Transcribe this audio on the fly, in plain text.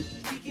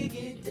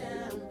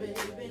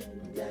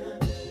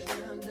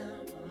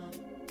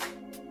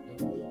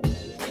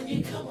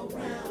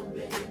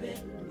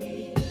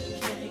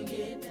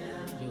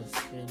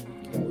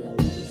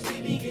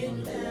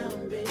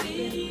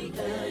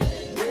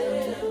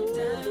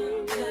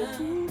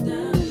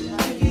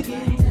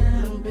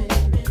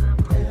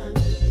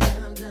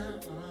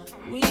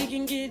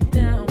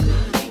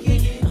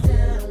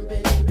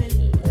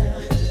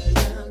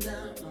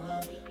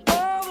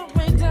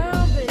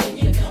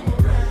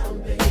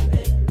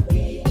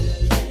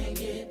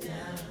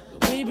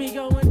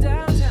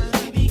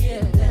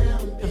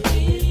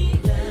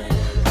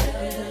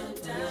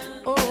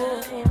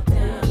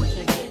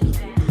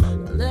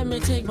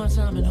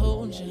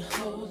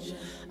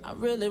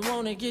really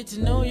wanna get to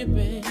know you,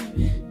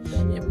 baby.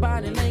 Your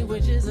body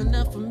language is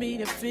enough for me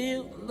to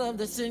feel love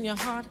that's in your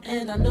heart,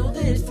 and I know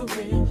that it's for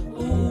real.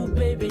 Ooh,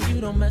 baby, you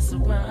don't mess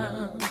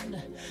around.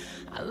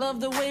 I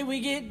love the way we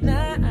get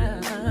down.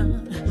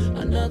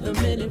 Another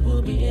minute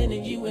we'll be in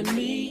it, you and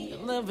me.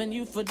 Loving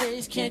you for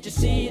days, can't you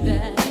see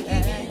that?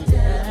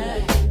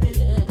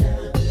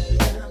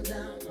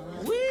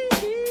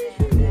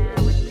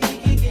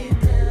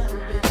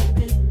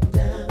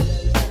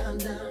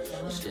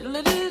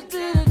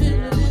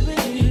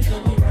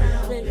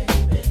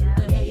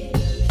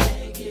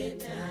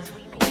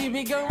 We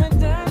be going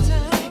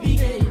downtown.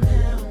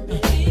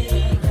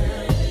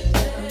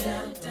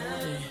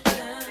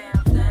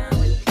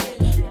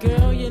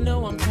 Girl, you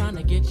know I'm trying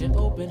to get you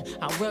open.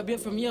 I'll rub you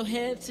from your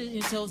head to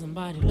your toes and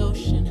body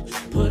lotion.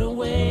 Put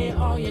away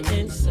all your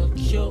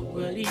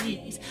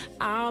insecurities.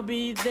 I'll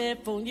be there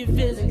for you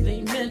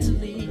physically,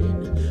 mentally.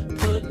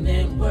 Putting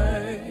in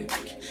work.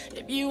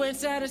 If you ain't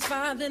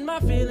satisfied, then my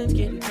feelings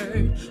get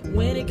hurt.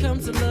 When it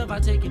comes to love, I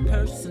take it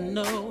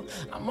personal.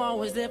 I'm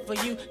always there for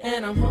you,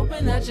 and I'm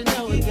hoping that you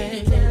know it,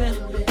 baby. Yeah.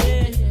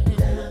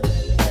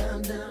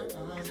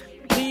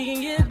 We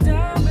can get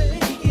down, baby.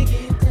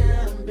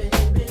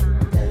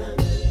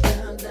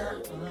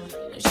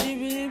 She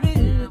be,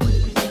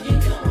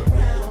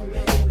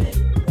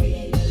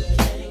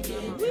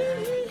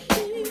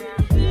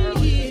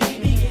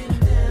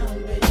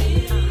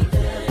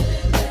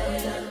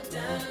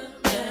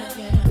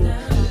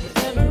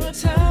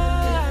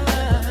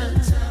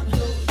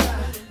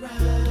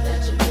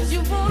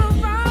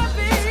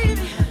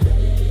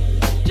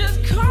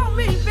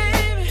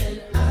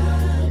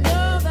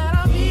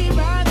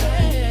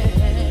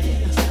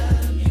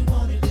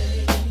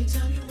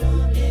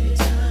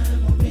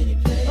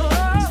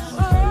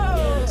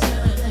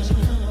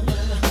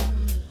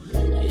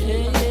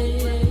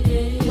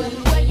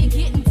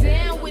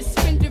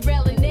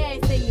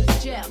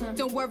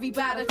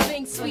 about a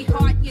thing,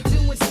 sweetheart, you're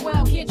doing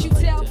swell. Can't you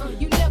tell?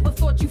 You never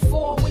thought you'd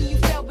fall when you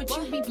fell, but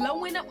you be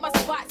blowing up my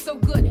spot so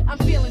good, I'm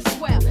feeling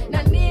swell.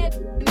 Now,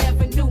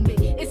 never knew me.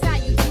 It's how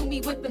you do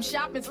me with them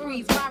shopping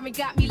sprees. Myron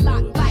got me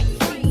locked like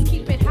freeze.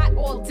 Keep it hot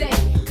all day,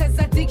 cause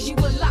I dig you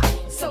a lot.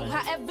 So,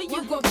 however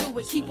you gon' do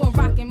it, keep on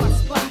rocking my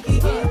spot.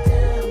 Yeah.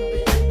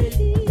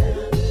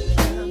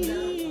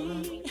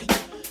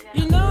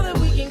 You know that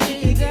we can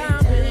get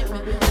down, baby.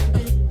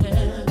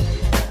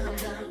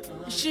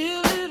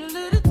 She'll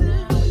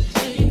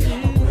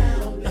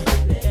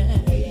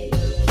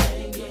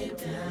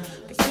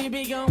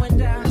be going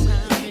downtown.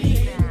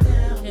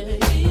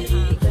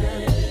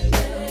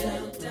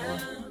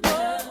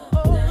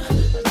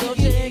 Go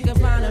take a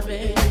bite,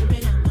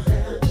 baby.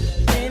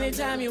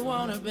 Anytime you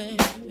wanna, baby.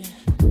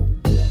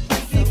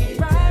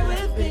 Ride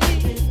with me.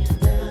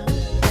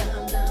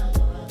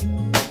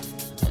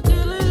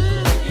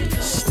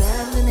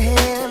 Standing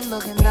here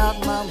looking out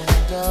my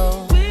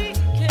window. We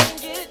can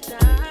get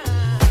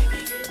down.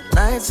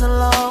 Nights are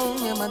long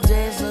and my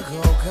days are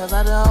cold, cause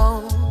I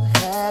don't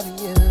have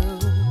you.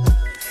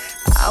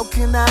 How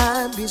can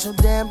I be so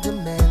damn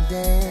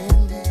demanding?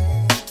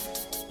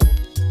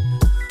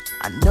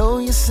 I know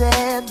you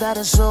said that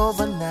it's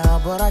over now,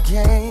 but I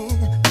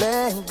can't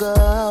let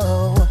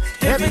go.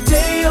 Every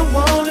day I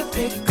wanna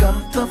pick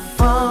up the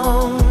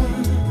phone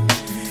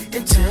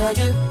and tell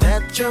you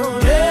that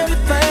you're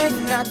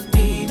everything I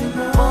need and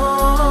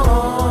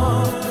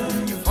more.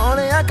 If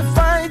only I could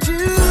find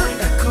you.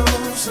 Like a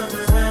cold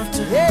summer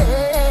after. Yeah.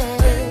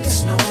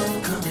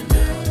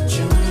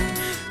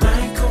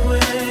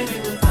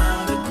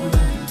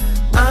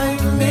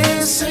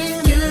 Missing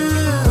you,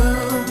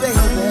 baby.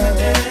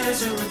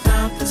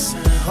 Without the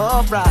sun.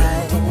 All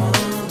right.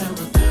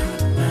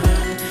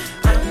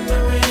 I'm the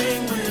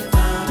ring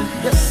without a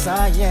hand. Yes, I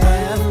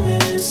am. I'm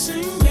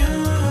missing you.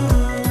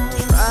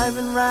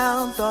 Driving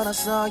round, thought I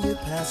saw you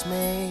pass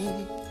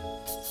me.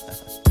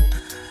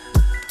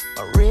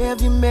 My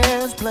rearview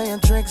mirror's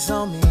playing tricks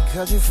on me,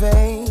 cause you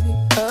fade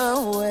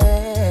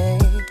away.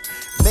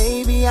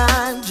 Maybe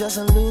I'm just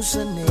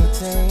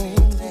hallucinating.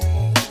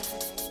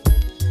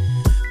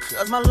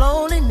 Cause my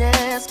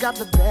loneliness got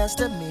the best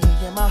of me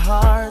and my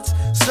heart's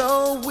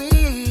so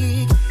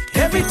weak.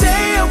 Every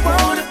day I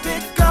wanna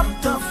pick up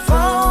the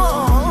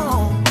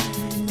phone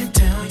and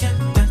tell you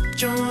that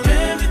you're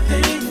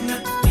everything I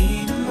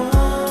need and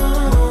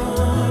more.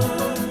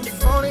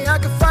 If only I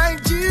could find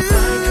you.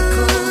 Like a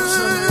cold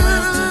summer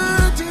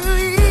afternoon. Do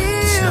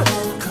you? Snow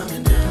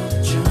coming down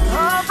in June.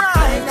 All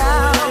right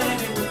now.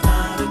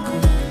 Without a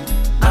clue.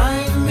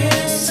 I'm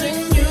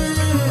missing you.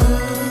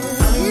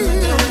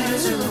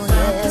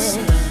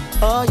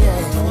 Oh yeah.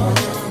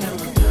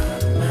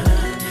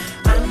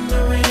 I'm the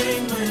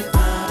ring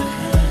without a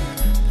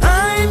hand.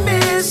 I'm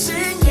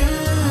missing you.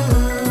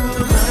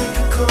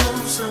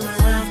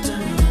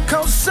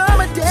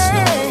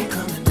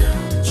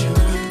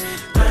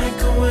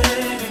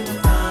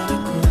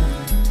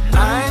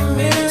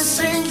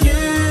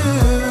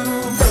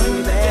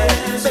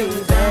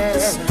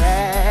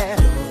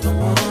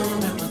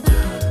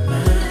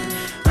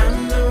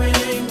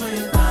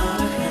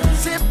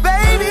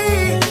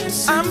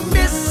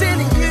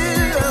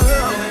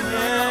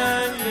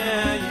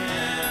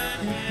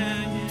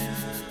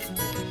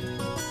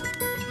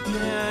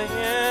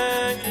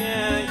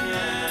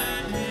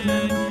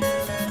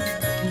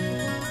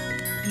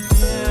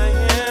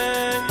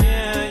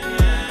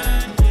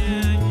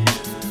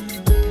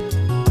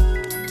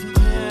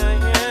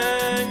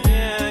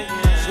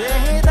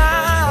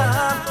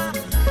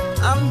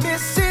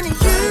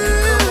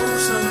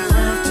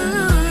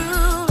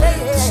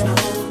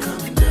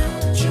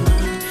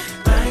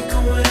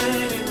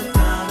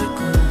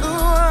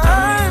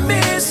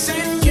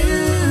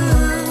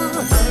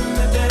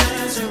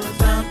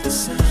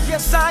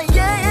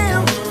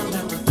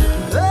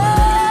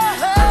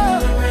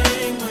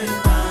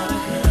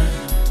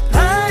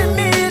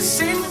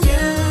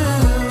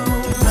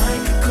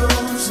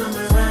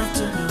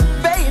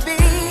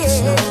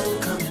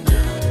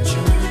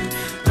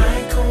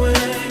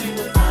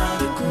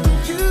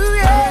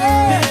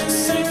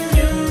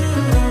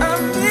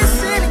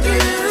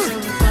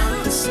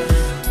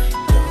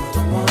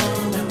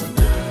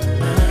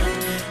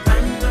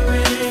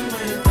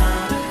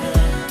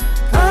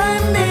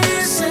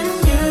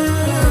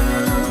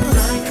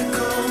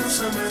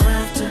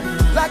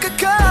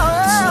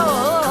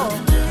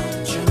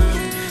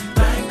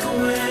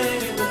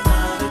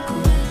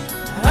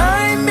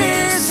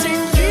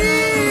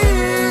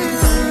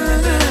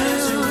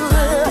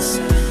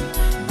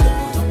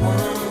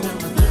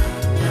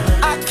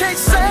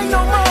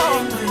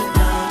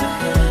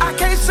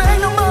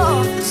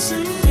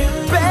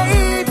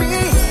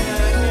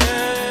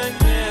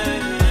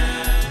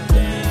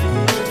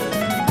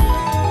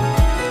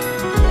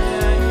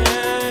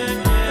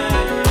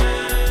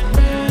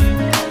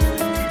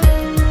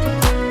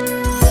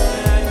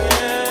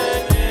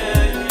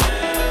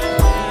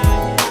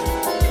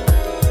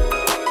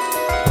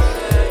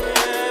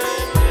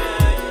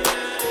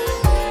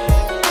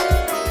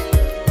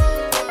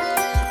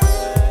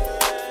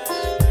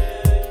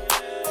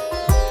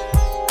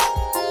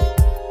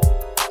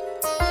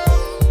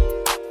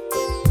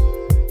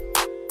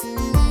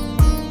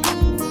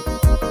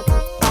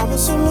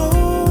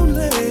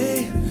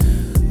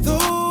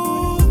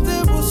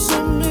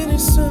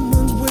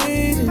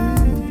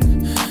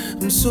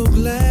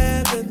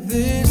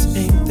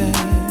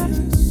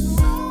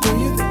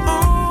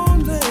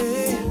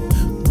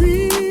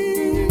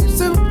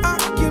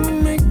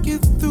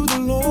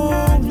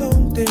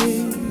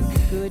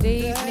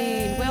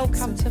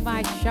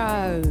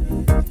 show.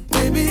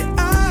 Baby,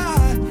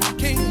 I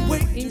can't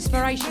wait.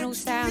 Inspirational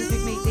sounds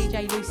with me,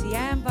 DJ Lucie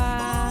Amber.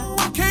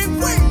 I can't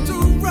wait to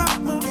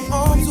wrap my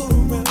arms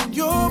around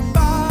your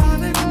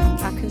body.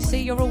 I can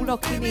see you're all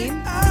locking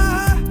in.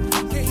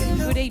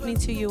 Good evening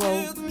to you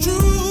all.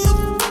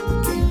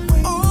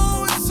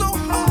 Oh, it's so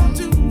hard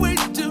to wait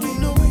till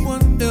no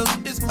one else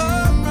is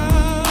around.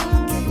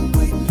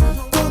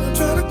 Gonna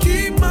try to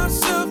keep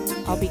myself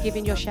together. I'll be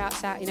giving your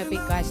shouts out in a bit,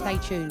 guys. Stay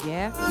tuned,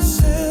 yeah?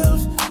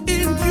 Myself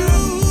in you,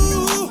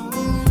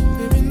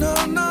 baby, no.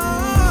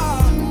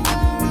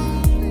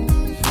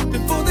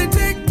 Before they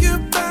take you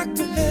back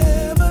to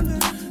heaven,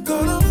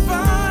 gonna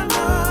find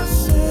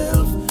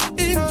myself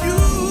in you.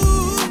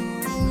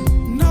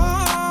 No,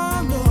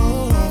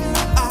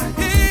 I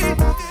hate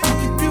to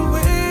keep you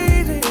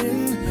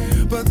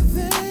waiting, but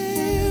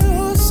there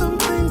are some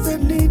things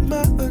that need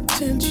my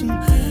attention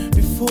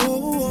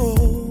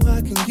before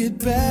I can get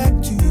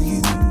back to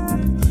you.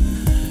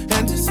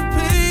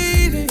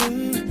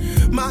 Anticipating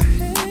my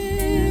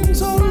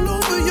hands all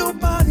over your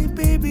body,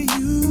 baby,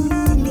 you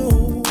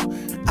know,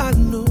 I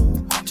know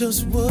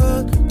just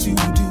what to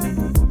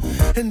do.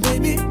 And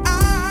baby,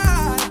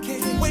 I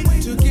can't wait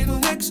to get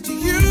next to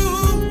you.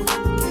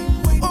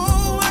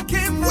 Oh, I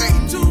can't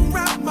wait to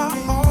wrap my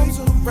arms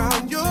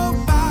around your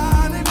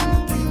body.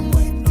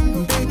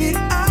 Baby,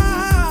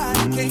 I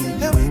can't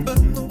help but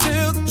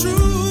tell the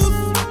truth.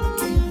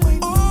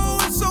 Oh,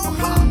 it's so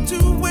hard to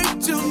wait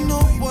till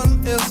no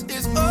one else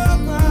is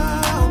around.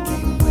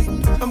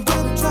 I'm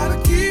gonna try to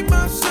keep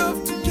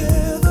myself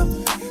together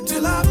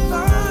till I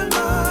find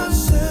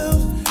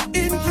myself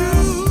in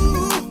you.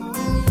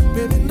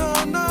 Baby, no.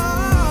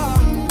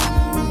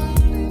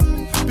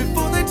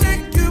 Before they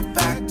take you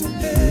back to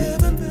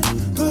heaven,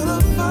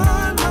 gonna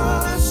find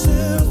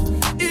myself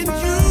in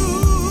you.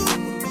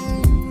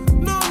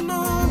 No,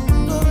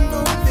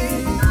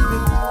 baby.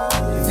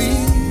 The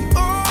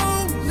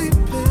only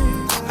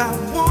place I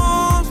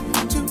want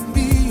to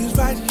be is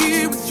right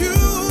here with you.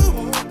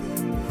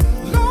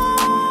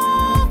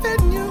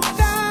 Loving you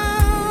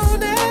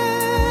down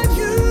and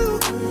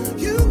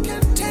you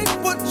can take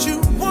what you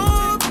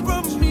want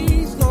from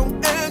me as long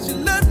as you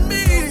let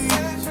me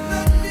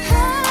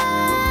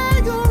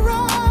hang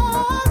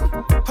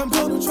around. I'm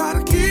gonna try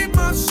to keep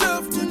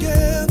myself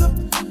together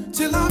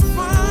till I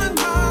find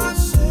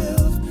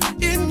myself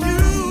in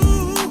you.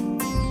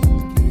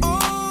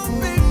 Oh,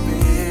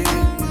 baby,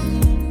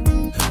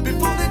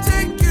 before they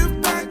take you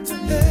back to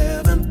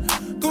heaven,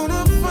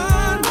 gonna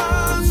find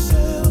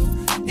myself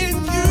in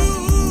you.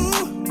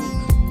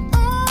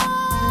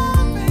 Oh,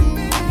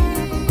 baby,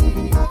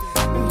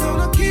 I'm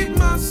gonna keep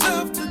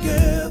myself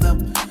together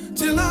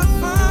till I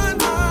find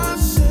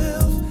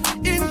myself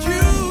in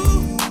you.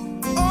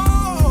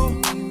 Oh,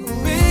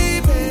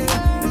 baby,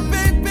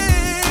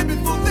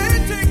 before they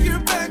take you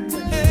back to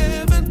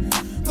heaven,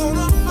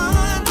 gonna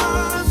find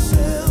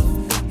myself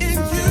in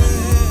you.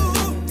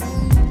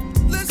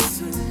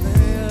 Listen,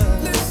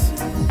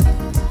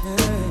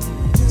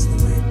 just the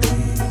way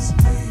things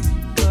be.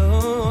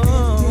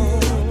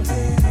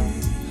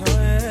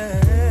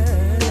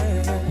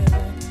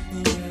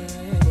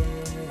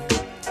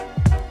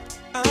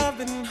 I've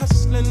been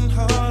hustling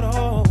hard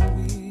all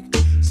week,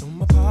 so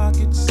my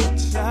pockets are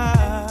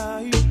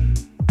tight.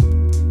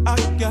 I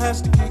got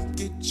to kick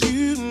it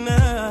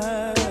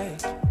tonight.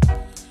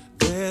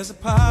 There's a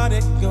party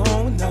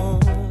going on.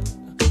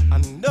 I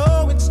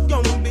know it's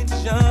gonna be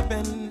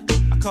jumping.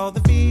 I call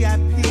the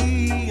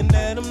VIP and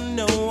let them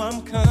know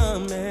I'm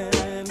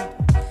coming.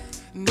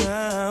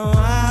 Now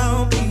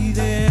I'll be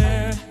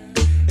there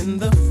in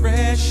the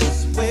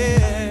freshest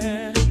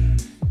wear.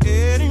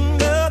 It ain't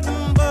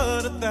nothing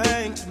but a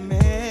thing to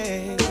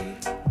me.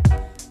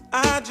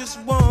 I just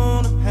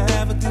wanna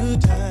have a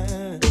good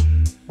time,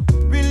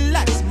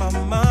 relax my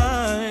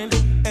mind,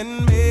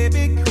 and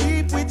maybe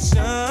creep with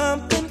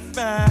something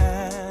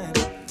fine.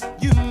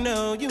 You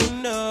know,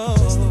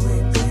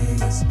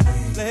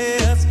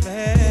 let's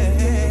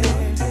play.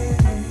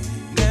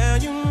 Now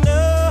you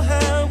know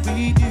how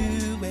we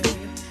do it.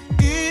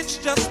 It's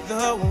just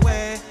the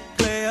way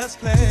players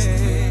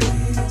play.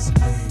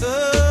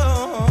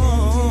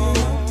 Oh,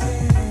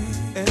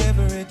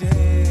 every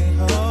day,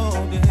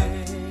 all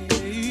day,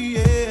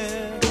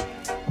 yeah.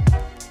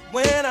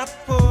 When I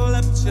pull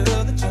up to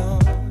the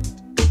joint,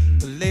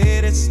 the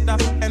ladies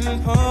stop and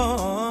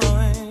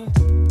point.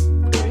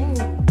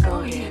 Go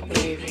ahead,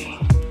 baby.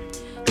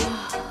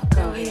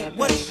 Go ahead, baby.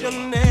 What's your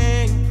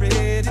name,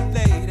 pretty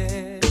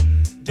lady?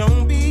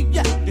 Don't be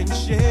acting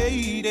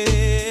shady.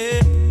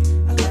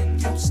 I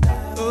like your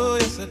style. Oh,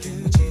 yes, I do.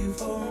 With you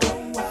for a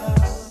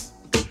while.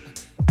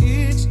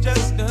 It's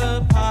just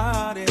a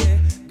party.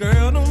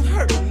 Girl, don't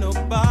hurt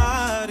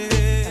nobody.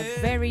 A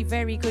very,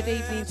 very good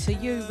evening to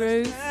you,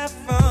 Ruth. Have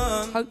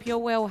fun. Hope you're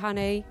well,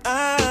 honey.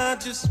 I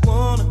just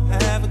wanna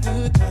have a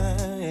good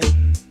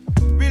time,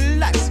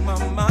 relax my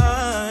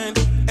mind,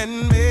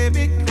 and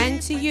maybe.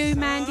 And to you,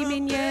 Mandy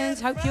Minions.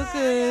 Hope you're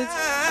good.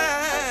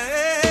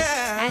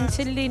 And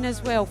to Lynn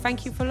as well.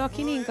 Thank you for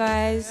locking in,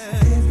 guys.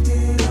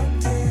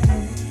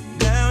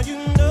 Now you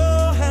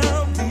know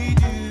how we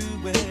do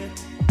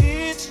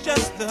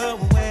the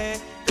way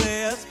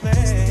players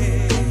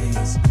play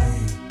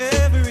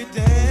every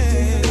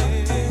day.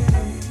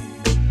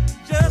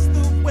 Just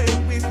the way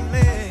we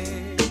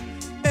play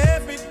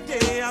every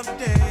day all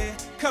day.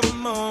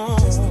 Come on.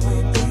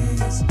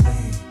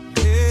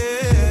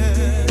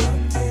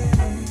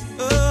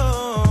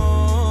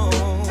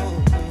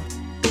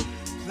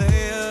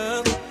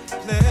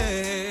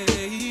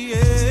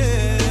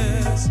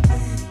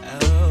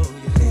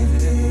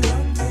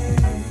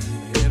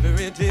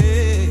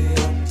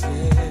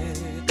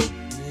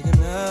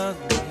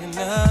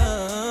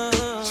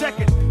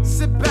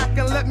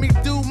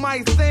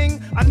 Thing.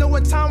 I know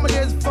what time it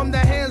is from the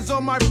hands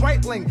on my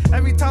right link.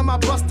 Every time I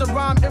bust a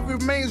rhyme, it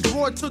remains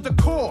raw to the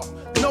core.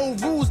 No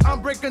rules,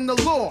 I'm breaking the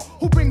law.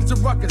 Who brings the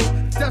ruckus?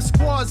 Death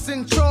squad's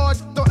in charge.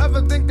 Don't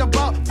ever think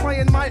about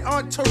playing my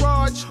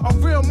entourage. A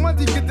real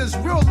money get this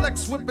real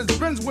Lex whippers,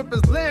 Benz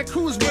whippers, Land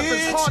Cruise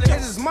whippers, hard hit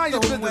is my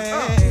business.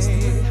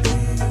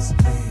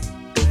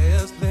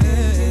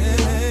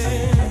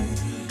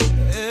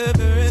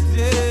 Every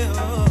day,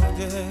 all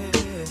day.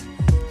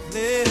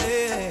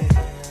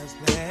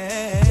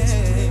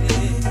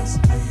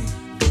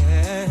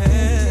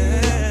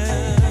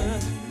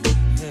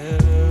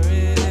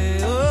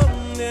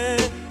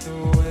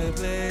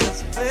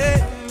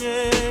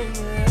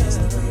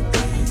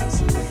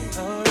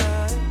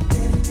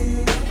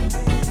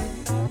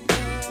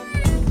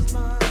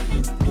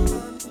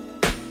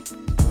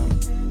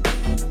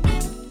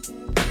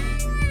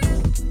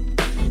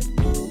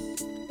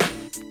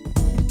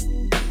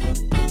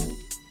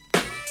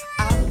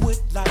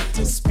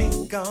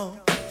 On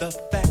the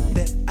fact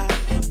that I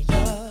am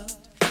loved,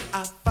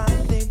 I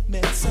finally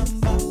met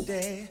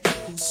somebody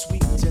who's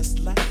sweet just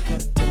like a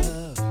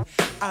dove.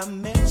 I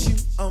met you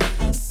on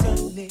a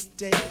sunny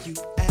day. You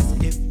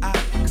asked if I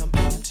could come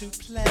out to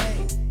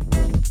play.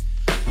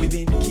 We've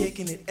been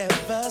kicking it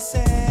ever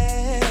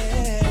since.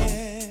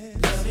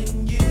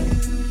 Loving you,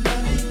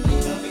 loving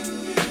you,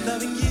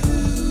 loving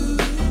you,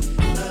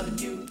 loving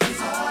you is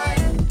hard.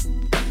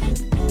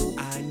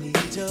 I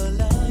need your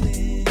love.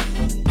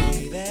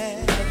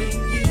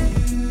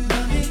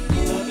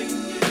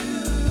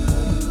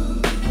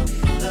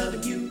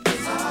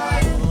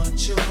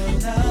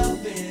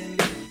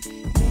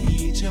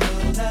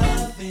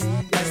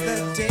 As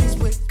the days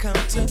would come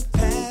to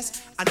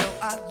pass, I know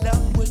our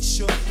love would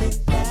surely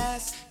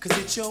last. Cause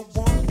it's your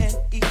warm and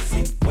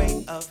easy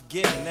way of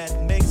giving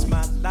that makes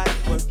my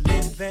life worth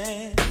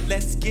living.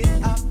 Let's get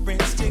our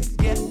friends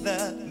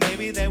together,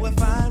 maybe they will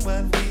find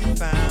what we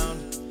found.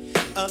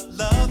 A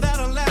love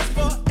that'll last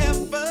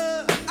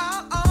forever,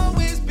 I'll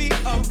always be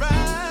around.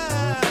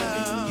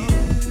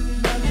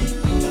 Loving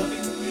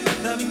you,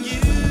 loving you, loving you.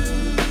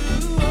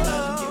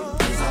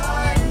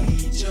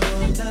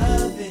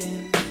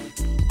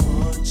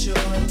 Your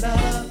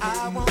love,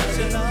 I want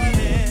your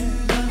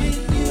loving,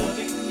 loving you,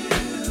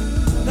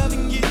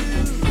 loving you,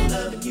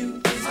 loving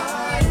you. I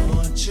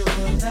want your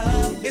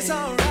love. It's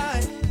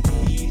alright.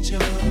 Need your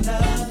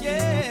love,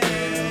 yeah,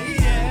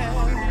 yeah.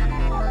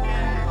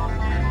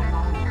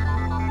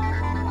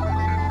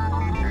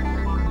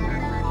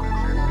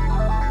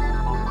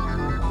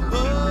 Oh,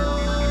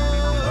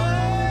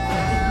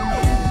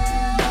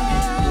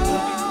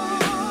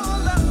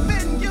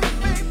 loving you,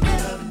 baby,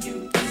 loving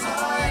you. I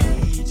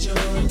need your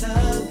love.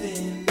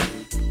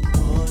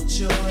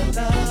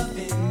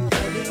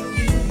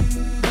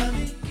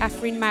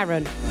 Catherine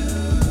Maron.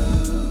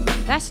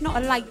 That's not a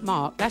late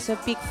mark, that's a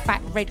big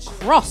fat red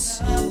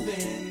cross.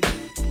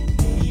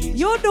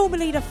 You're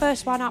normally the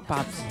first one up,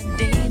 Bubs.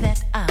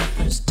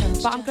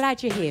 But I'm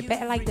glad you're here.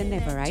 Better late than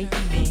never, eh?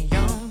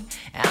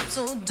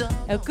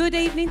 A good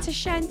evening to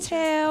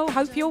Chantel.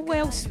 Hope you're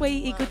well,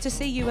 sweetie. Good to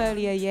see you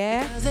earlier,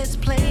 yeah? It's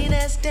plain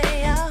as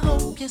day. I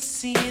hope you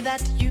see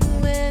that you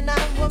and I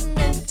were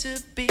meant to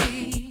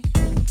be.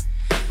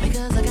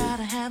 Because I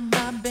gotta have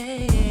my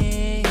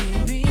baby.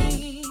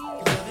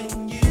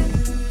 Loving you, loving you,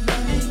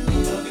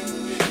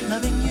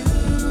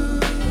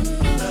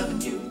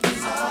 loving you, loving you.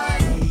 I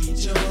need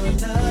your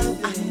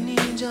loving. I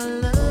need your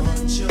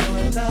loving. Your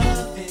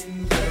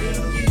loving,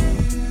 loving you.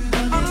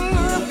 I'm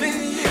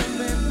loving you,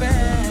 baby.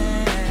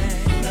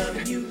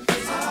 Loving you.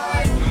 I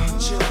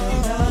want your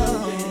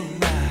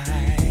loving. I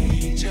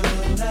need your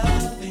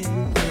loving,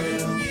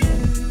 girl.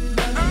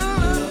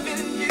 I'm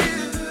loving you.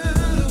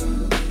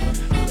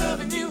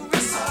 Loving you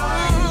is so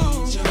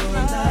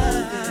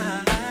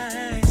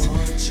nice.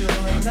 Want your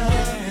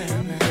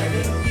loving,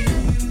 loving you,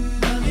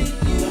 loving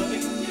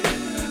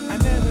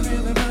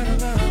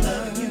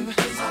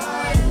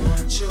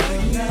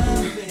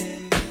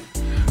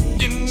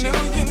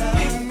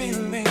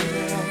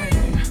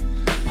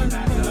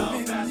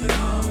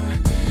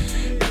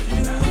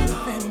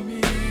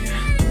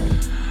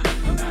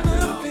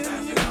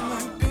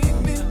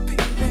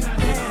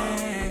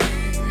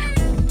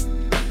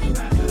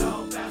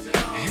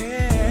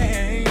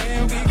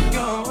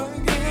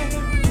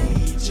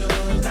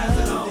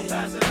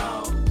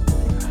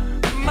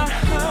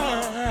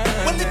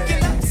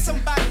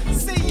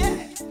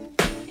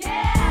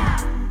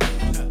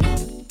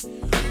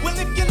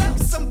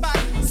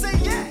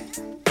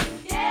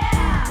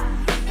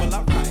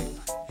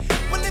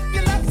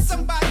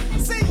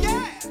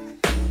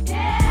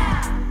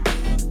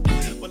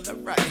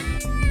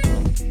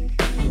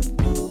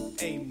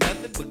Ain't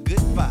nothing but good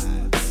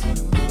vibes.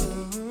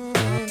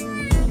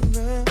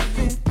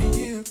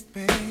 You,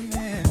 baby.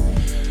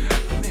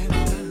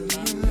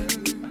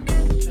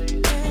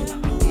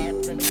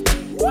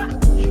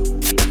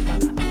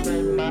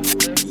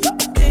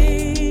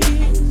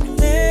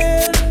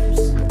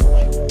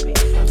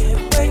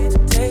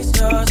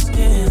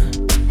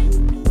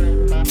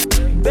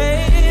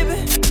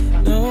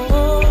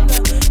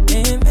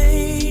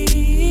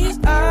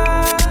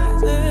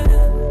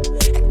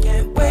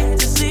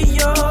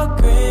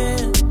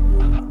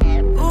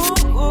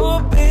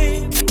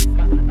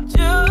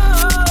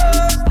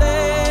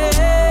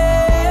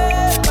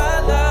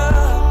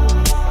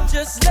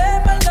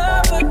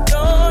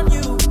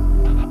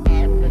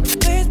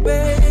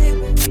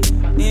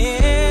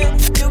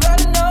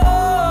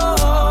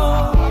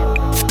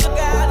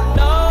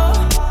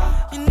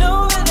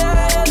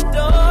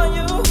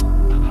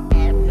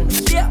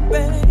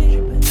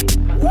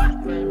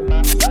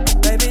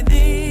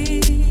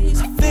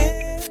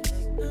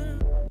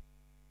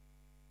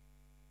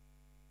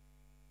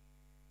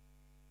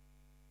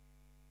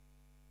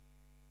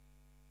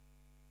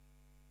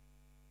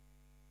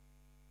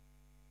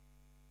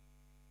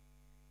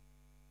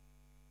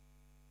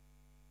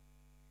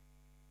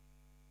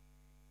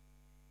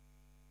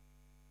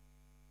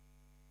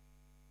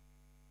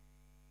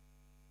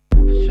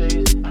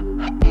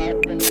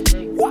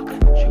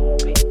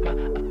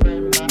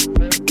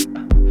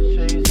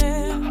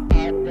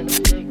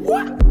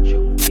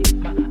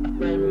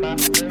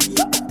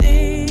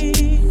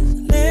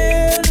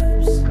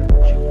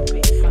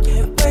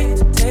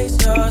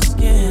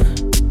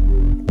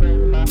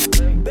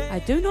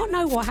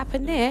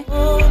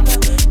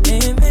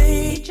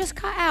 It just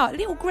cut out.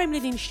 Little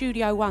gremlin in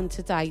Studio 1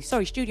 today.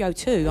 Sorry, Studio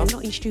 2. I'm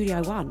not in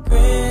Studio 1.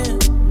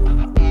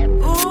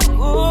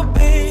 Ooh,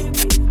 baby,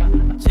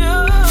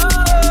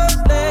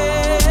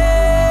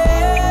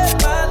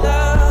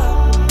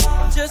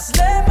 just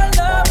let my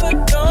love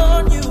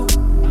adorn you.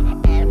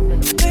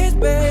 Please,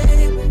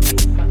 baby,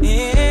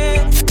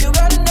 yeah, you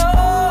gotta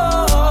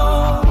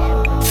know,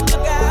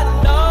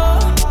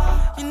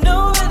 you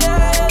know that I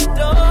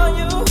adore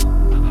you.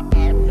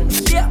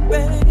 Yeah,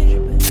 baby,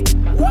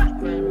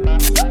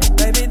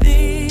 baby,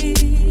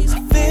 these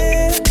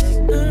feelings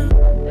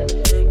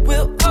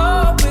will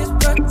always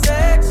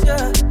protect you,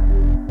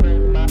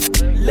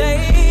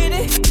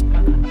 lady.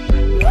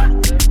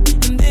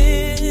 In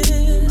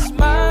this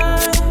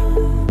mind,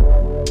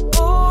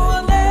 oh,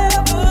 I'll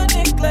never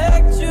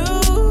neglect you.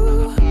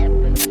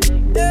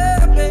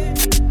 Yeah,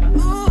 baby,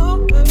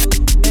 ooh,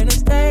 and I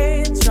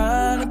stay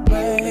trying to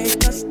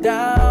break us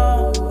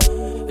down,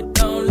 but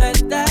don't let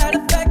that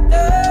affect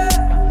us.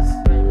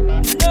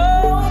 No,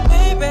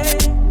 baby,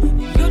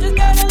 you just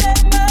gotta let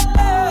my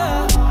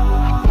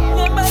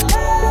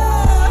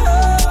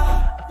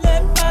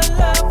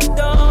love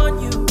adorn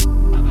you.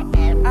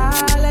 I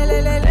let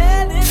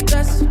it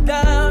dress you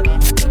down.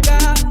 You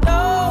gotta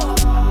know,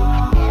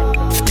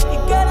 you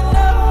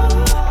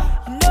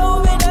know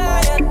that I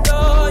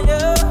adore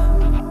you.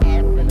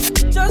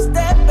 Just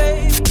that,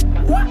 baby.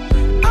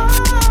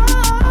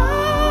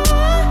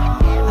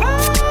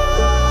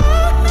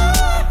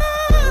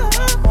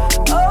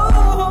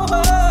 Oh,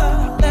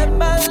 let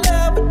my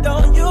love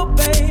adorn you,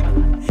 baby.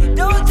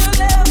 Don't you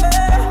let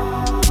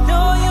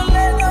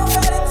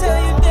nobody tell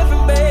you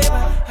different, baby. I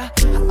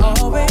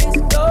always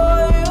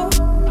adore you.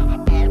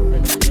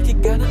 You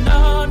gotta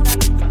know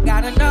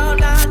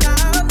now.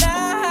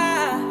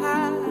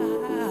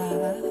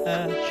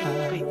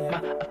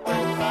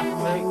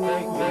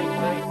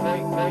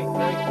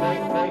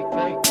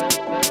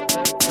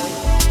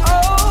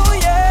 Oh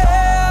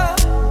yeah,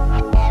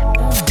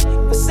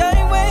 the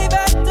same way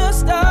that the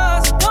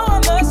stars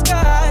adorn the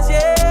skies,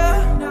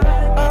 yeah.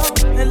 Oh,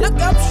 and look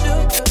up,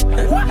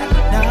 sugar.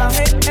 Now,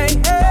 hey.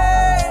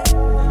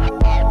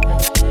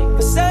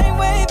 The same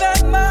way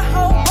that my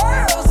whole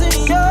world's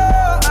in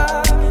your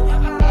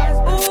eyes.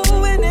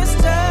 Ooh, in this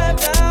time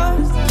now,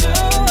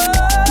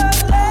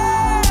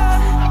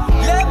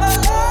 let my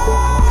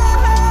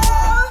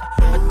love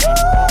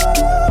adore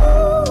you.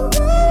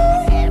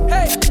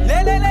 Hey,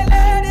 let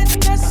it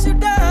dress you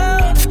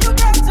down. You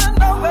got to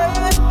know,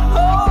 baby.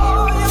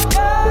 Oh, you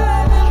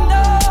gotta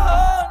know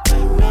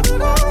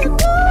that I adore you.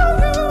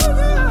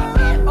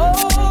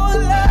 Oh,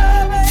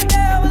 love ain't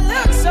never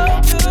looked so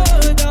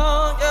good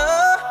on you.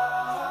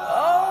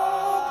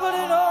 Oh, put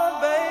it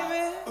on,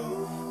 baby.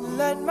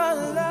 Let my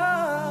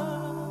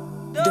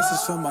love. This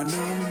is for my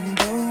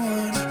number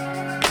one.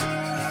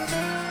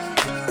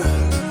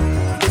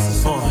 This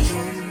is for my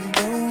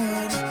number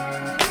one.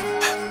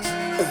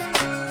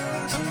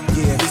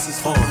 Yeah, this is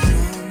for my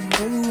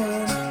number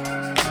one.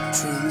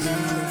 Truly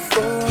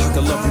for I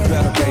can love you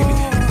better, baby.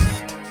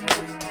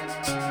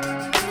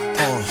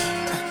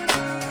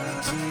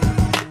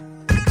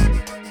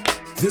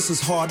 This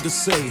is hard to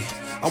say.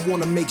 I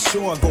wanna make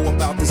sure I go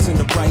about this in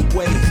the right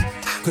way.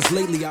 Cause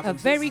lately A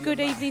very good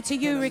evening to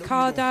you,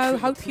 Ricardo.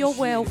 Hope you're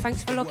well.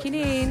 Thanks for locking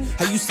in.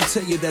 I used to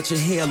tell you that your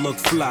hair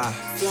looked fly.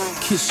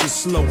 Kiss you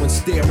slow and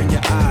stare in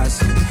your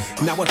eyes.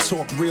 Now I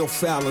talk real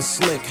foul and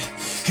slick.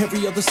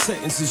 Every other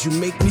sentence is you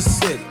make me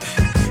sick.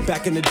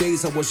 Back in the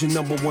days I was your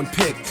number one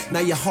pick. Now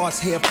your heart's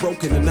half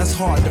broken and that's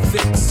hard to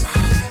fix.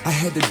 I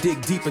had to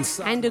dig deep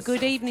inside. And a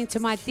good evening to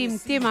my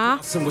dimmer.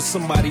 With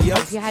somebody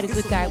else. Hope you had a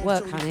good day at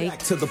work, honey. Back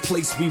to the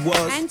place we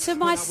was. And to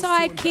my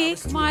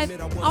sidekick, my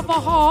other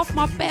half,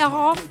 my better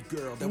half,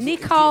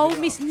 Nicole,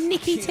 Miss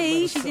Nikki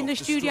T. She's in the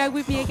studio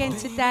with me again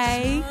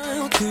today.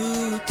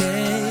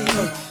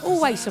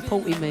 Always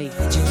supporting me.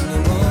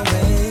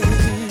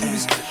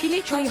 She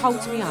literally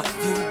holds me up.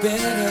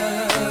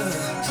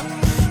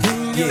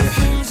 Yeah.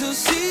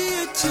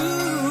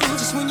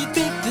 Just when you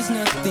think there's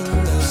nothing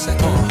else I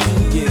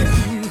can do.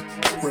 Yeah.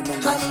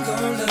 I'm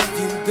gonna love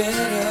you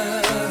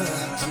better.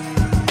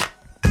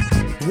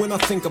 When I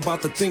think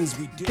about the things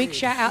we did. Big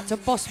shout out to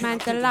Bossman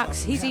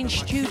Deluxe. He's in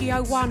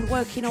Studio 1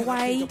 working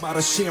away. About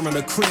a sharing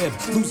a crib.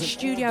 The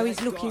studio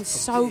is looking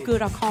so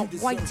good. I can't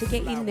wait to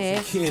get in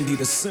there. Candy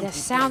the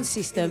sound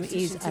system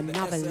is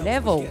another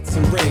level.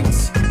 Some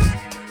rings.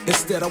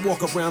 Instead I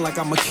walk around like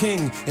I'm a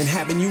king, and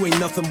having you ain't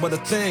nothing but a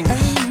thing.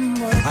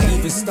 I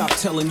even stopped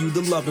telling you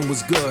the loving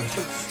was good.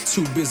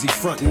 Too busy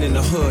fronting in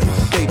the hood.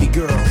 Baby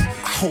girl,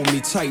 hold me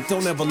tight,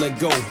 don't ever let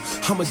go.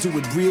 I'ma do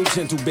it real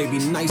gentle, baby,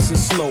 nice and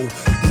slow.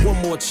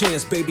 One more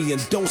chance, baby,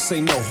 and don't say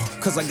no,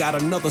 cause I got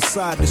another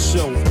side to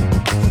show.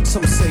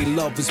 Some say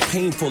love is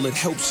painful, it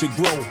helps you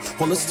grow.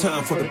 Well, it's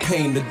time for the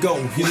pain to go,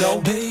 you know?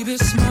 Baby,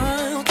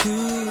 smile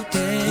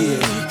today.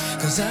 Yeah.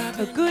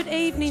 A good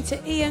evening to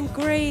Ian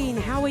Green.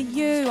 How are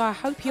you? I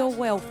hope you're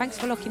well. Thanks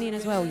for locking in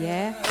as well,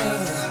 yeah?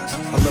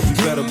 I love you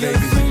better, baby. Your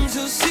friends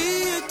will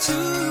see you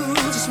too.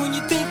 Just when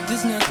you think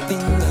there's nothing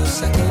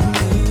else I can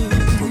do.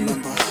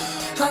 Remember,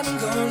 I'm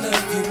gonna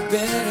love you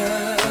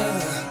better.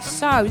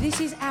 So, this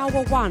is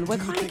hour one. We're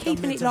kind of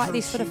keeping it like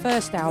this for the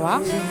first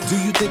hour. Do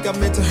you think I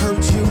meant to hurt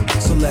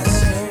you? So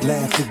let's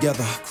laugh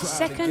together.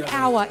 Second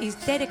hour is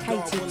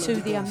dedicated to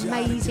the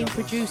amazing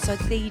producer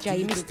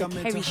DJ, Mr.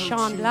 Kerri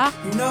Chandler.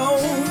 No.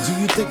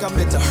 Do you think I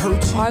meant to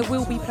hurt you? I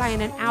will be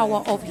playing an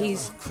hour of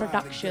his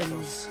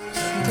productions.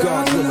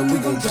 God willing, we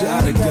gon'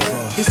 die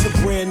together. It's a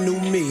brand new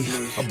me,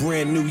 a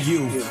brand new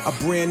you, a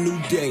brand new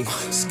day.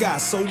 Sky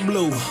so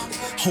blue.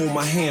 Hold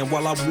my hand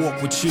while I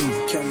walk with you.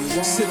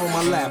 Sit on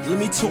my lap, let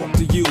me talk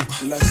to you.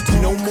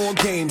 No more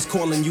games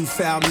calling you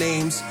foul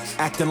names.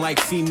 Acting like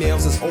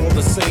females is all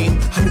the same.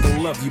 I'm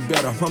gonna love you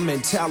better, my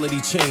mentality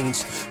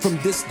changed. From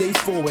this day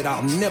forward,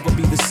 I'll never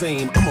be the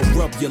same. I'ma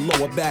rub your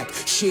lower back,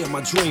 share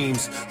my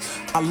dreams.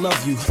 I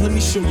love you, let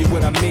me show you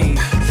what I mean.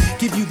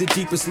 Give you the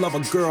deepest love a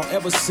girl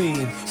ever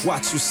seen.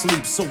 Watch you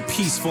sleep so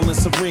peaceful and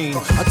serene.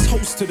 A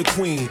toast to the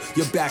queen,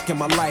 you're back in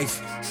my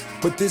life.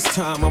 But this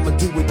time I'ma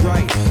do it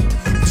right.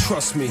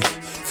 Trust me,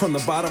 from the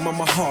bottom of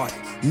my heart,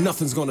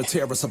 nothing's gonna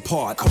tear us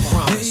apart, I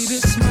promise. Baby,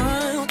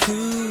 smile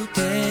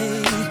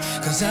today,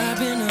 cause I've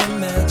been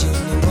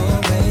imagining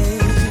more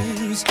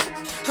ways.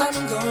 I'm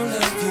gonna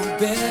love you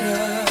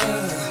better.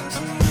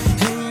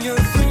 And your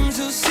friends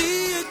will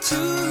see it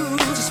too.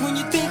 Just when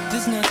you think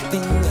there's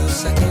nothing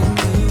else I can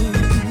do.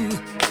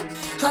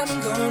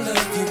 I'm gonna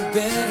love you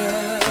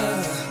better.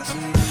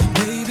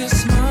 Baby,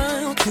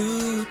 smile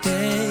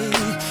today,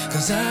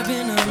 cause I've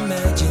been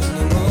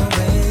imagining more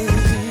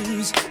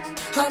ways.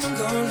 I'm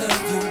gonna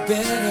love you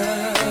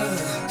better.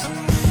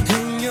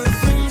 And your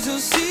friends will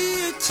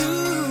see it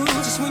too.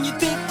 Just when you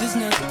think there's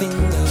nothing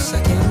else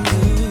I can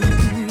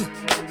do.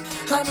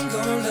 I'm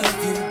gonna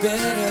love you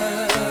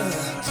better.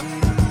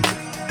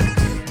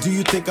 Do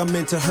you think I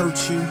meant to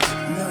hurt you?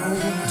 No.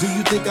 Do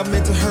you think I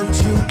meant to hurt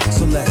you?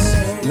 So let's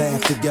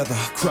laugh together,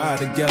 cry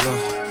together.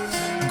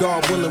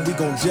 God willing, we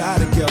gon' die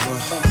together.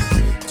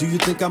 Do you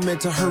think I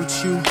meant to hurt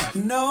you?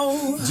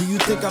 No. Do you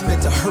think I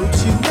meant to hurt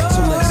you? No.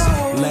 So let's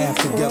laugh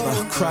together,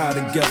 cry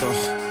together.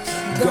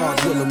 God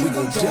willing, we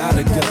gon'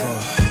 die together.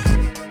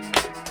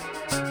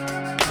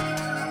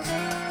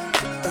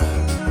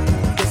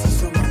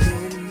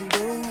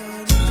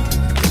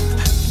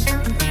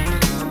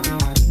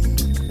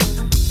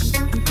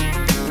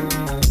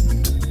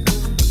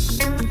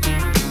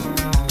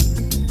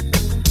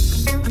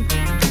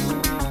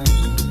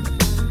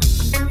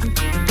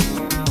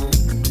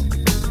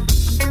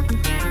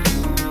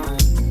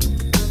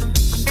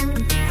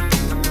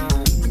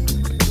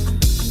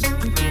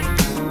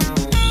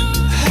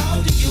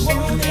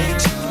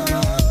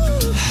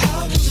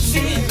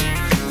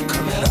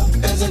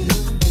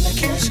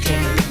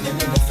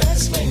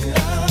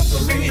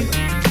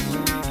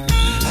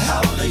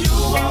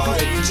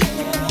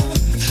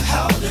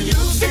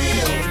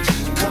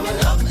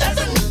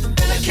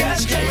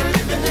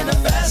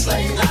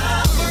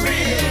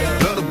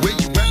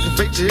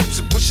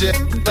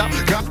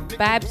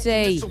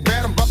 Babsy,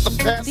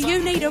 do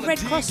you need a Red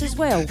Cross as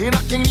well? Like,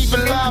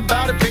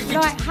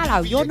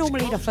 hello, you're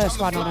normally the first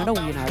one on and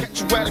all, you know.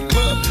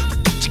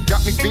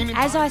 got me feeling.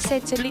 As I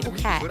said to Little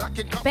Cat,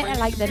 better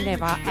late than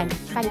never, and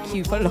thank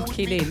you for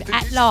locking in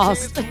at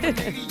last. On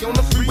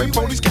the freeway,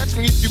 police catch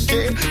me if you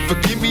can.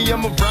 Forgive me,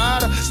 I'm a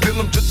rider, still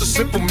I'm just a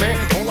simple man.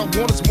 All I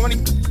want is money,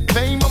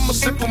 fame, I'm a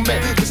simple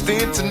man.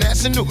 Mr.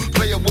 International,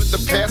 player with the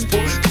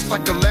passport, just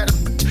like a ladder.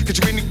 Get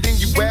you anything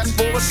you ask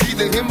for, it's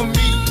either him or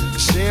me.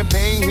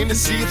 Champagne,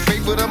 Hennessy, a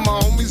favorite of my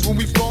homies when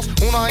we floss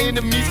on our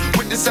enemies.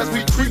 Witness as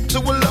we creep to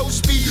a low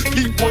speed.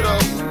 Keep what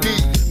up,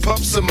 need, pump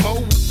some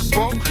more.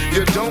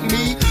 You don't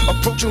need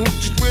approaching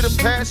hoochies with a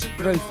passion.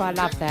 Ruth, I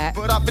love that.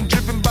 But I've been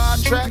driven by a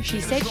track.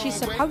 She said she's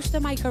supposed to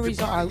make a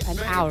risotto an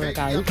hour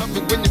ago,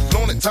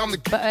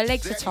 but her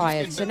legs are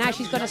tired, so now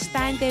she's got to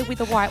stand there with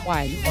the white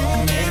wine,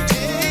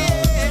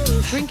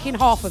 drinking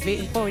half of it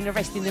and pouring the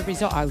rest in the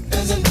risotto.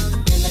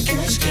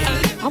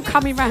 I'm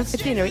coming round for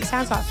dinner. It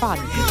sounds like fun.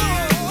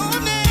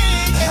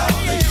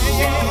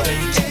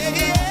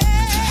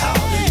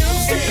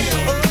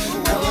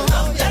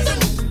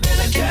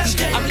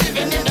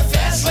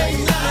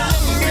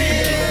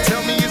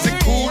 Tell me, is it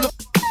cool?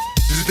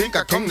 Does you think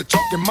I come to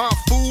talk in my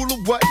fool or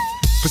what?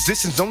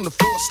 Positions on the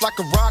floor, it's like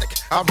erotic.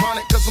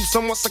 Ironic, cause I'm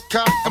somewhat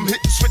psychotic. I'm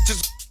hitting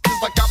switches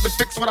like I've been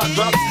fixed when I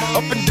drop it.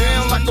 Up and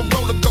down like a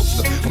roller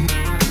coaster.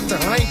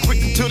 I ain't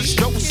quick until the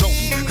show's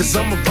over. Cause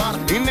I'm a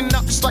rider, in and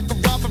out just like a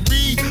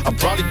robbery. I'll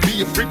probably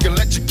be a freak and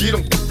let you get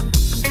on.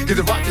 Hit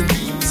the rockin'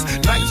 knees,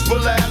 nights full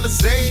of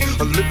Alizé.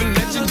 A living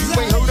legend, you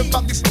ain't heard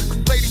about these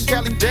lady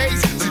Cali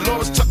days. See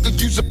Lawrence Tucker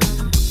use a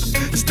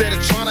instead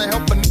of trying to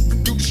help a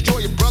you destroy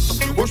your brother.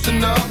 Worse than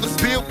the others,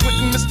 Bill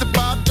Clinton, Mr.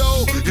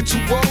 Bado. You're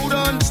too old to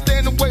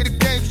understand the way the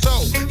game's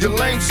so. You're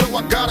lame, so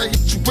I gotta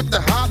hit you with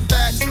the hot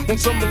facts. Want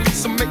some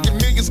release, I'm making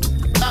millions.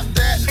 Not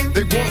that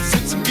they wanna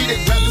sit to me,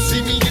 they'd rather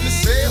see me in the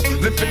cell.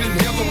 Living in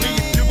hell, only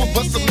a few of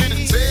us are lit to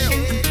tell.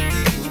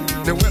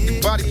 Now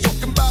everybody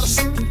talking about us.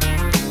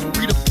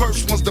 We the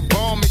first ones to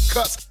bomb and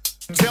cuss.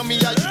 Tell me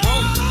how you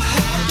want it.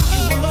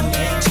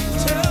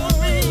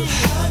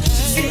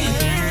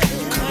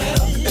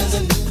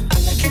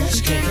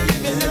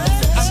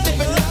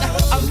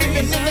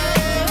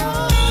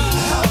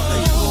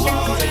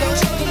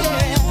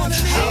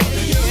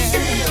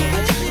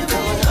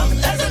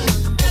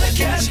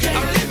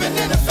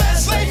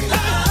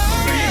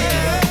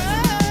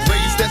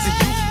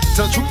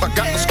 Tell the truth, I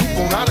got the scoop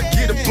on how to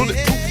get a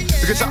bulletproof.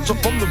 Because I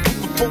jumped from the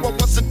roof before I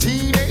was a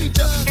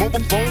teenager.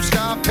 Mobile phone,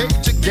 sky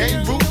pager,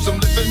 game rules. I'm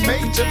living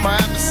major. My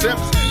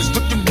adversaries is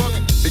looking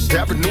rugged. They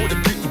paranoid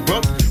and people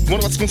rub. One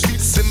of us gon' see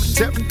the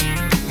cemetery.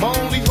 My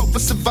only hope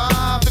is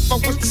survive. If I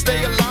was to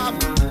stay alive,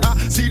 I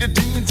see the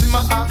demons in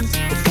my eyes.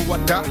 Before I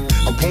die,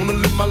 I wanna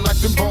live my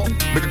life in ball.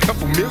 Make a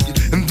couple million,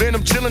 and then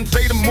I'm chillin',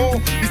 fade them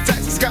all. These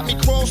taxes got me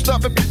crossed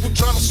up, and people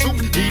tryna sue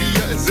me.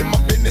 Media is in my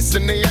business,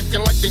 and they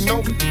acting like they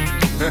know me.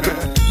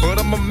 But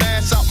I'ma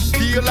mash out and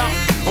peel out.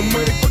 I'm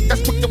with it quick,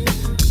 that's what the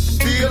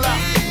feel out.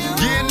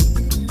 Yeah.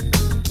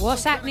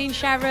 What's happening,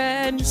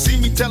 Sharon? See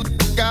me tell the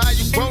guy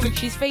you want it.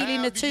 She's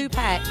feeling the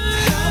 2-pack.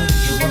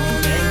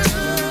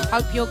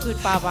 Hope you're good,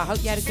 Barbara.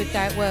 Hope you had a good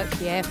day at work,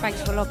 yeah?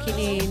 Thanks for locking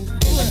in. How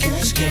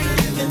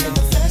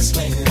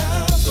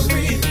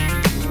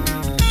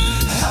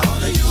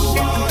do you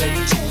want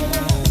it?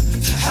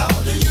 How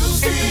do you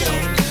feel?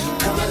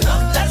 Coming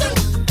up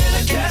in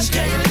a cash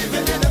game,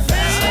 living in the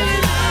fast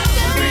lane.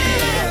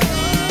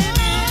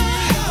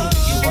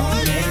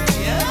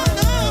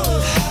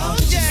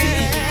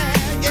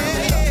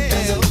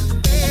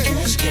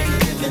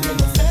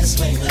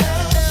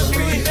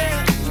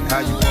 How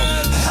you want it?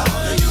 How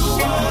do you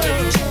want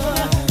it?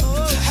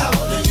 How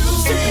do you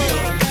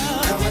feel?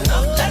 Coming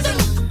up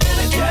in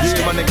a cash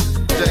yeah, my nigga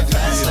Jay.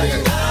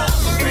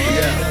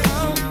 Yeah.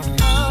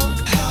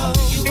 How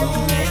do you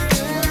want it?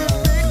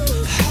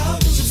 How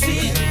do you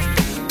feel?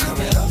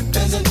 Coming up in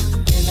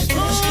a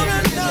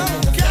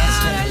cash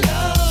game.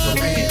 How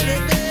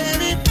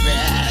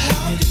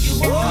do you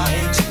want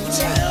it?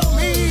 Tell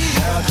me.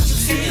 How do you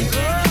feel?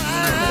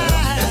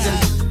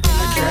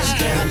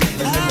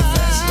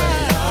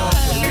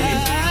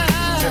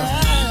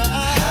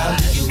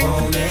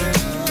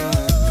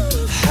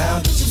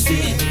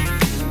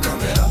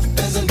 Coming up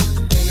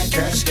in a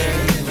cash game.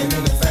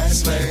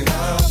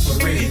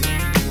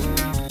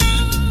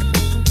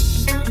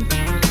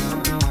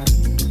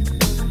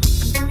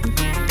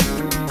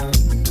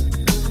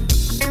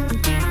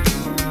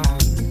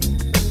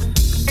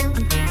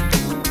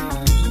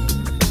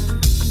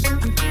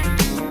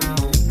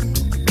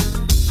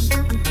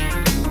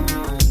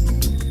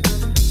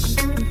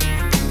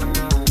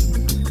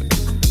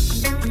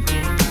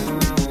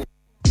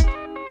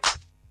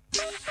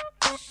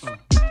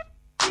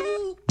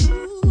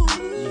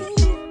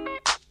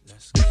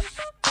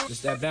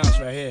 That bounce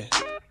right here.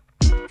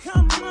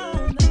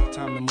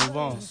 Time to move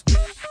on.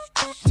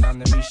 Time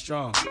to be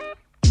strong.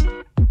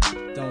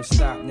 Don't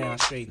stop now,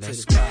 straight to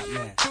the top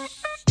now.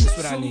 That's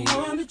what I need.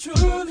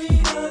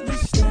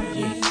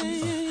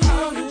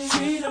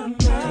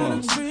 Come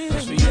on,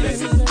 that's for you,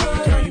 baby.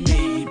 Girl, you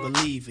made me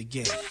believe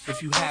again.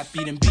 If you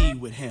happy, then be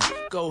with him.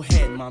 Go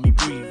ahead, mommy,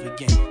 breathe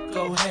again. Go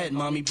Go ahead,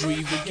 mommy,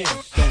 breathe again.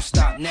 Don't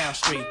stop now,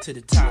 straight to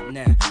the top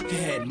now. Go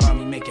ahead,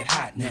 mommy, make it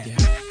hot now.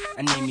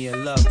 I need me a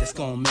love that's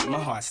gonna make my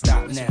heart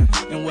stop now.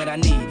 And what I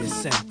need is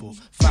simple.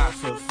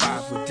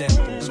 5'5" with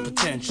dimples,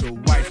 potential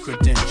wife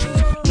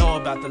credentials. Know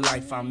about the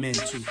life I'm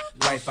into,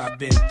 life I've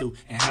been through,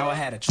 and how I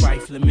had a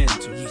trifling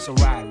mental. So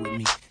ride with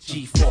me,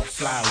 G4,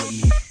 fly with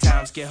me.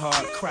 Times get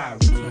hard, cry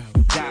with me,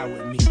 die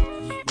with me.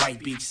 White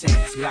Beach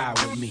Sands, lie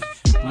with me.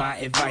 My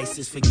advice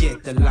is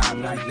forget the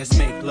limelight. Let's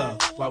make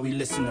love while we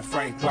listen to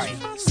Frank White.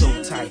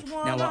 So tight,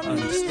 now I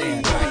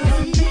understand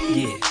life.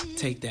 Yeah,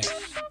 take that.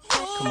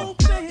 Come on.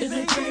 Is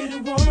a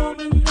pretty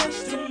woman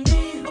next to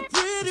me? A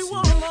pretty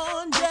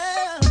woman,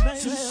 yeah, baby.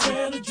 To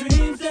share the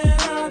dreams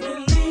that I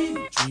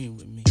believe. Dream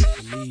with me,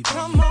 believe.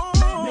 Come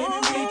on,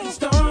 maybe we can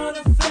start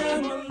a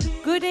family.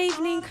 Good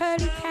evening,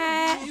 Curly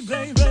Cat.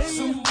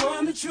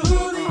 Someone to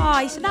truly. Oh,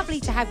 it's lovely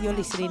to have your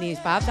listening ears,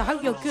 Babs. I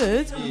hope you're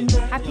good.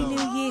 Happy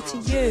New Year to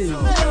you.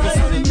 What's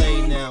the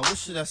delay now? What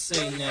should I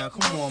say now?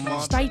 Come on,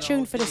 Mom. Stay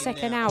tuned for the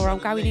second hour. I'm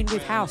going in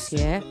with house,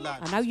 yeah?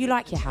 I know you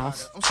like your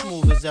house. I'm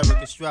smooth as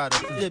Eric Estrada,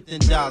 dipped in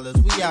dollars.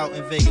 We out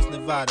in Vegas,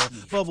 Nevada.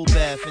 Bubble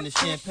bath in a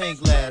champagne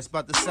glass,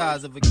 about the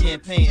size of a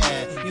campaign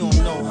ad. You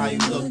don't know how you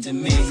looked at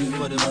me,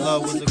 but if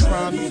love was a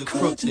crime, you's a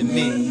crook to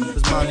me.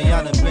 Cause mommy,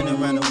 I done been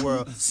around the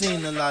world,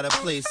 seen a lot of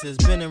places,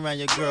 been around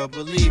your girl,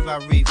 believe I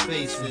read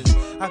faces.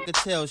 I could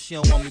tell she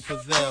don't want me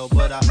prevail,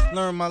 but I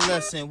learned my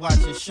lesson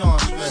watching Sean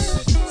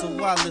stressing. So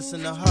why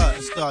listen to her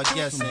and start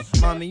guessing?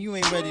 Mommy, you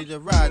ain't ready to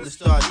ride to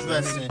start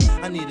dressing.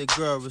 I need a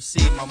girl,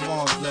 receive my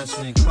mom's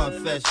blessing.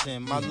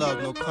 Confession, my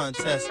love, no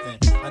contesting.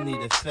 I need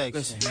affection.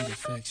 Listen, I need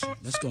affection.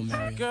 Let's go,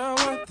 Mary. Girl,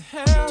 what the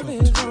hell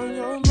is on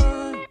your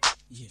mind?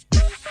 Yeah.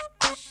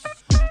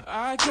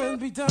 I could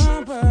be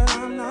done, but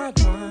I'm not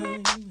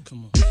blind.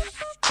 Come on.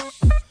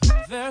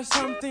 There's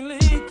something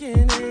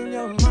leaking in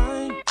your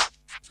mind.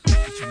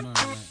 Get your mind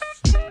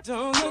right.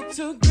 Don't look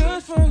too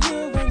good for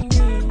you and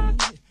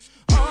me.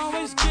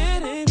 Always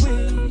getting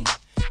weak.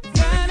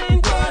 That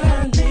ain't what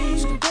I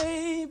need,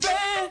 baby.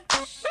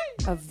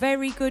 A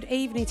very good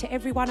evening to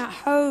everyone at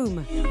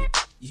home.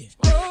 Yeah.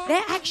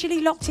 They're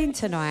actually locked in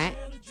tonight.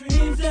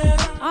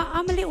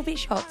 I'm a little bit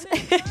shocked.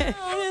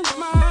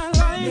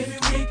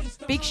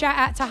 Big shout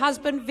out to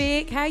husband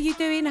Vic. How you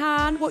doing,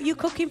 hon? What you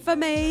cooking for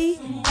me?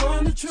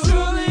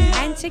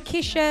 And to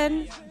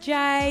Kishan,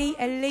 Jay,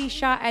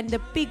 Alicia, and the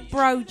big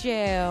bro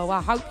Jill.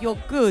 I hope you're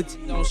good.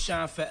 Don't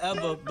shine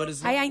forever, but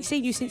it's I ain't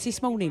seen you since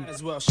this morning.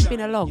 as well. It's been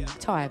a long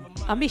time.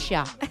 I miss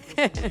ya.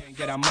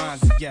 Get our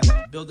minds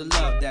together, build a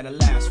love that'll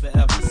last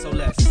forever. So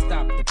let's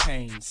stop the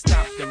pain,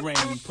 stop the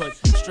rain, put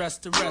stress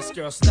to rest,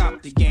 girl.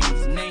 Stop the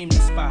games, name the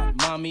spot.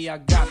 Mommy, I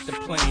got the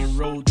plane.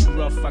 Road too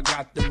rough, I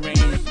got the rain.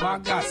 I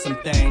got some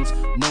things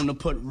known to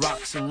put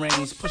rocks and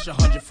rings, push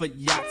 100-foot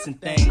yachts and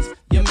things.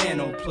 Your man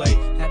don't play.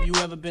 Have you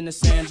ever been to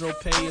Sandro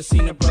Pay or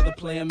seen a brother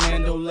play a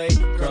mandolay?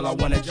 Girl, I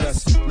wanna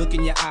just look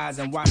in your eyes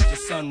and watch the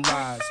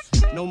sunrise.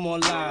 No more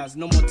lies,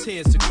 no more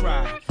tears to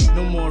cry,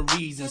 no more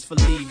reasons for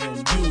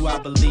leaving. You I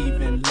believe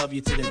in, love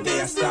you to the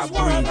day I stop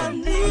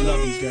breathing. I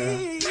love you,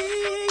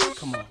 girl.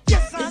 Come on.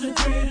 Yes, there's a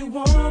pretty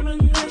woman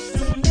next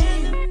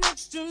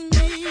to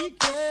me,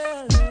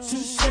 girl. To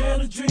share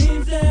the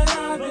dreams that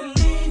I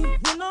believe.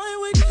 When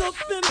I wake up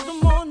in the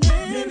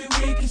morning, maybe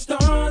we can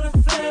start a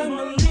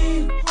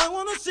family. I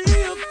wanna see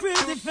your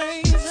pretty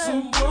face,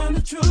 someone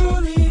to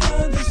truly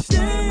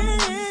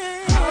understand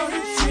how to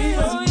treat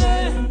us.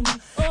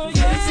 Oh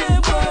yeah,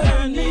 that's what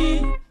I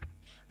need.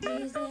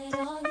 Is it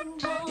all you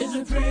want? Is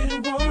a pretty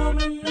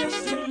woman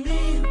next to me.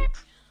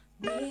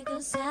 Make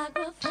a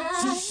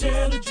sacrifice To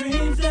share the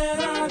dreams that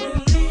I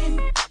believe.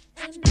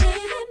 and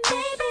maybe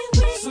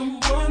we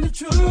Someone to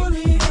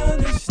truly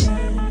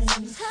understand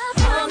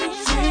how to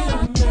treat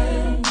a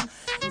man.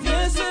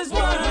 This is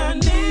what I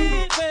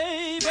need,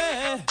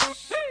 baby.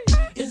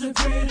 Is a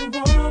pretty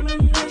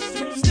woman next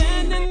to me,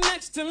 standing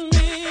next to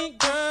me,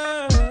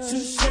 girl. To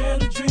share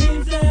the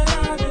dreams that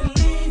I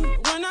believe.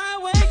 When I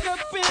wake up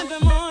in the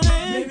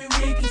morning, maybe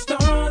we can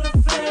start a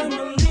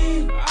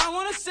family. I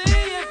wanna see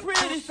your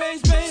pretty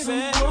face, baby.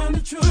 Someone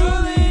to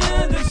truly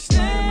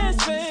understand,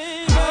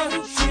 baby. How to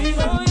treat a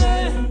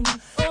man.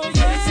 Oh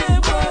yeah,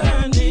 that's what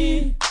I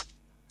need.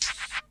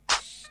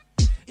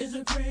 Is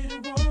a pretty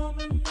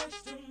woman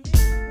next to me.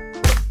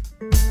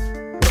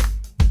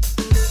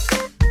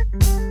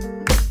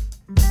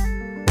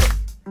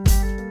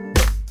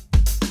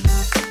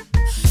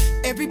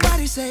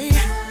 Everybody say,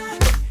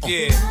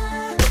 Yeah,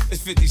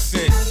 it's 50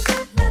 Cent.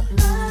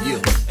 Yeah.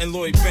 And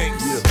Lloyd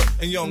Banks.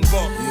 Yeah. And Young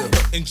Buck. Yeah.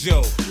 And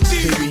Joe.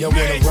 Baby, I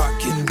wanna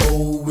rock and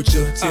roll with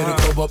you. Tear the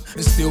club up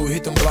and still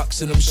hit them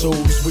blocks and them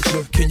shows with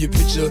you. Can you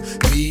picture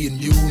me and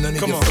you? None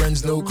of your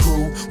friends, no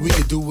crew. We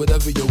can do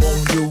whatever you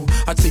want to do.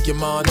 I take your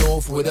mind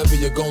off whatever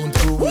you're going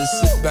through. And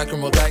sit back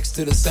and relax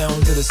to the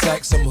sound of the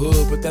sax. I'm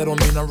hood, but that don't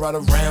mean I ride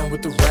around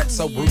with the rats.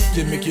 I work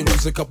you, make you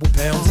lose a couple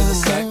pounds in the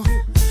sack.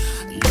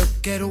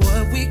 look at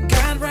what we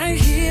got right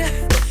here.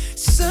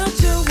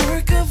 Such a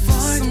work of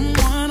art.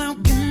 Someone I'll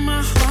give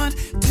my heart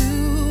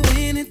to.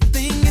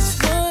 Anything is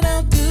what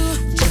I'll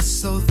do.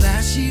 Just so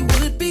that she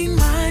would be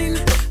mine.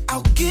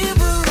 I'll give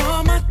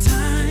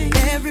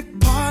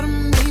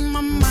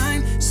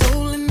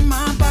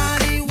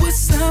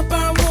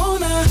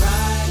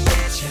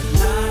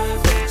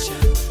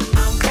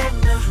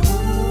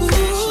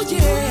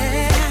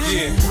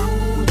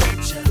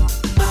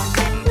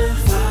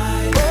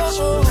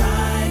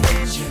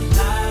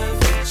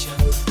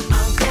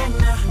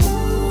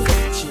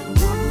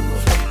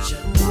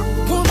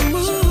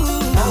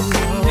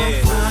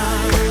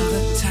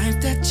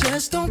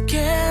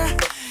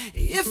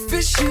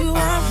it's you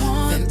I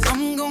want, then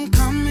I'm gonna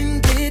come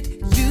and get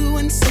you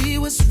and see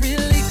what's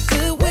really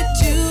good with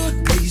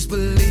you. Please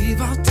believe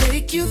I'll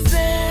take you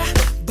there,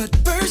 but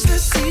first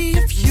let's see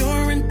if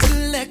your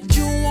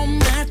intellectual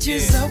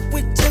matches up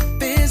with your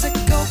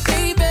physical,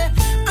 baby.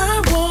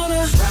 I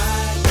wanna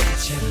ride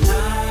with you,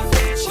 love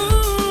with you.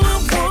 I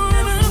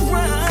wanna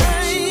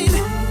ride.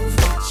 Move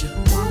with you,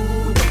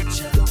 move with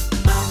you.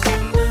 I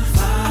wanna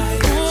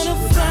ride. I wanna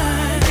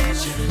ride with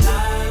you,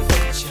 love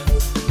with you.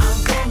 I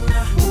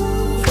wanna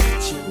move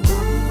with you,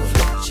 move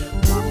with you,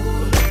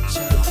 move with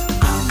you.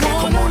 I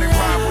wanna come on and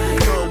ride with it,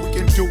 girl. We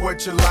can do what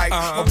you like.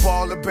 A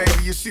baller, baby.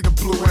 You see the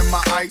blue in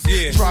my ice.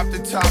 Drop the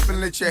top and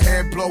let your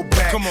hair blow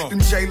back. Come on. Them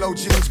J-Lo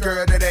jeans,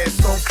 girl, that ass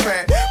so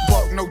fat.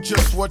 Buck know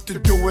just what to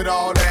do with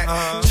all that.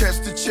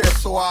 Chest to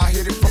chest, so I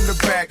hit it from the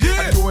back.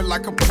 I do it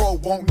like a pro,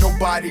 won't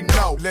nobody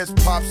know. Let's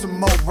pop some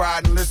more,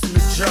 ride and listen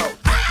to Joe.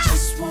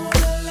 just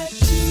wanna let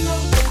you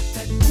know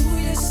that ooh,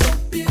 you're so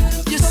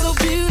beautiful. You're so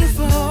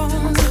beautiful.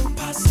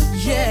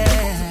 Yeah.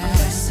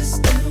 Places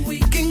that we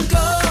can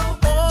go.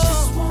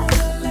 Just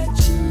wanna let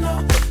you know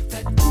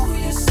that ooh,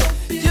 you're so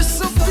beautiful. You're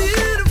so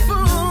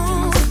beautiful.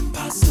 It's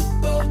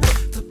impossible.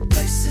 The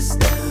places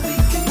that we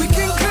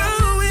can go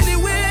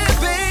anywhere,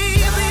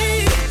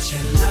 baby. With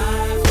your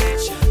love,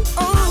 with your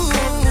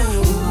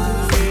move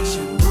with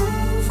you,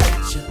 move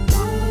with you,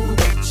 move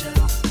with you.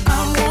 I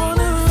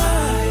wanna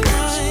ride,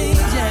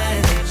 yeah.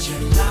 With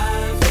your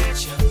love,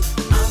 with you.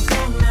 I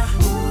wanna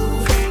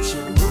move with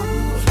you,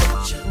 move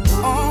with you.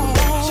 Oh,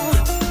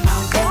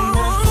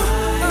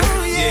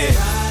 Yeah.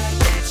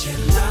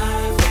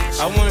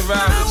 I wanna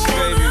ride with you,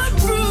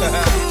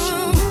 baby.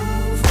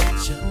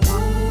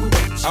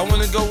 I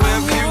wanna go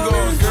wherever you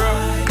going, girl.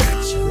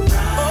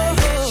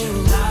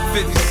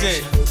 50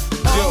 Cent,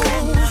 Joe,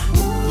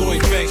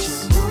 Lloyd Banks,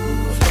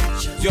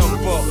 Young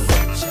Buck.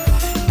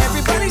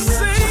 everybody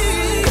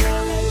say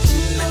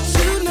that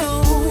you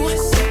know,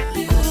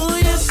 oh,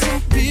 you're so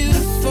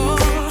beautiful.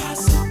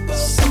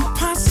 It's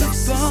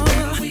impossible.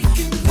 We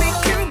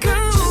can go.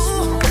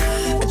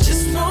 I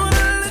just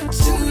wanna let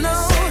you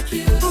know,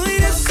 oh,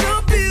 you're so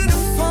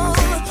beautiful.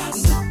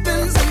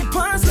 Nothing's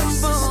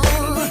impossible.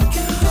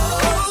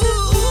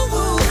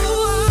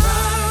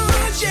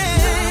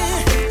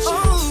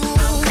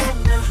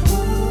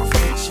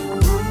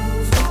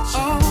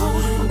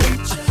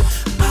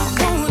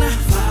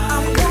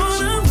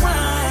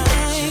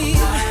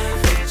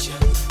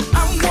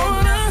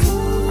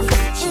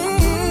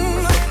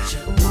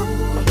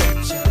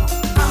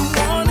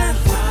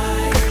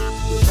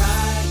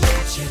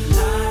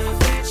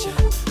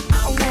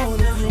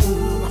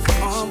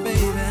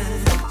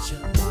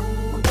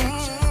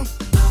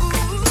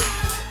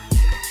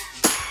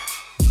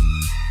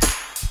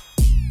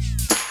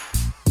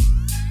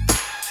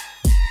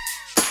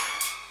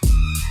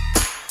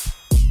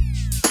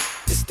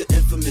 It's the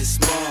infamous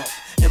mob,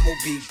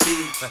 MOBB.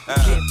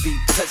 Can't be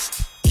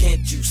touched,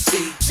 can't you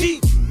see?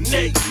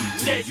 Nate,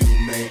 You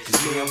man,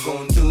 cause me, I'm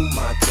gonna do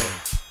my thing.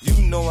 you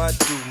know I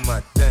do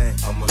my thing.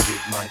 I'ma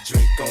get my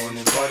drink on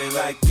and party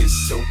like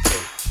it's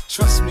okay.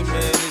 Trust me,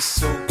 man,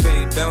 it's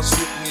okay. Bounce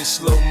with me in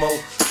slow-mo.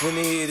 When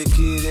they hear the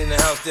kid in the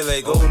house, they're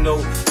like, oh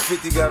no.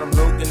 50 got them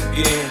looking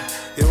again.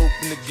 They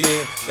open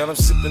again. Got them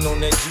sipping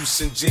on that juice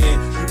and gin.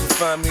 You can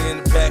find me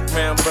in the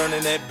background,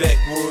 burning that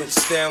backwood.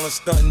 Styling,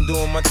 stunting,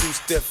 doing my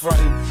two-step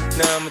fronting.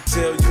 Now I'ma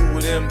tell you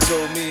what them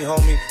told me,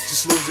 homie.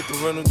 Just lose it,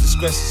 parental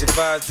discretion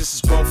advised. This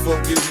is grown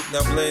folk music.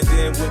 Now blend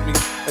in with me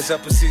as I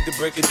proceed to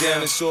break it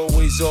down. It's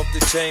always off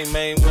the chain,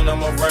 man, when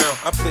I'm around.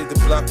 I play the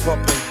block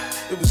pumping.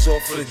 It was all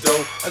for the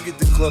dough. I get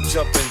the club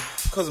jumping,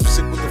 cause I'm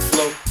sick with the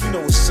flow. You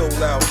know it's so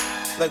loud,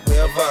 like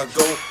wherever I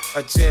go.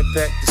 I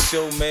jam-pack the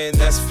show, man,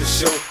 that's for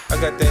sure. I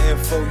got the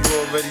info, you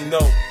already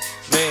know.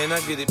 Man, I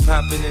get it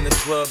popping in the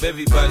club.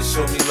 Everybody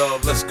show me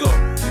love, let's go.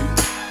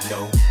 You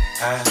know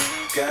I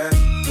got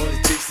what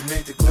it takes to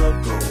make the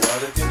club go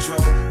out of control.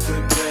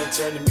 Quit playing,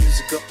 turn the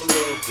music up a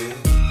little bit.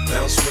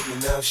 Bounce with me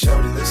now,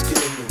 shout it, let's get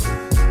into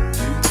it.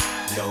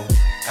 You know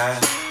I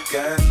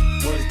got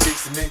what it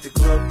takes to make the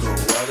club go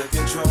out of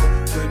control.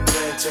 Quit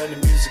playing, turn the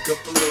music up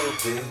a little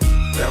bit.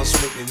 Bounce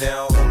with me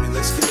now, homie,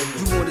 let's get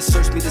into it. You wanna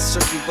search me,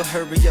 but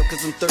hurry up,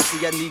 cause I'm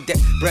thirsty. I need that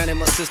brown in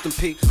my system,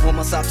 P. On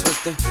my side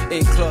twisting.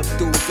 In club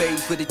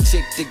duvet with a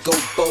chick that go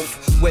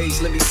both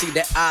ways. Let me see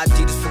that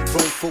ID, this for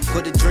room full.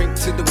 Put a drink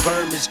till the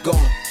worm is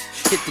gone.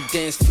 Hit the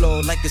dance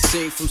floor like a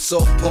scene from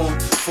soft porn.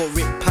 For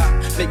it pop,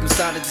 make him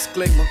sign a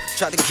disclaimer.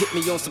 Try to get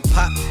me on some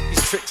pop,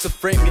 these tricks are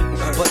framing.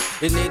 But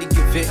in any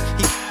event,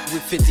 he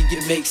with 50,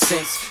 it makes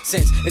sense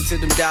into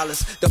them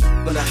dollars, the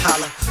on the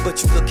holler.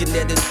 But you looking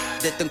at it,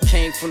 that them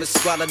came from the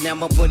squalor. Now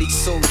my money's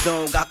so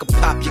long, I could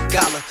pop your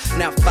collar.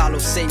 Now follow,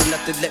 say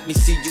nothing, let me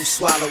see you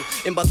swallow.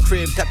 In my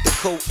crib, got the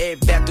cold air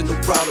back to no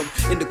problem.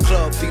 In the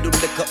club, feed them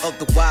liquor,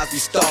 otherwise we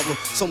starve them.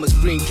 So much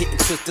green getting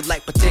twisted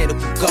like potato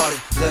garden.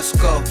 Let's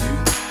go.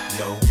 You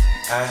know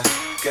I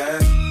got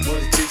what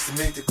it takes to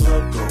make the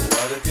club go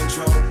out of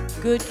control.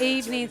 Good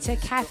evening to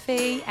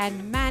Kathy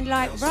and Man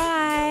Like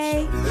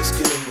Ray. Let's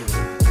get into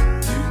it.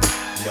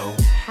 You know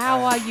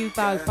how are you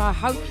both? I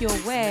hope you're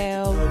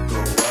well.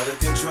 go out of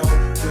control.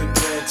 Quit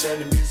playing, turn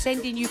the music.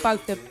 Sending you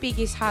both the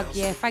biggest hug,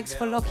 yeah. Thanks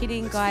for locking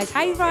in, guys.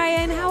 Hey,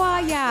 Ryan, how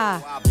are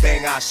ya? I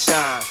bang, I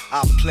shine,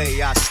 I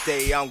play, I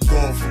stay, I'm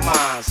going for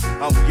mines.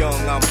 I'm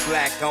young, I'm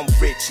black, I'm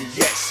rich, and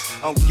yes,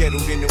 I'm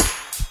ghettoed in the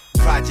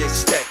project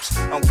steps.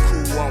 I'm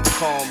cool, I'm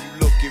calm, you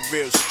looking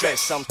real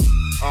stressed.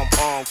 I'm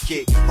on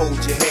kick, hold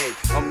your head.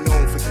 I'm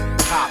known for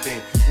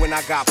popping. When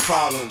I got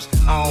problems,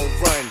 I don't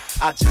run,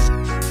 I just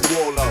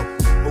wall up.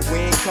 But we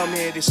ain't come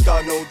here to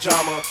start no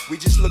drama. We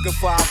just looking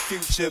for our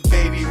future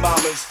baby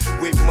mamas.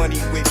 With money,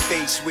 with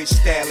face, with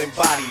style and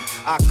body.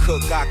 I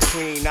cook, I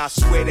clean, I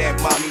swear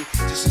that mommy.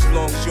 Just as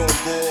long as you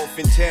don't go off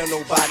and tell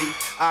nobody,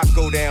 I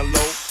go down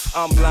low.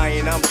 I'm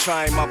lying, I'm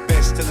trying my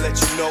best to let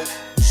you know.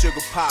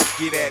 Sugar pop,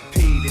 get that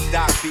P, the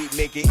doc beat,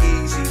 make it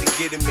easy to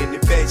get him in the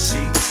bed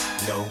sheets.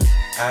 No,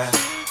 I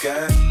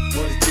got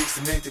what it takes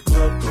to make the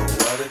club go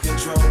out of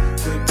control.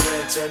 Quit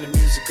playing, turn the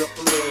music up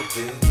a little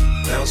bit.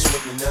 Bounce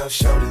with me now,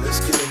 shout it, let's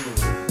get into it.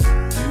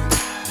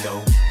 You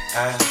know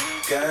I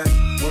got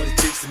what it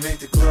takes to make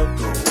the club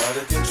go out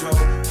of control.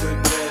 Quit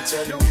playing,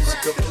 turn the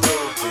music up a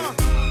little bit.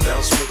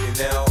 Bounce with me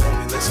now,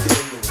 homie, let's get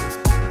into it.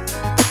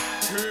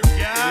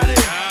 Got it.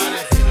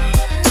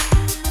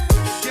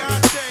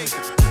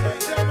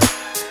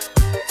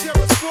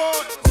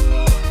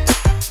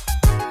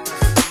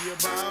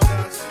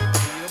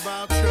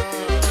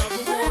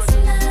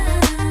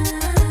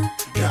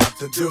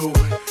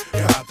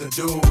 Got to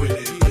do with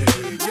it,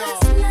 yeah.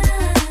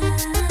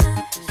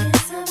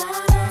 It's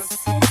about us,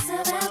 it's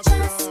about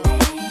just me.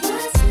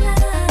 What's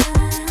love?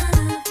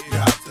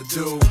 Got to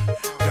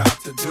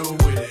do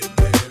with it,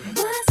 baby.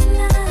 What's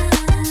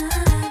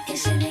love? It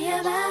should be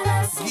about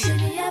us, it should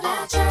be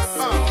about just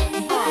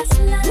me. What's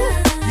love?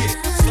 Yeah,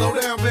 slow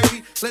down,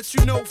 baby. Let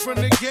you know from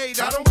the gate,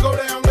 I don't go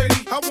down,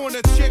 lady. I want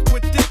a chick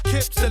with thick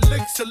hips and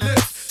licks her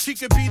lips. She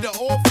could be the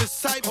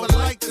office type, but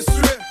like the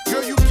strip.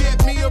 Girl, you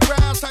get me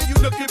aroused, how you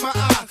look in my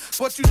eyes.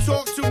 But you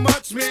talk too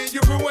much, man,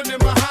 you're ruining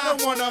my high. I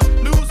don't wanna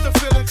lose the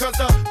feeling, cause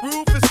the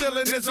roof is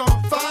ceiling is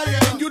on fire.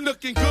 And you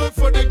looking good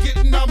for the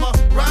getting, I'm a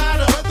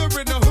rider.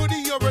 Whether in a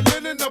hoodie or a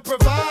linen, a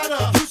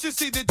provider. You should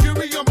see the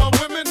jury on my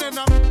women, and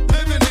I'm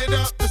living it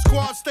up. The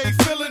squad stay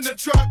filling the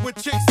truck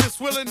with chicks that's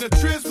willing to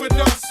trizz with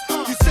us.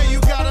 You say you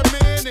got a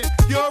man and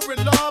you're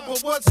in love, but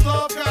what's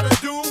love gotta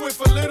do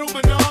with a little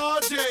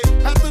menage?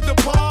 After the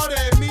party,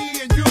 me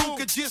and you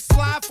could just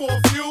slide for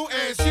a few,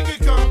 and she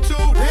could come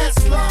too.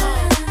 That's love.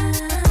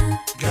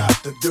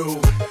 Got to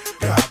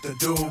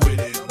do with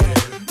it,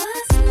 baby.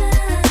 What's love?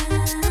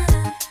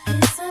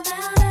 It's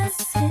about us,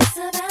 it's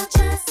about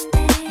just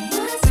me.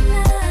 What's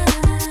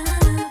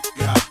love?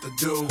 Got to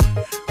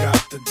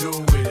do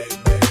with it,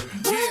 baby.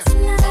 What's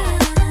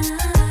love?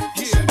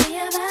 It should be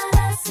about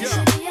us, it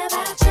should be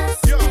about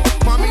just me.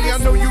 Mommy, I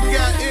know you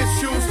got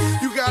issues.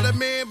 You got a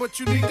man, but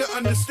you need to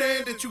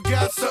understand that you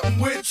got something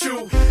with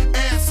you.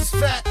 Ass is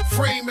fat,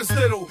 frame is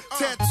little.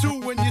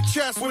 Tattoo in your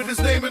chest with his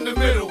name in the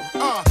middle.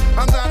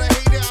 I'm not a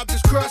hater, I'll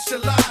just crush your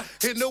lie.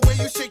 In the way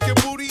you shake your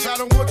booty, I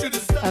don't want you to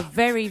stop. A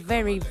very,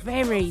 very,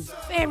 very,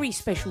 very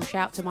special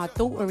shout to my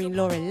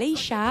daughter-in-law,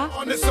 Alicia.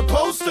 On this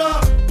poster.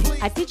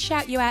 I did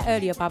shout you out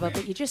earlier, Bubba,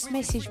 but you just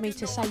messaged me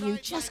to say you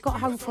just got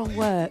home from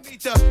work.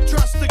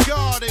 Trust the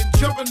God and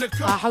jump in the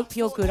car. I hope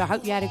you're good. I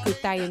hope you had a good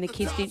day and the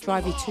kids didn't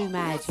drive you too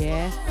mad,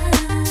 yeah?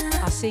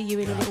 I'll see you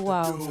in a little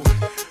while.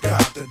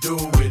 Got to do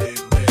with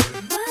it, baby.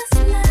 What's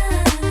love?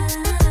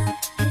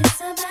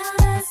 It's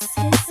about us,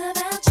 it's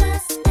about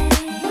just me.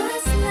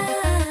 What's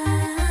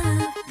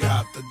love?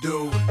 Got to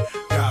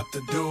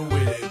do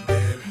with it,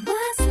 baby.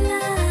 What's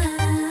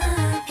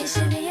love? It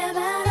should be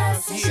about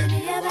us, it should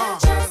be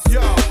about just me.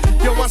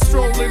 Yo, I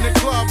stroll in the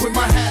club with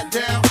my hat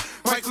down.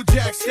 Michael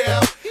Jack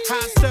style.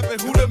 High stepping,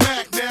 who the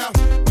Mac now?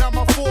 Not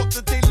my fault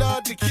that they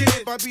love the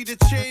kid. Might be the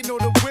chain or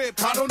the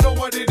whip, I don't know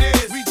what it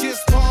is. We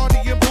just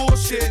party and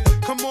bullshit.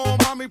 Come on,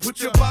 mommy, put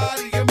your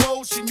body in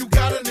motion. You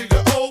got a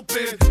nigga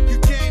open. You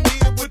came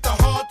here with the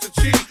heart to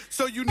cheat.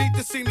 So you need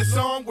to sing the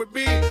song with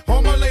me.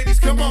 All my ladies,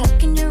 come on.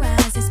 Look in your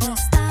eyes, there's no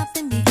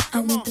stopping me. I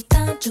want the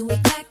time to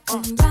it back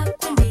and rock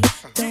with me.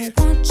 Don't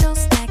want your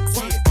stacks,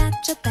 I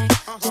got your back.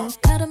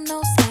 Don't cut them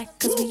no slack,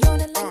 cause we on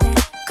it like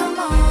that. Come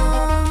on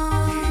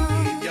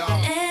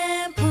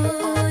and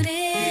put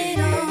it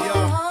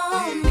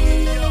on me.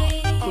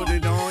 Put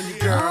it on you,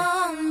 girl.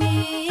 On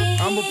me.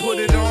 I'ma put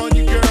it on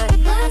you, girl.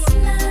 What's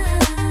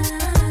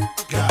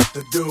love? Got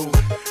to do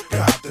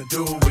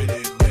with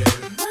it, baby.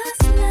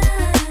 What's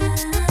love?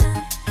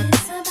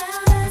 It's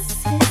about us,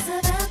 it's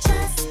about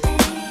just me.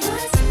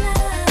 What's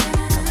love?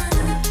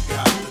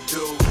 Got to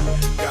do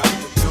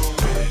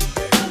with it,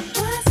 baby.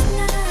 What's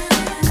love?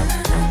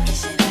 It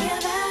should be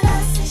about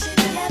us, it should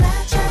be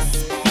about just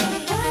me.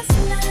 What's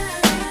love?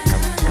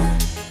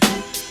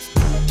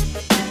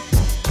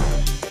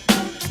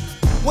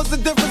 What's the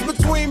difference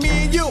between me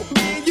and you?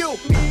 Me and you,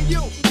 me and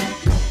you.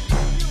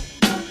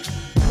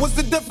 What's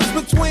the difference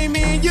between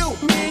me and you?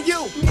 Me and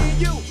you, me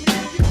and you.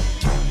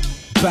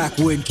 Back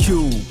when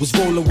Q was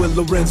rolling with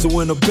Lorenzo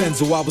in a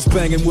Benzo, I was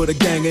banging with a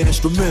gang of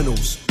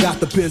instrumentals. Got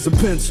the pens and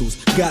pencils,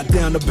 got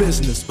down to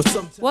business. But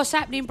sometimes what's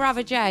happening,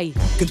 Brother Jay?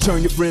 Can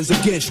turn your friends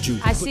against you.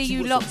 I see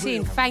you locked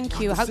in.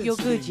 Thank you. Hope you're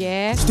good,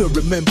 yeah? Still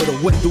remember the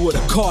window of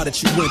the car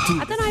that you went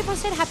through. I don't know if I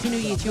said Happy New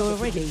Year to you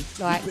already,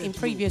 like in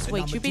previous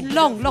weeks. You've been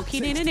long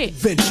locking in, innit?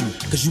 Vent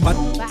you, cause you might.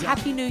 But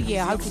Happy New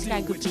Year. Hope it's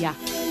going good for ya.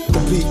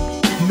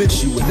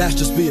 Miss you, and that's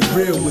just being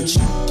real with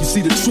you. You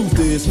see, the truth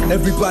is,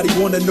 everybody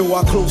wanna know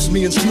how close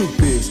me and Snoop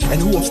is, and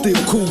who I'm still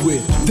cool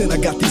with. Then I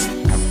got these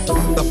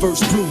I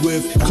first blew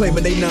with,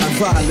 claiming they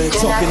non-violent,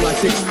 talking like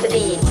they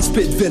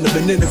spit venom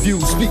in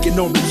interviews, speaking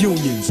on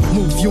reunions,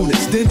 move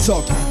units, then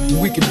talk.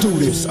 We can do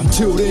this.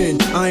 Until then,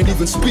 I ain't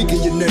even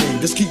speaking your name.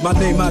 Just keep my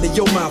name out of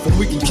your mouth, and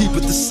we can keep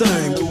it the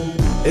same.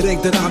 It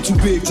ain't that I'm too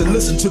big to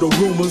listen to the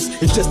rumors.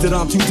 It's just that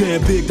I'm too damn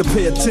big to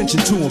pay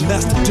attention to them.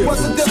 That's the difference.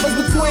 What's the difference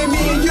between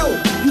me and you?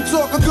 You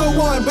talk a good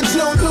one, but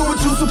you don't do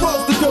what you're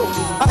supposed to do.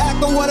 I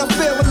act on what I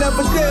feel and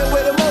never deal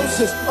with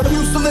emotions. I'm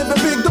used to living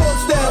big dog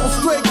style with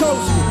straight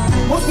coasting.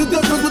 What's the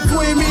difference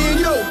between me and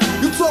you?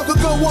 You talk a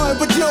good one,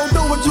 but you don't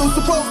do what you're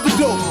supposed to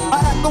do.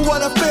 I act on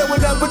what I feel and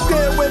never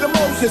deal with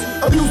emotions.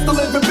 I'm used to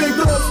living big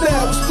dog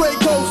style with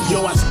straight coasting.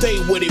 Yo, I stay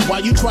with it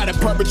while you try to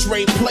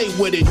perpetrate, play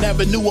with it.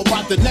 Never knew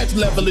about the next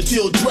level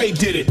until Dre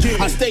did it.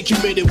 I stay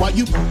committed while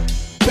you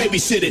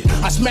babysit it.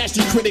 I smash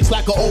the critics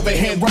like an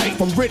overhand right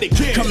from Riddick.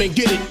 Come and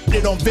get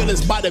it on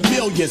villains by the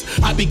millions.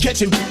 I be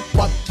catching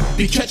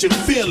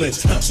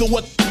feelings. So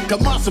what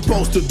am I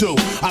supposed to do?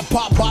 I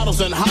pop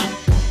bottles and hot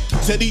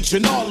at each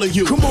and all of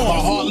you. Come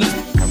on, heartless.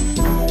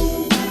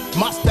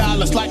 My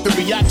style is like the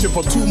reaction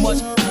from too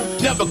much.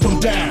 Never come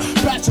down,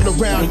 pass it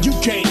around, you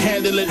can't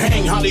handle it.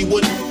 Hang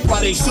Hollywood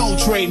while they soul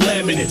trade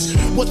laminates.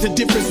 What's the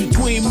difference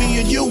between me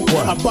and you?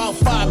 About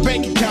 5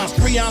 bank accounts,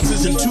 3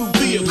 ounces and 2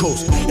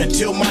 vehicles.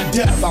 Until my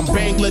death, I'm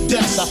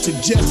Bangladesh. I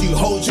suggest you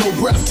hold your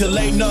breath till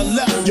ain't none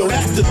left. Yo,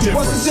 that's the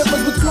difference. What's the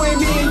difference between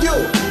me and you?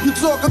 You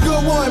talk a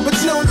good one, but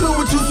you don't do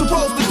what you're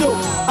supposed to do.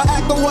 I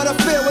act on what I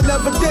feel and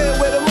never deal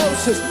with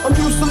emotions. I'm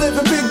used to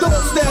living big dog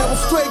style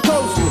with straight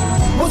coasting.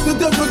 What's the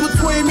difference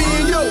between me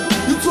and you?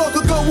 You talk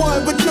a good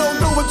one, but you don't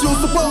do what you're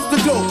supposed to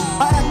do.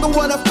 I act on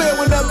what I feel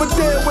and never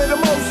deal with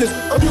emotions.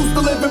 I'm used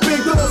to living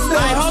big dog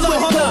style. Alright,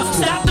 hold up.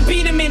 Stop the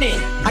beat a minute.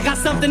 I got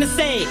something to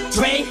say.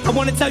 Dre, I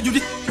wanna tell you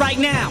this right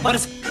now. But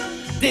it's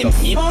them.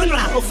 You don't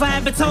know if I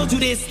ever told you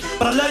this,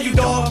 but I love you,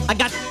 dog. I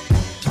got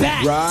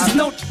back. Right. Just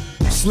know.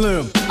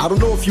 Slim, I don't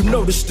know if you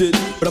noticed it,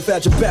 but I've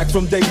had your back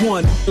from day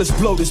one. Let's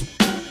blow this.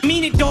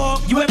 Mean it,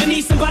 dog. You ever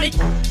need somebody?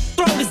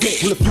 Throw this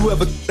dick. Well, if you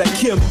ever that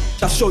Kim,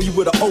 I'll show you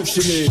where the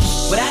ocean is.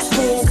 Well, that's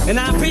cool, and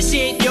I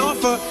appreciate the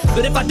offer.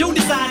 But if I do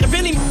decide to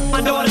really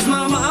my daughter's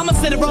mama, I'ma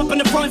sit her up in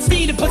the front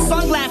seat and put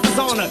sunglasses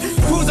on her.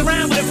 Cruise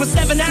around with her for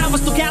 7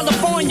 hours to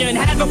California and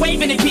have her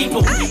waving at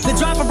people. Then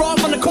drop her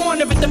off on the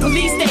corner at the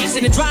police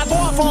station and drive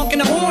off honking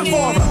the horn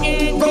for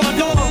her. Raw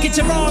dog, get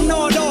your arm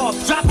gnawed off.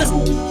 Drop the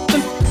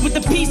with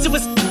the piece of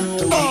his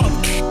blood.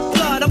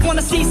 I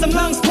wanna see some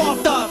lungs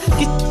puffed up.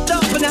 Get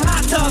up in the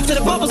hot tub till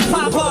the bubbles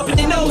pop up and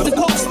they nose the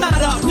cork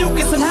snot up.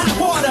 Mucus and hot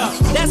water.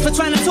 That's for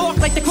trying to talk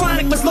like the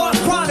chronic was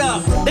lost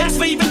product. That's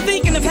for even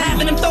thinking of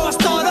having them thoughts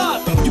thought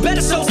up. You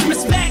better show some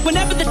respect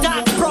whenever the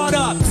doc's brought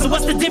up. So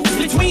what's the difference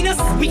between us?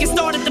 We can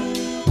start at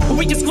the or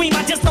we can scream,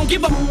 I just don't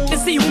give a and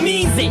see who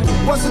means it.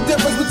 What's the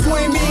difference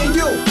between me and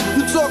you?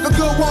 You talk a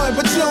good one,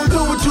 but you don't do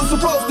what you're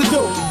supposed to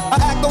do.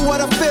 I act on what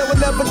I feel and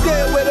never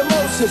deal with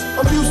emotions.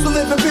 I'm used to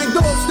living big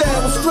dog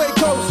style with straight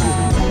coasting.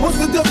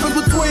 What's the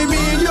difference between me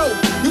and you?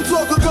 You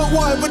talk a good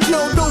one, but you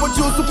don't do what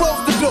you're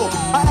supposed to do.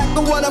 I act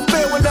on what I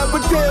feel and never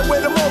deal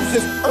with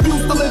emotions. I'm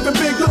used to living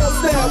big dog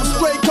style with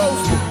straight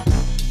coasting.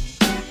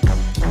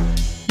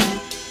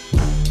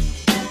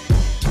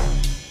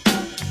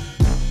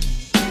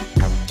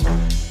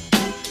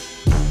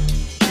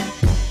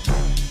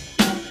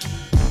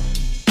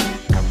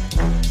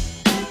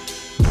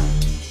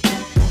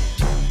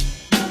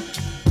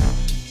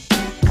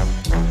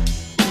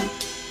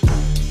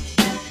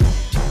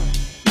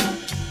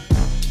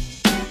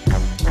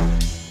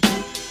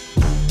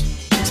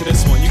 To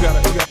this one, you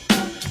gotta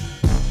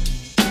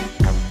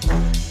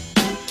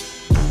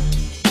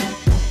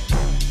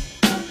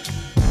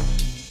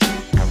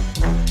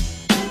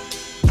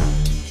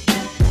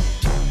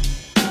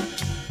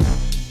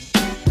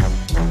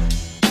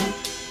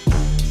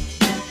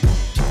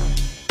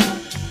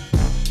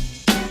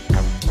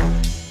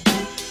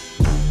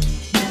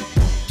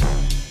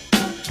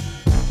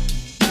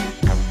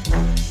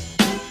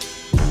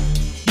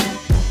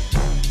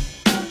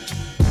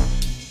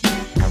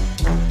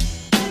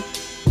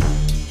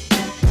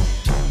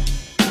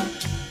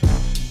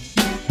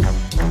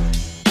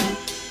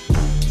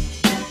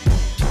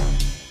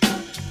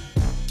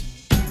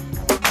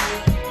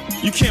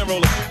You can't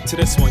roll it to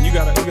this one. You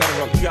gotta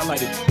roll. You gotta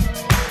light it.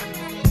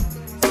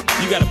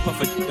 You gotta puff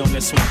it on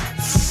this one.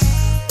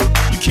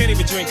 You can't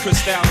even drink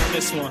Cristal on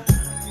this one.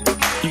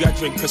 You gotta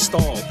drink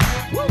Cristal.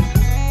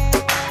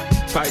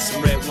 Probably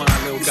some red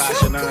wine, little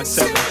Gotcha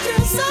 9-7.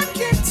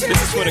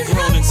 This is for the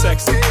grown and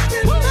sexy.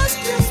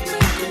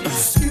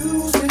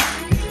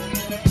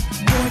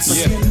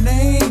 What's your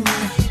name?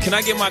 Can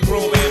I get my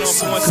grown man on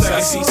for 1 second?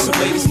 I see some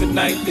ladies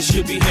tonight that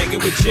should be hanging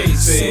with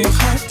Jay-Z.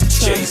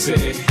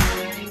 Jay-Z.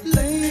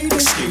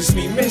 Excuse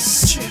me,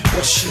 miss,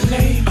 what's your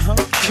name?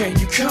 Can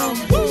you come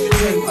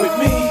hang with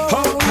me?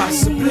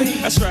 Possibly.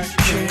 That's right.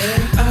 Can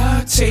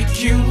I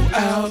take you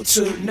out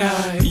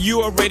tonight?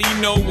 You already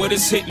know what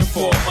it's hitting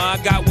for. I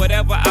got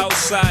whatever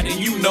outside and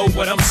you know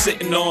what I'm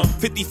sitting on.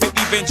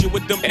 50-50 venture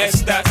with them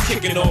S-dots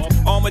kicking off.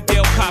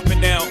 Armadale popping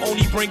now,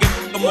 only bringing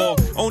them all.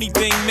 Only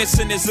thing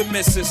missing is a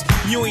missus.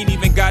 You ain't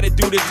even gotta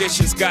do the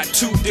dishes. Got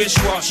 2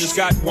 dishwashers,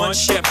 got 1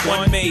 chef,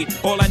 1 maid.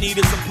 All I need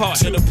is a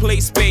partner to play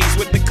spades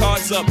with the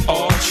cards up.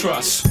 All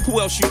trust. Who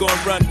else you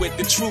gonna run with?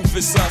 The truth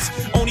is us.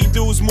 Only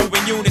dudes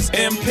moving units,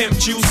 M Pimp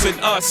Juice and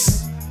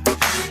us.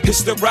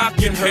 It's the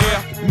rockin'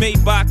 hair.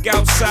 Maybach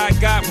outside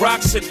got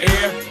rocks in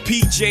air.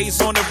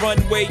 PJs on the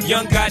runway,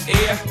 young got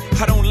air.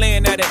 I don't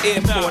land at an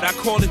airport, I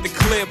call it the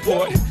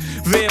clearport.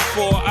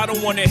 Therefore, I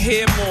don't wanna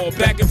hear more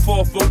back and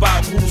forth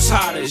about who's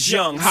hotter.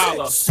 Young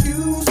holla.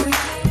 Excuse me.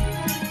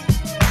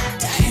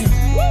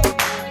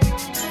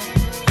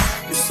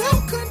 You're so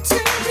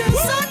contagious,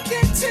 I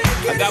can't take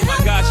it. I got my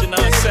Gotcha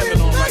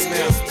 9-7 on right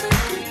now.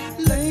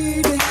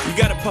 You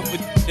gotta puff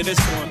it to this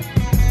one.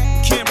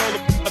 Can't roll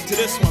it up to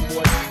this one,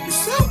 boy. You're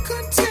so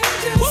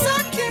contagious,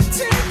 I can't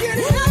take it.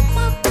 Help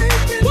my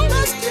baby,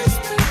 let's just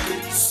make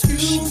it.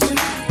 Excuse me,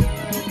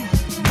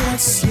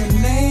 what's your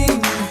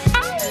name?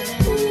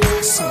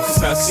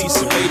 Cause I see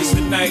some ladies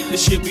tonight that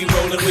should be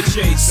rolling with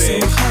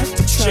Jay-Z.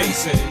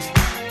 Jay-Z.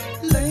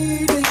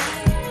 Lady,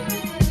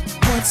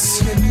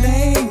 what's your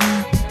name?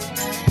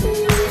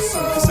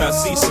 Cause I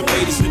see some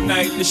ladies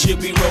tonight that should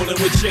be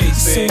rolling with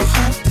Jay-Z.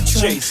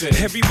 Jay-Z.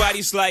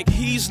 Everybody's like,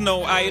 he's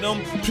no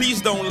item.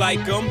 Please don't like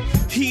him.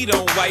 He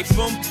don't wife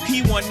him.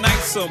 He one night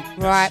some.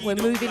 Right, we're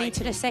moving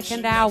into the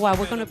second hour.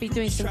 We're going to be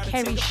doing some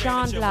Kerri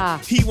Chandler.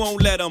 He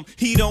won't let him.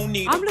 He don't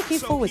need him. I'm looking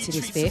forward to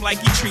this bit. Like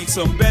he treats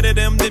him better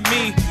than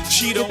me.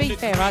 She to be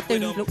fair, I do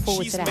look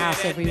forward to the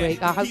house every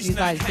week. I hope you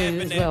guys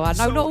do as well. I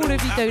know not all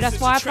of you do. That's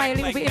why I play a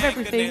little bit of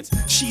everything.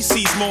 She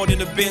sees more than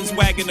the Benz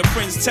wagging, the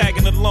friends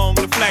tagging along,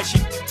 the flashy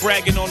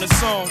bragging on the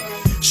song.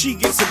 She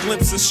gets a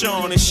glimpse of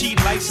Sean and she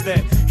likes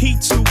that. He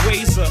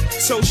two-ways her,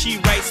 so she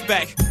writes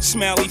back.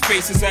 Smiley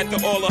faces after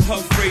all of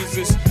her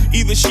phrases.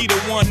 Either she the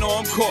one or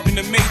I'm caught in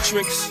the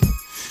matrix.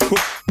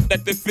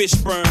 Let the fish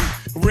burn,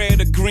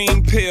 red or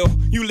green pill.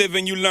 You live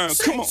and you learn.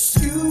 Come on.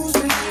 Excuse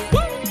me.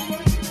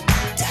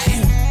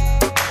 Damn.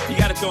 You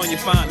gotta throw in your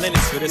fine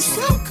linens for this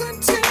one. So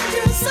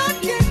contagious, I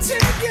can't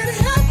take it.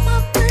 Help my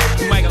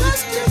baby.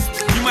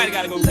 You might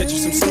gotta go get you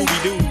some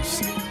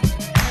Scooby-Doos.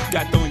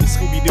 Gotta throw in your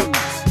Scooby-Doos.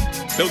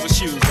 Those are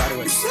shoes, by the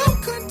way. So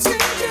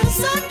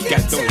contagious, I can't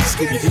got those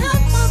Scooby-Doos.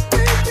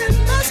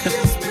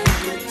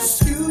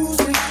 Excuse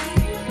me,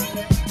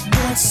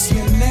 what's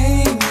your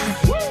name?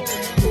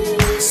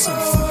 So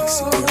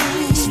foxy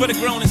girl. It's for the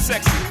grown and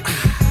sexy.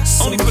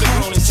 Only for the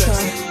grown and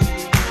sexy.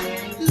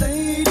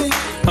 Lady,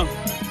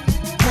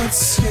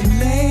 what's your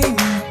name?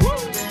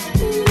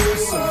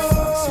 So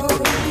foxy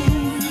girl.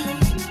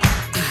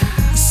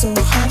 So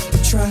hot to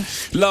try.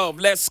 Love,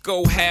 let's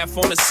go half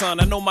on the sun.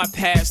 I know my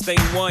past ain't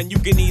one you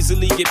can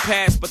easily get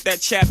past, but that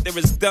chapter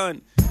is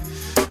done.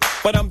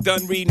 But I'm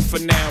done reading for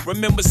now.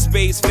 Remember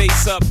Spades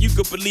face up, you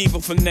could believe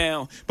it for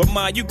now. But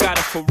ma, you got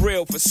it for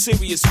real, for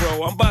serious,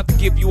 bro. I'm about to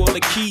give you all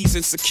the keys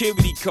and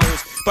security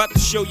codes. About to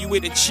show you where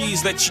the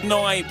cheese, let you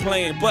know I ain't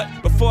playing. But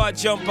before I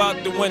jump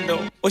out the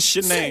window, what's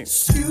your name?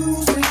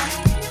 Excuse me.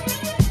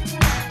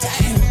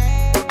 Damn.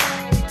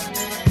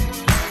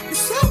 You're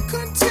so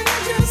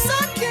contagious,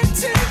 I can't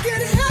take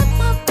it. Help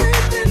my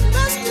baby,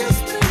 let's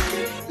just make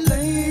it.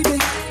 Lady,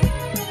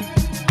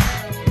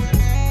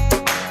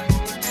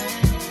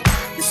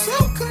 you're so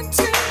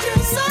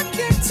contagious, I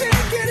can't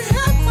take it.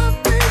 Help my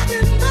baby,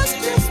 let's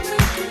just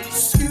make it.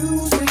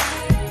 Excuse me,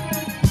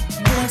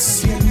 what's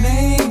your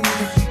name?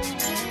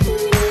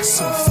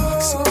 So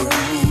foxy girl,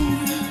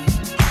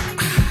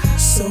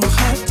 so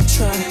hot to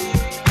try.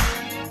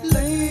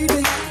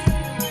 Lady,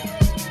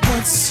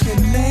 what's your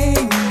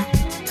name?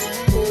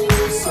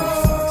 So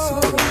foxy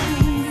girl,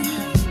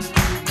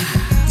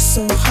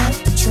 so hot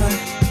to try.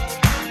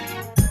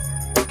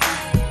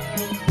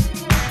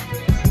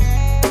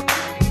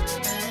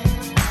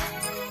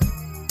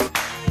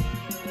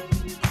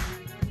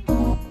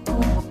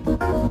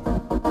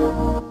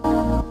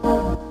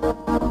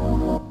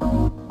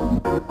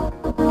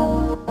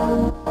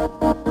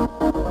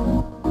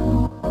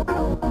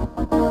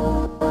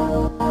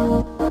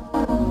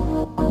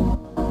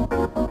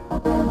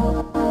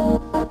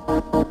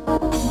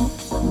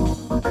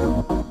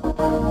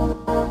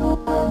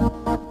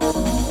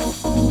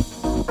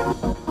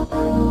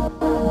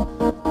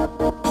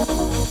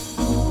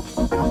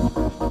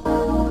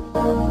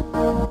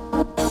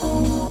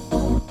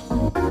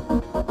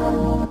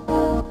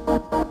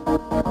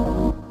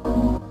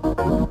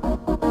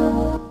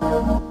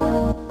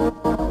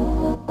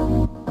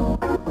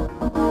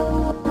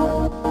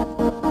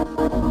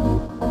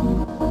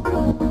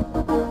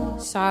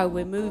 So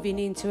we're moving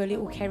into a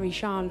little Kerri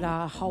Chandler,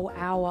 a whole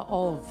hour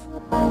of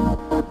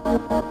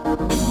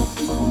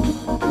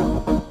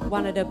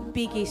One of the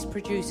biggest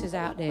producers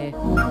out there.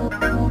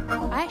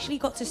 I actually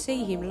got to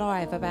see him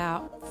live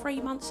about 3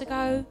 months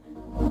ago.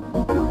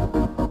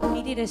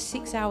 He did a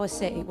 6-hour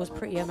set. It was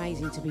pretty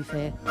amazing, to be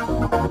fair.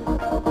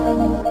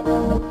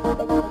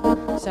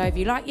 So if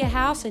you like your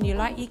house and you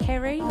like your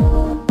Kerri,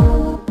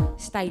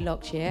 stay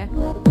locked, yeah?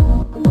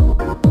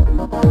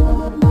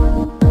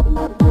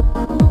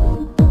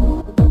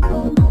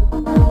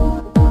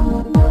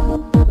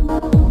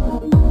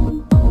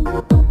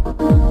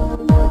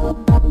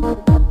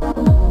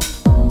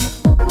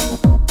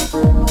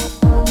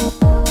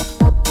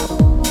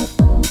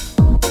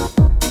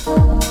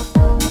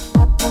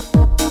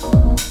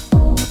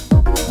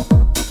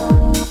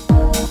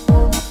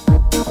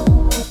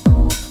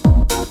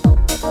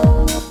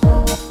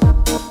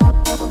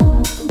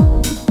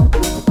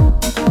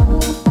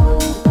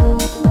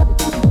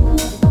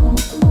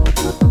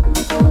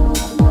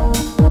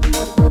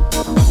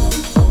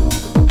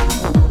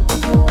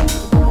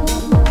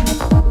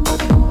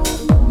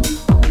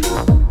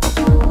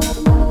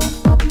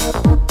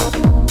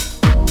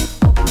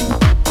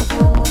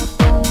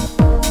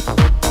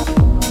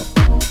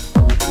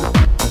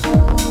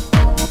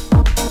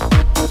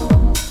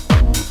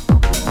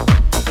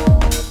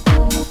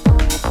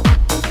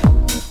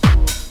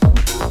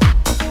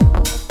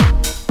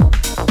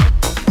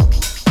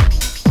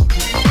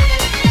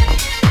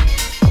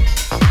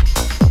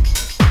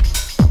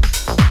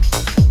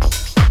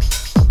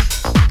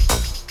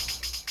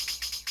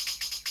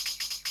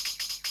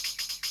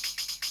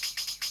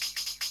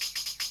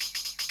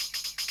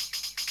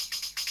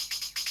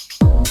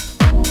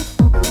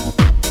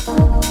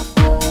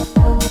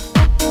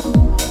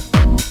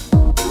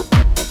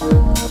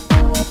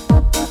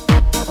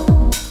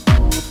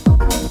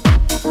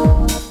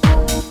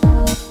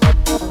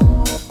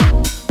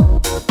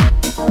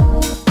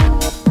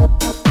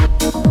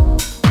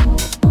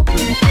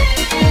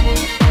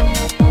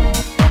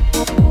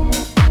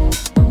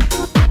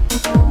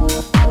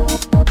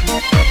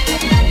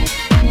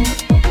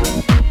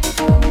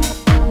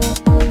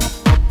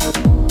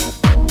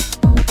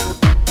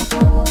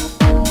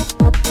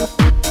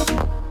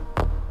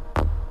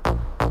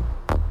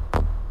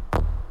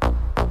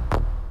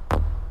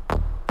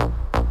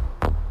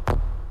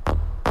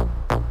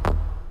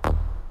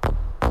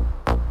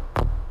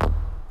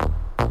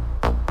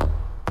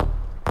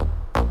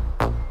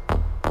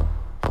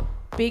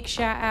 Big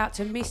shout out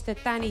to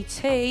Mr. Danny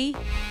T,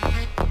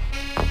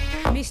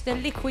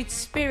 Mr. Liquid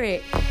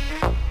Spirit.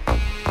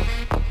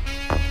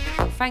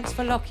 Thanks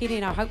for locking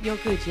in. I hope you're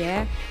good,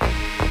 yeah?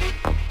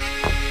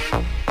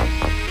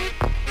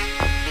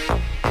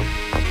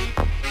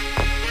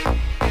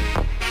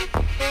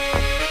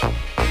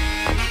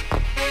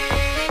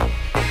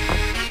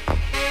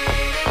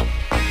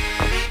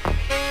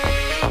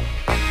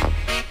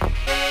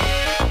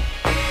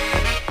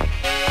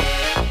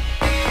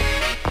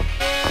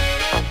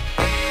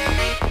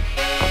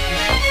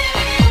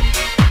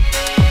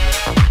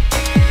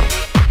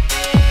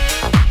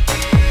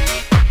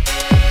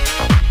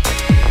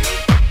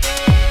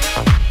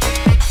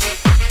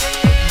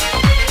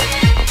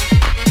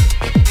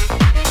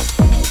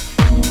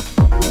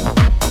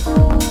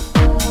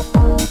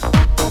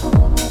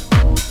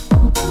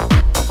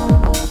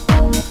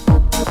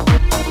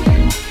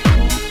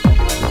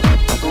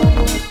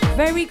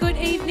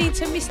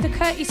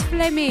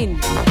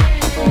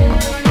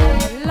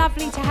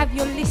 Lovely to have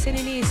your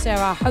listening ear, sir.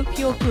 I hope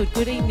you're good.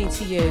 Good evening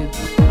to you.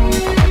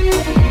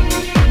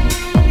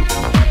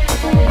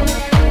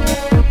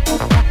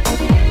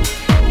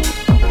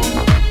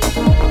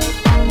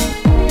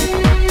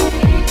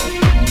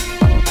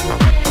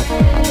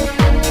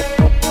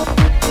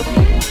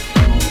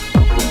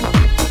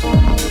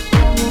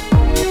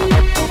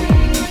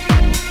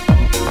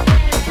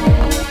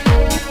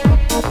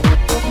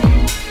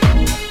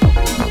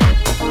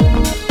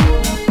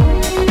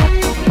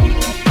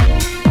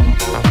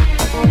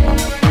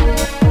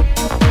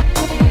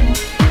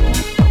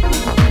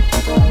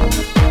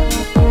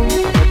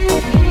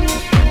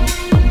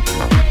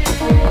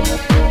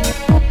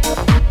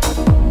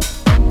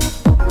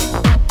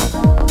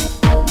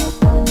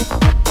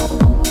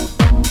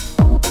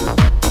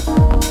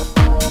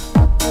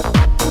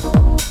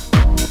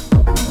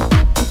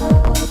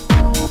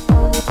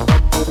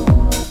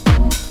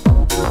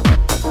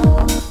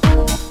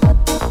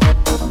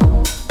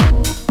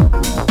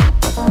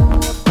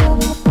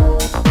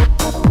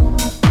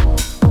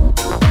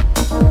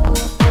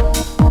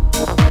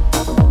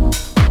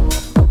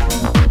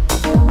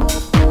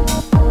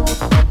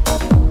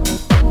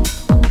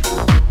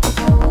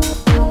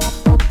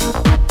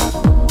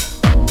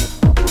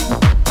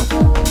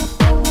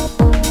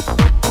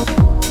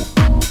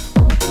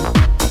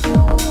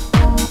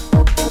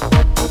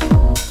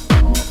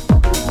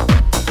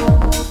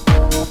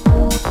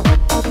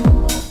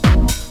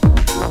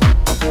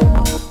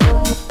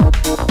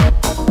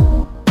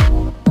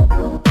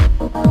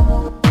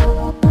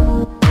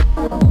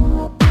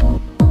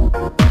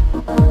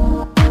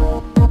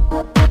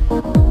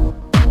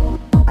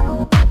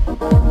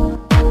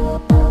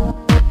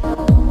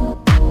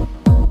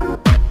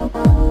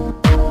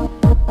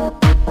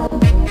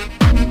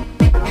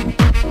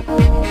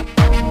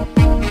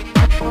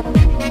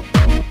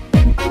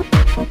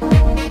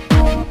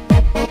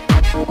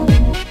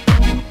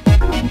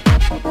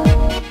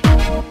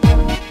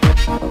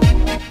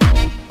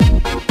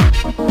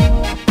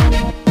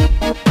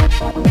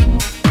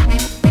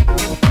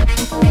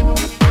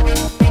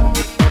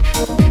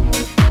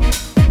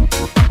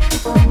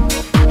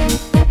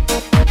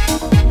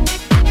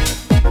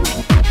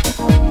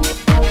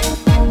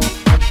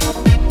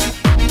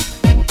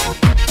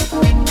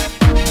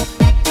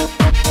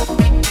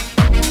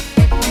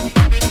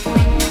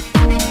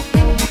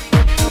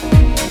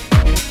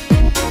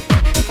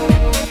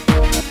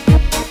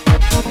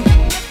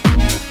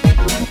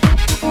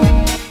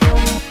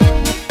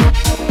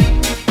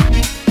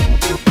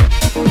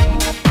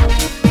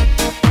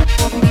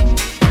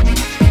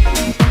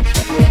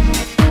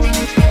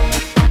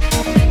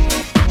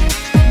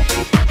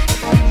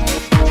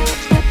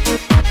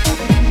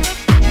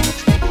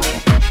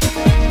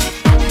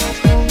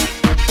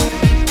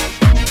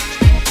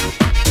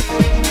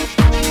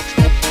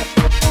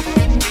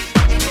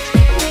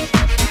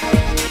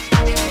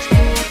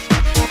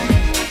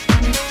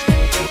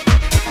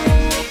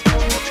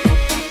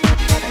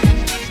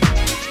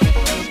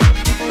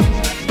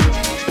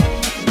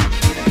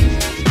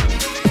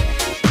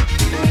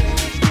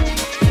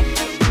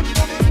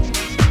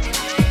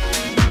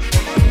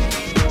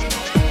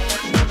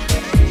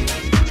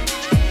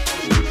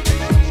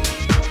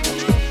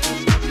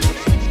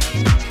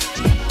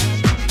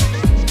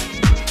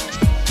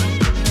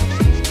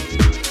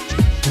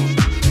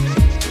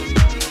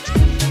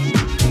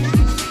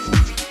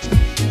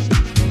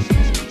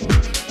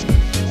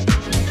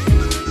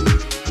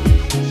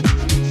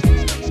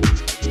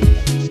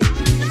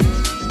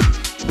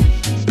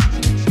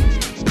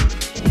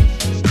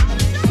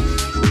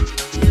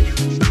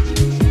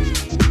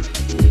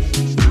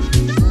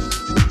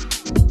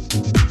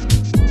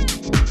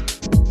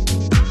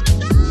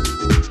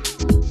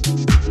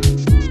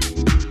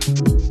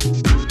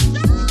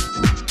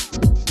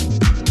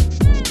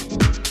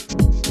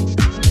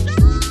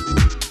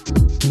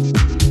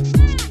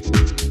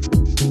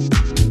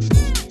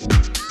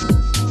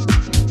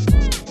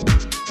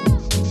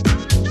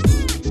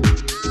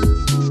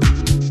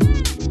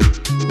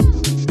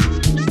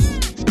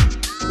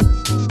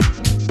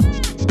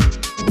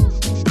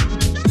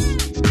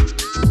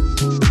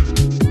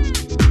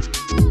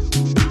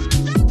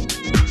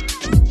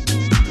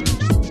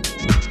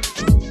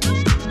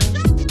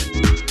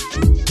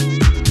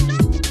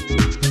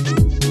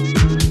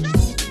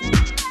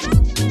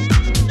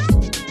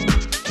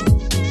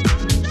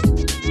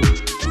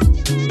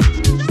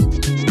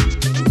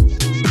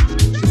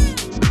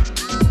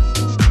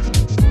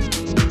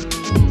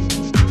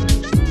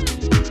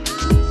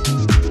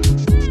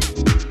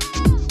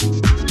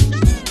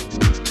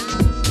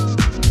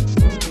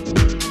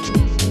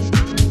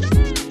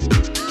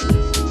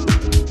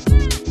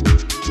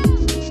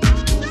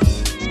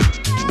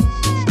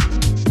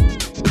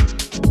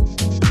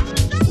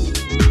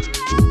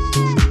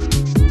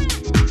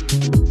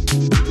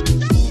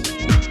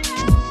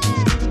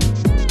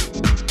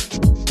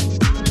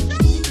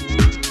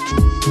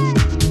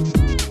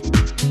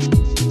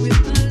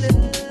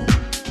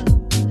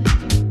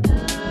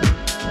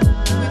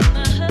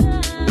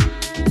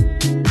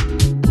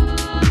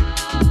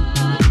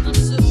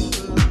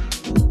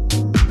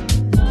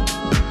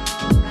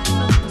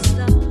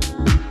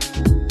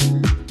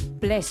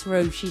 Bless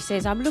Ruth. She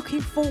says, I'm looking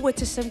forward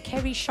to some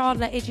Kerri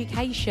Chandler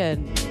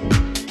education.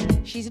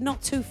 She's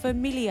not too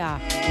familiar.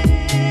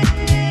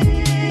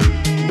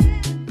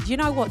 Do you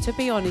know what? To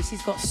be honest,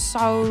 he's got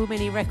so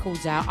many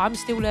records out. I'm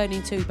still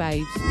learning too,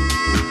 babes.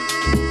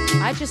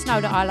 I just know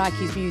that I like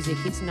his music.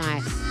 It's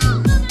nice.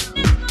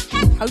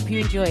 Hope you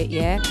enjoy it,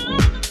 yeah?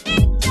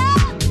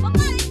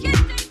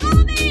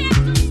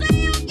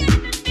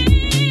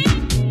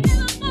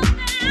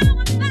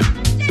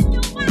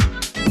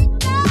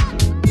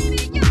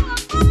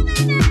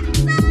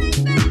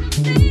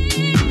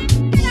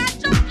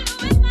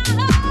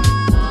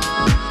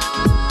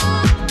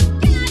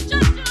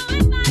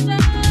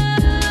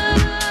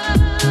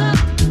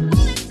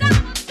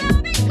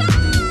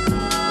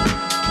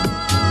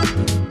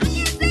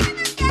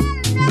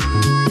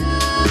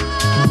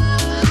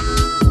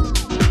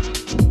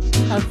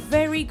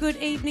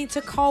 Good evening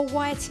to Cole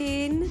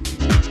Whiting.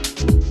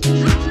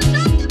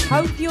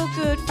 Hope you're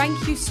good.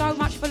 Thank you so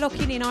much for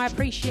locking in. I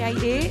appreciate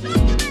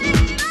it.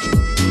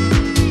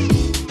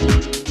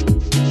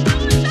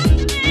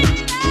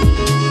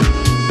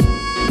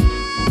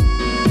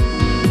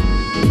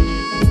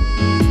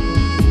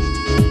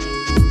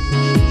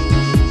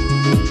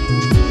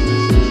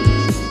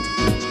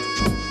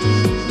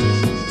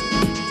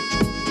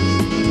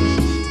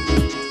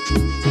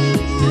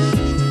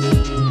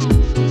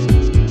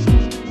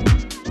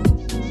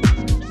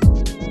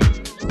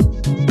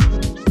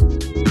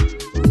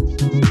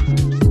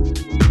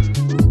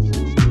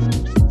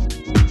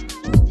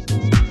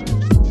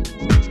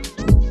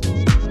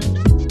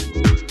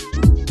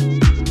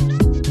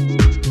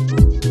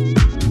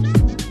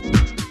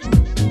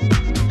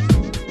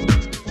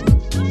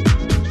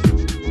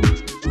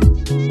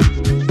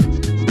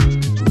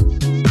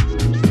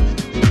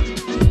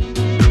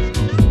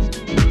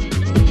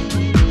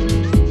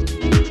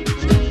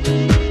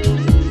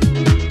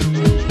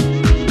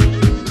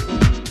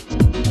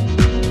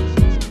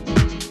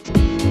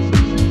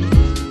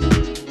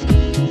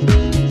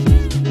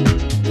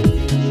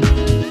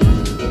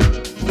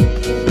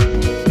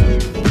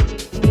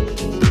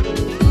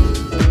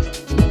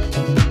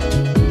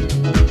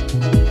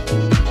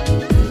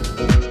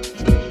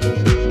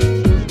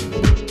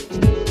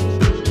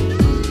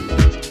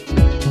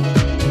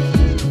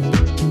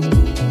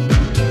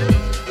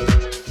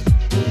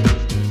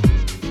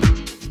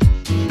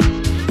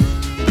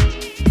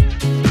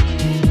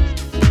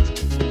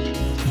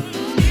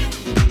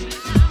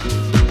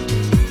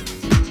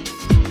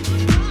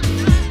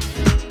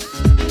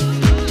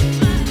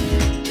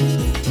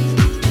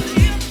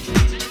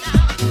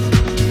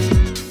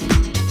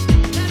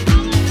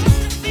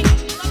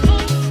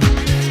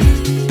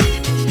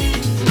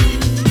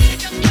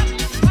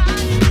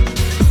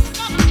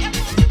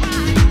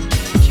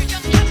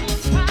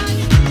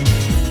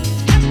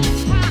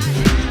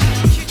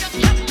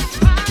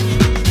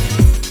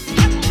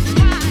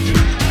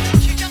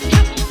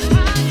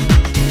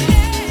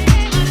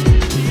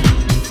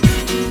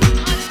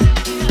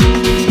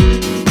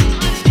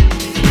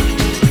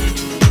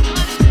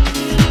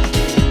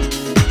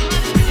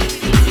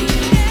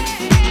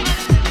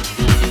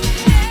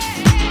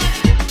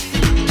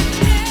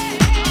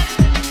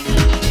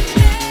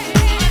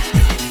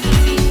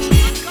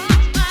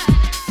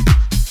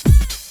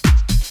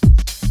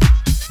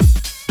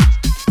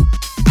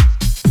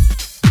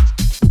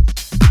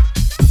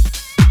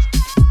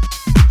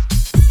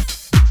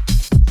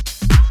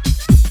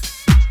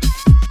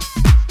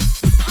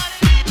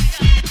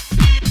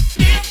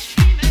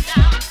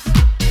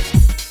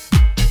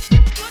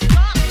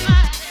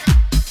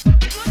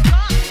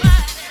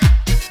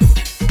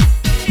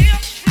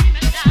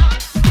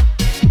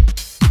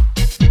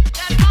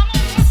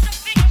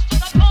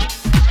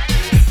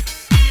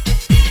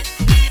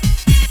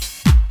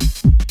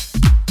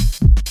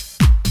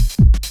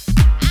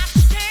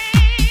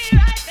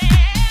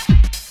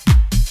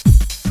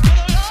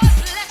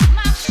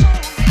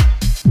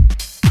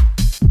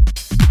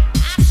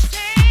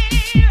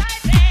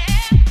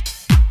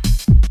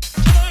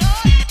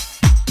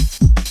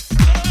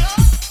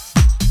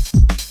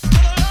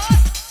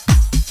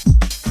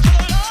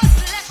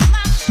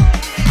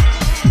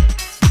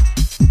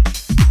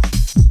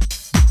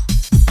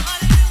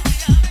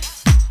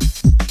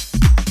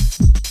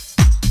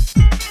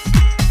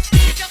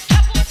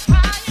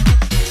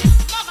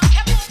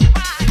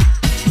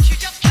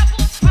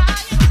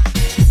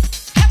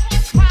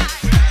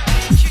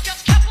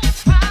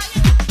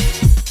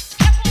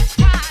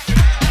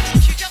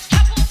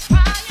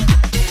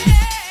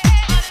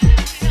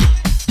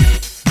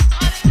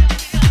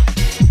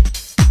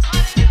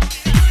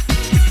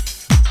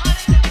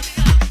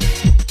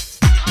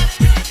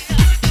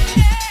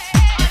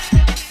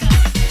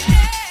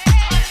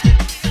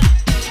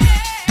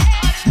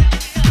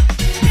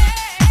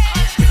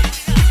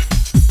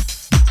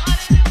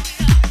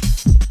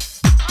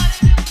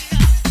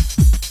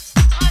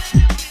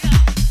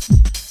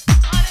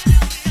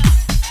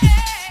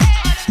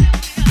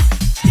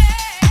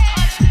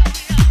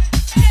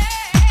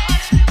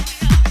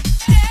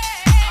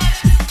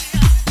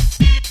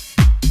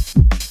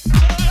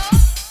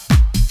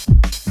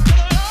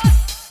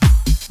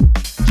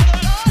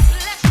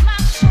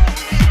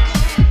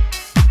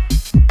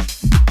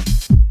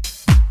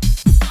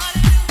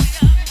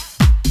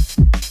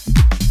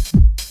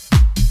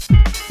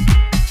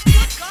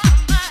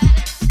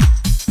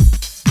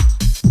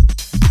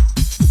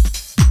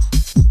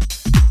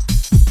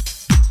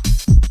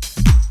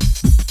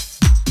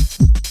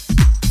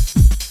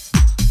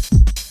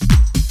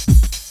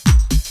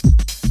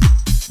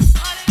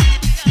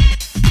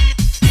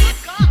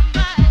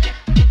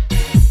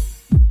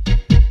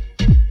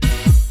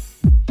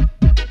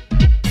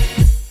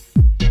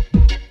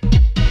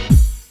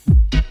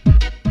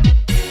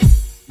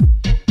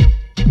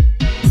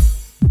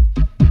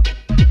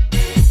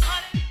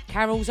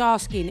 Carol's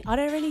asking, are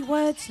there any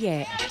words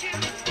yet?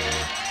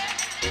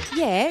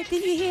 Yeah,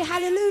 didn't you hear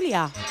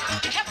hallelujah?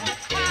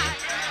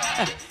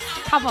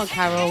 Come on,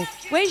 Carol.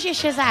 Where's your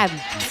Shazam?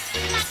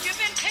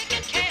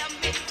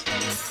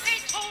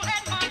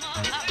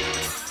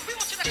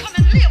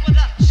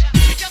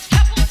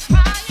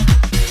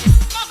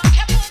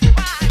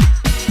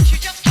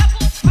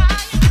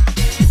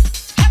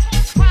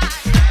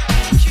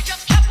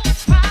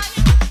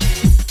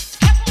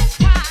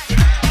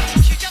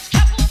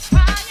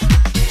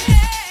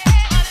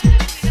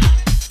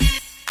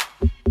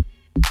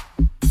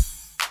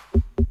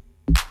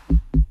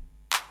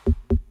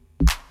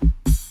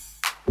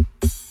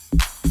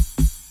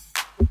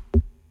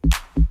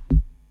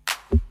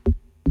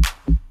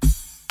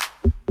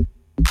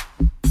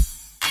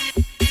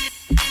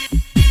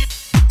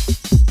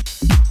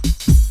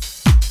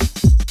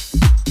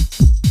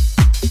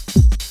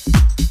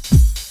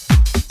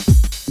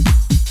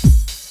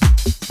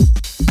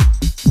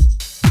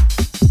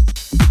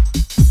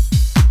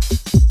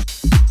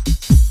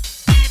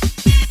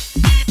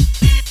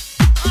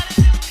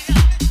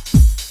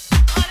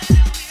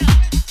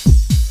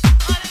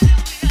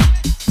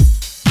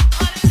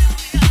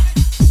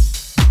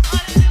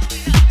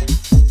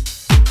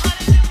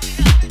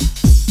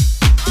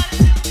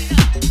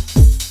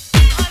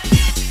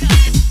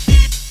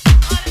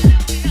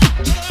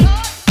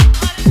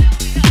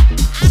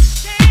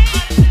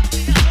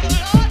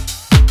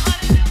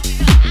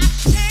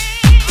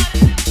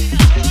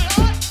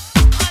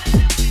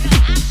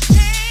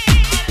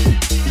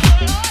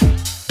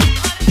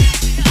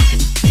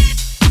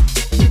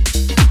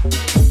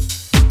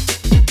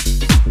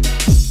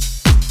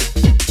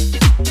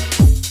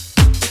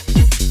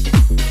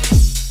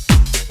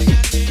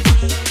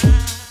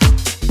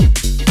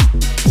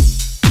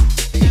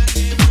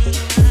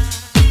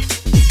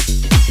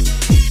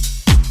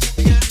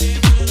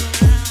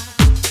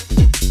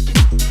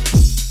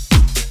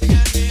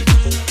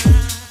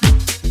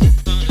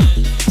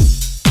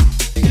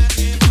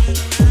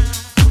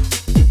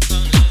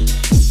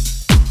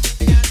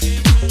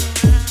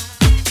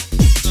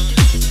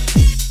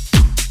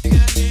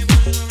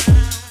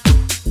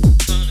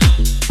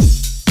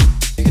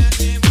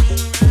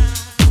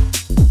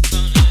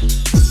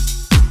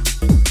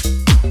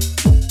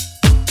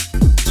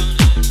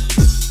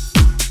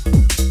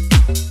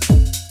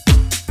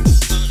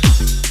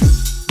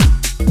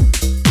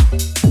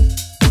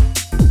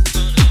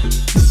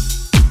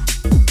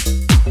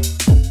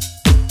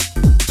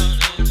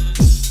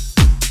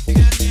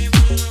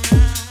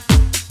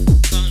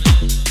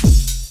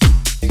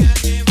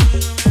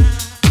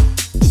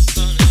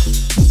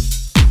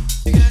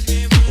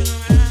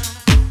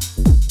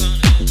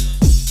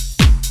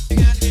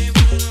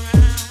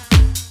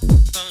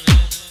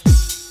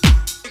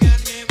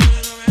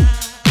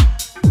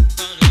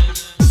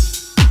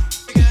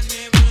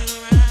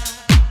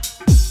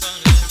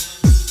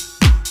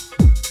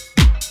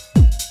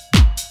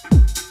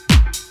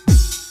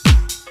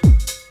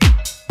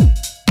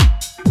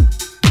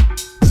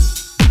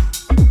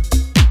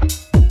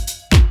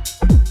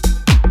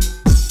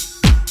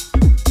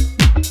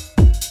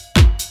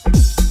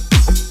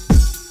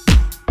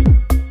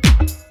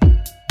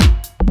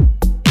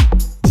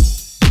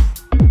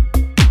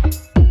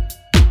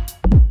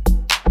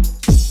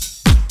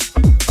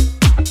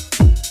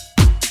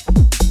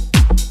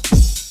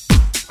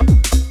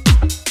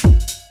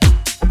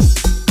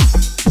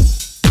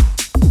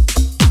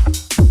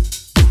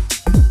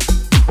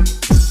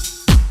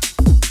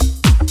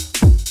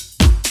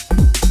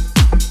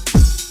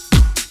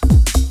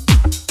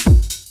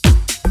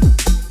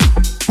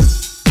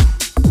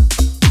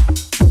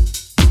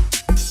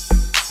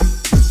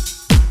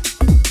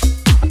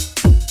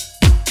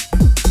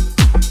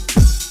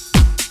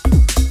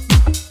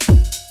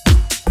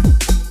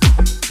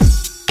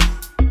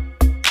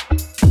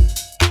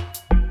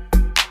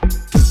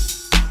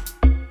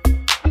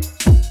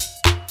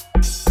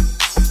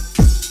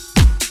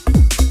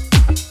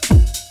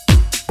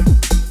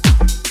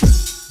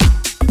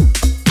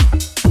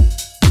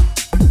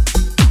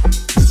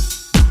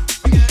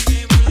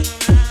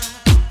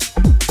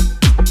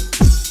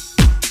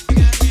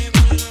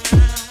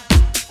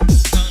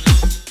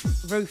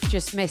 Ruth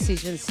just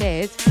messaged and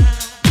said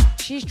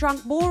she's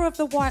drunk more of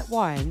the white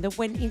wine that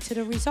went into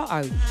the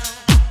risotto.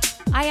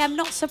 I am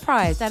not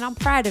surprised and I'm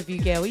proud of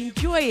you, girl.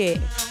 Enjoy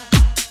it.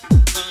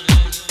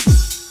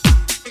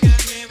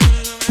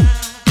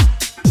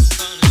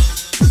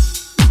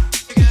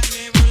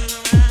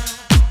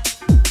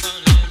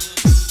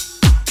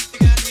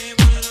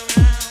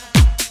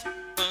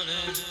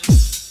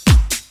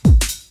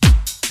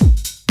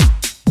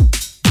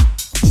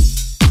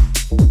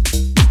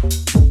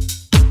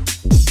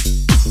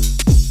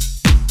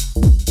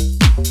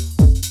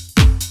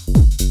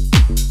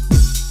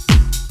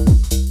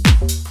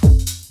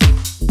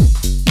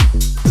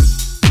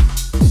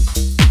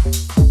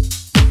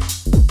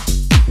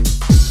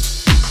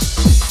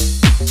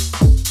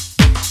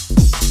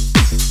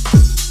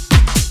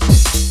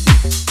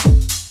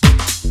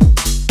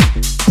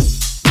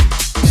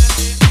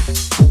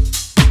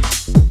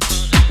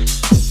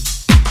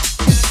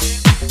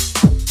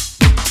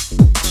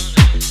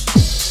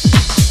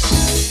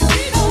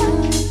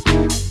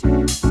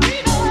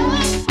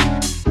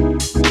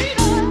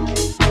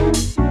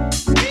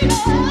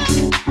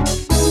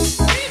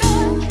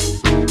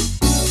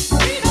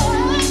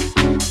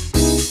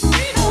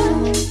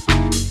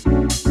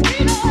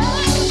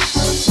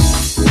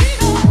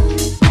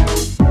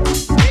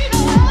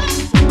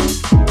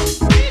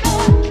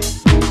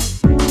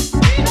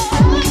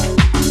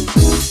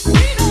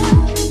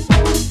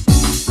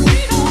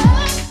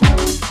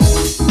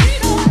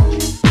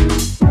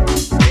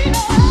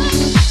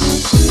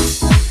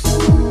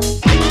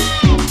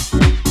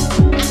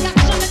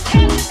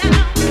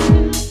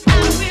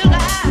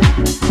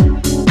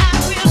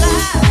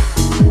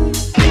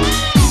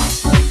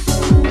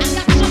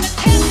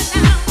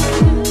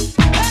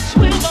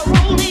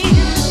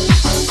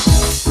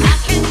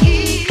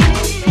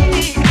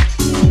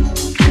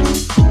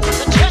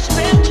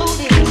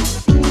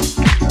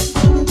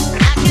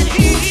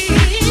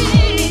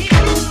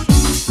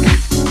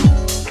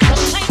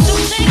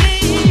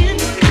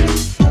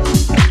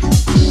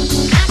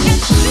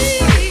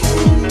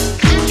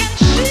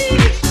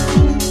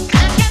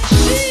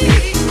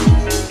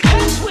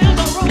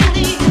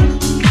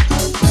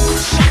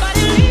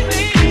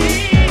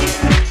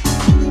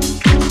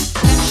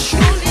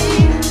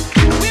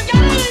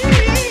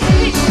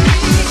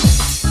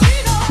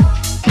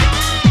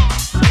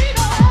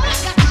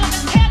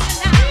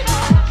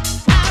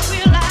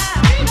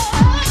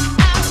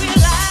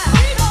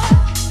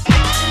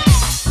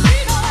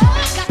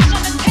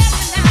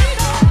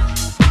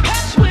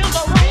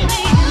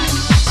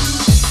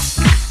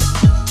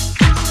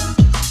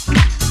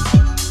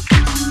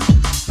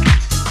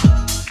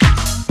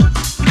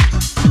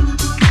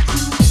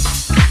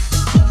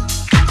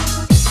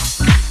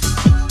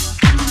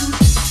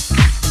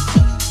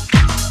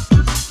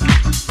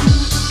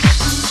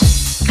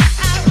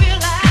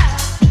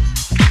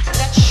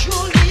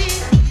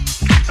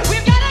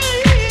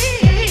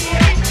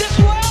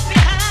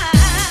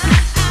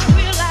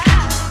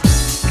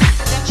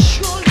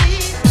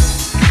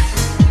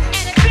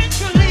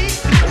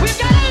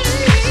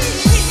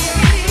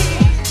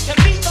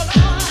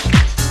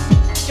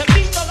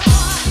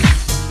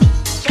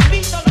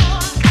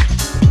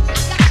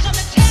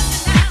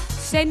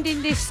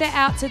 Sending this set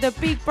out to the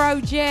big bro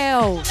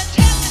Gel.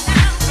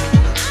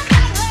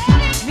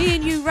 Me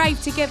and you rave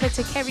together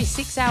to Kerri's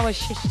 6-hour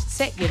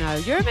set, you know.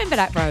 You remember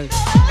that, bro?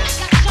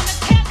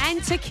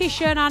 And to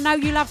Kishan, I know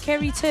you love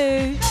Kerri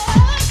too.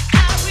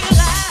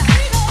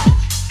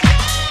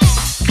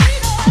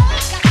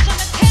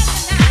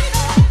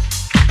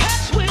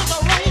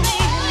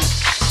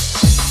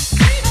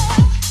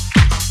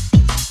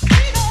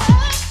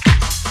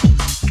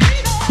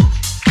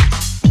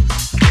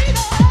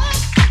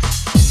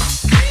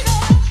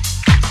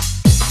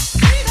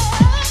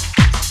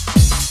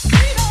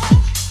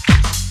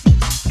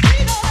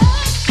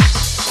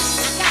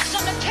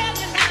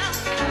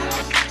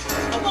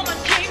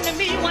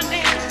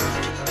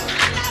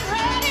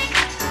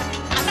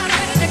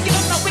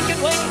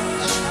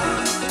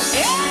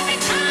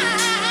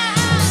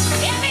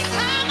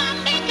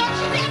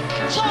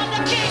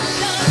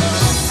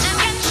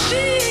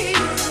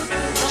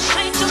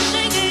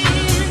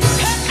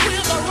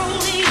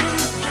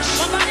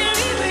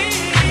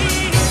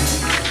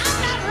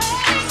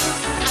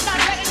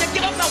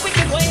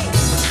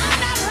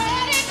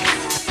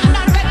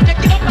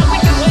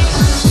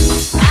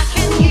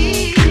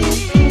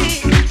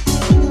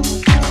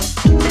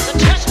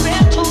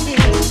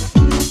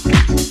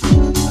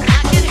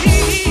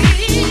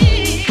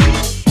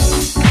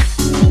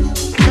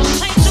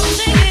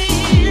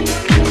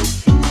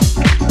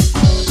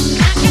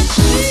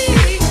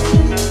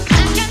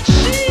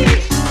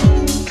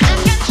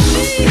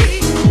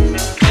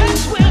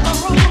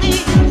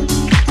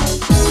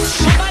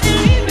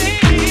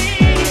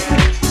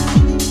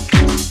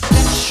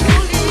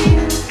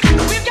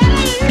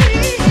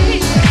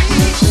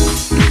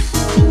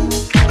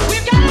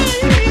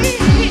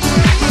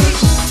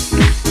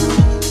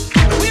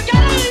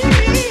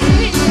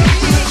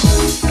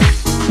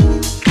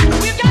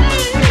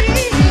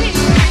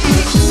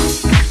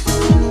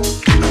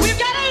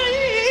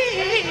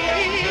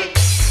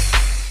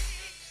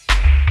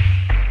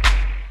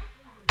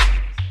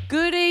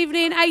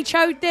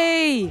 HOD.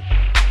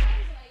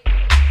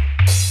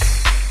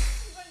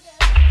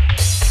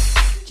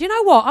 Do you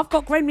know what? I've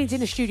got gremlins in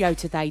the studio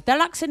today.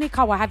 Deluxe and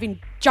Nicole are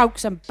having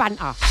jokes and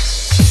banter.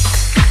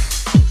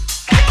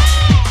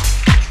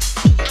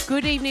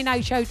 Good evening,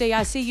 HOD.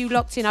 I see you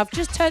locked in. I've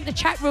just turned the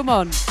chat room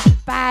on.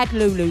 Bad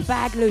Lulu,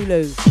 bad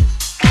Lulu.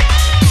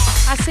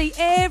 I see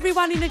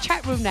everyone in the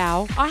chat room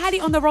now. I had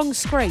it on the wrong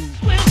screen.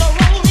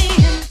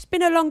 It's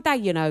been a long day,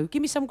 you know.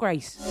 Give me some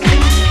grace.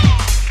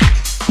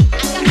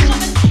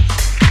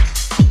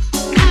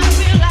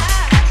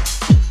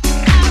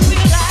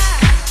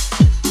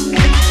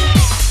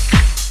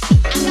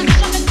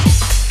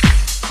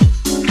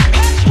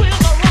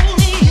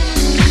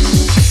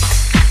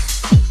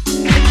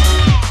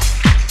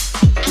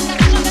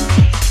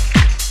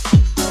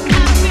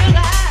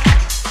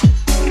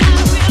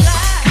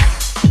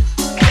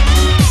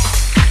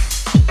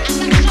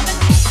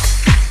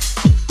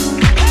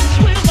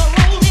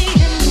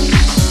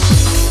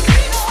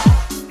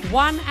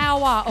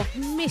 Of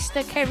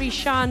Mr. Kerri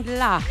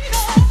Chandler.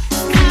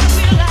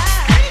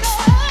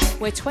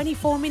 We're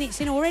 24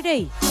 minutes in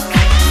already.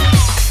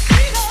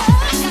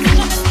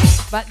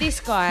 But this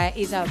guy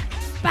is a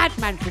bad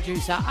man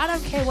producer. I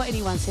don't care what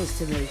anyone says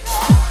to me.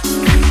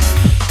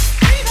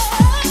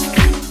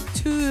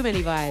 Too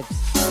many vibes.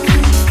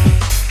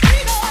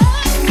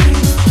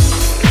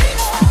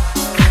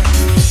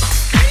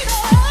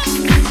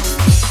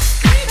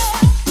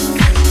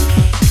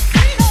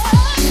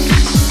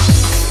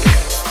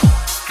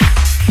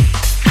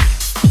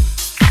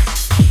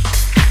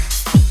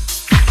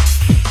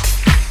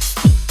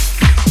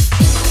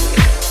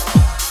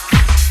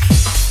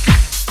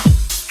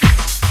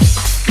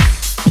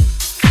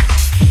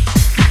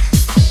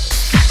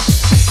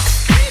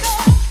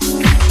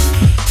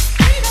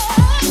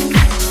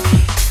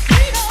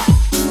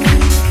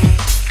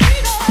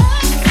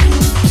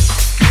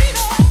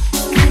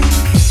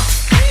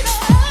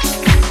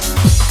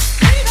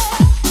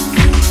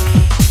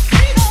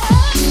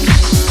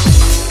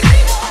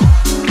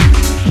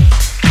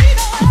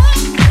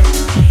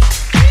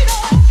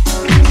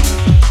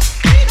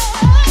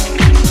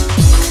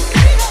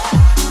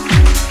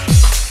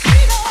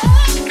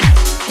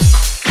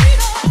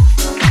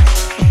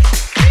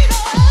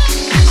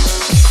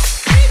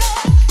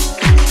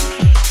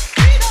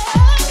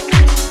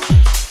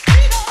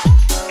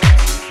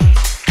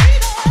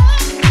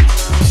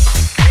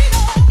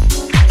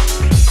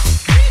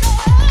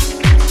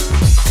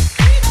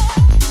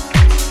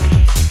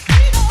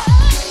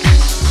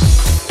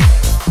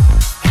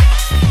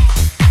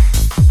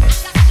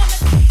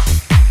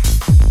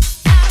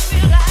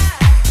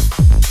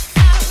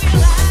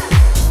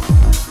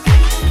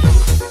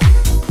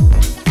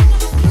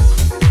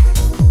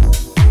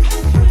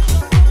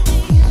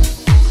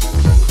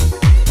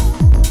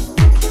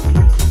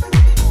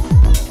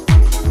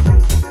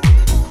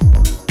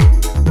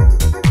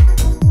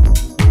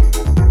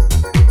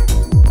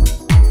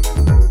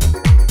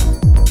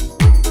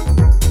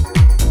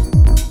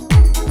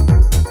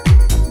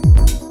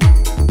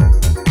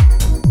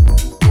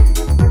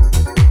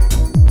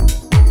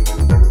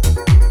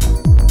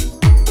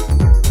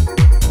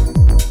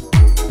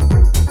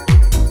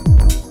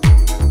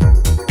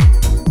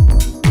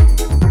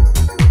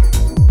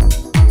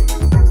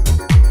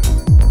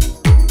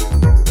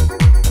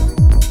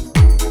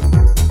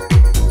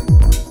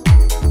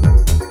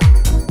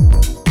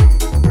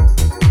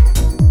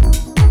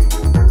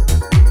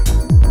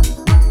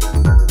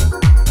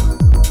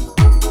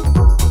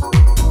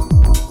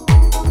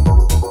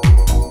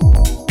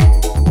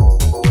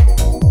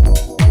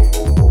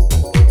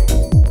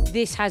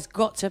 This has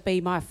got to be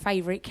my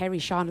favourite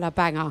Kerri Chandler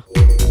banger.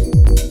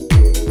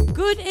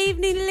 Good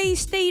evening, Lee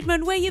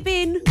Steedman. Where you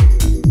been?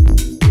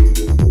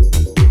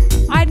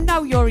 I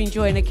know you're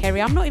enjoying it,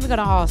 Kerri. I'm not even going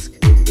to ask.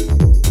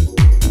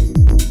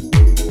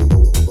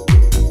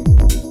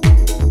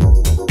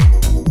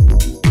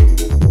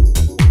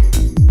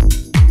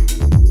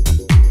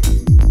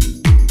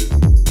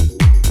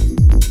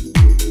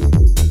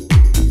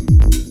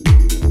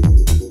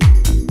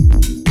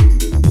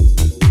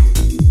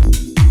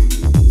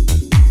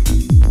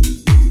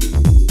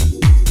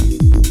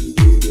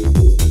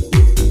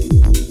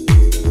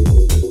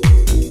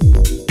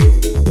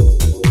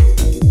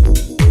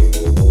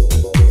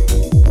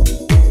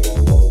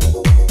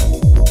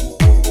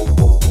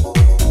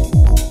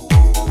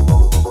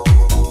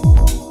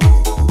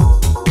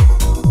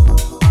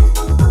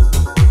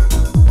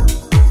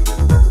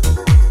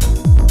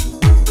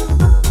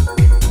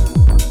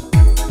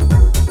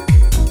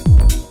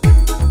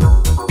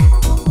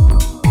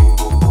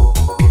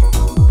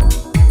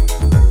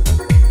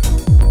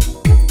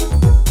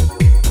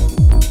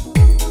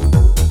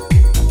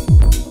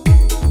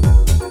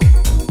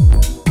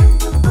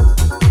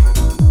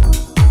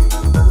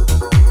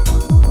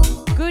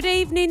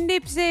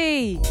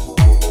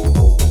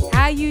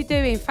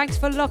 Thanks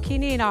for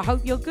locking in. I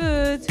hope you're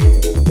good.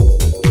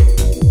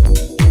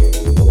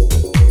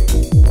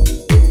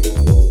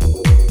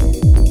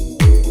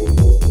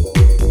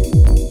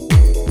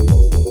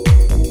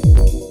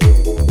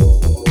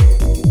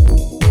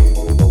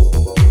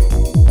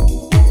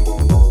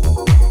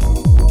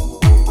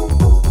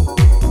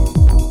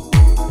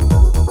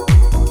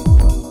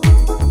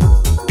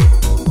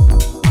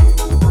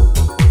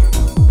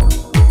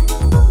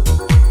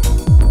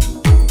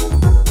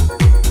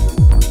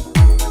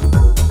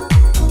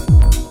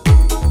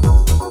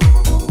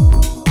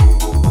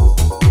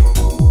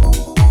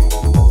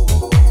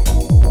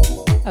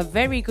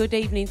 Very good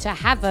evening to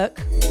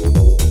Havoc.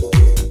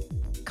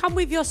 Come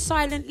with your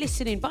silent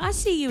listening, but I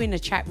see you in the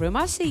chat room.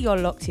 I see you're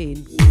locked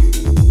in.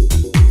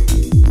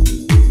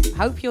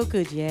 Hope you're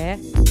good, yeah?